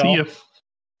right, bye, y'all. See ya.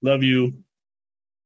 Love you.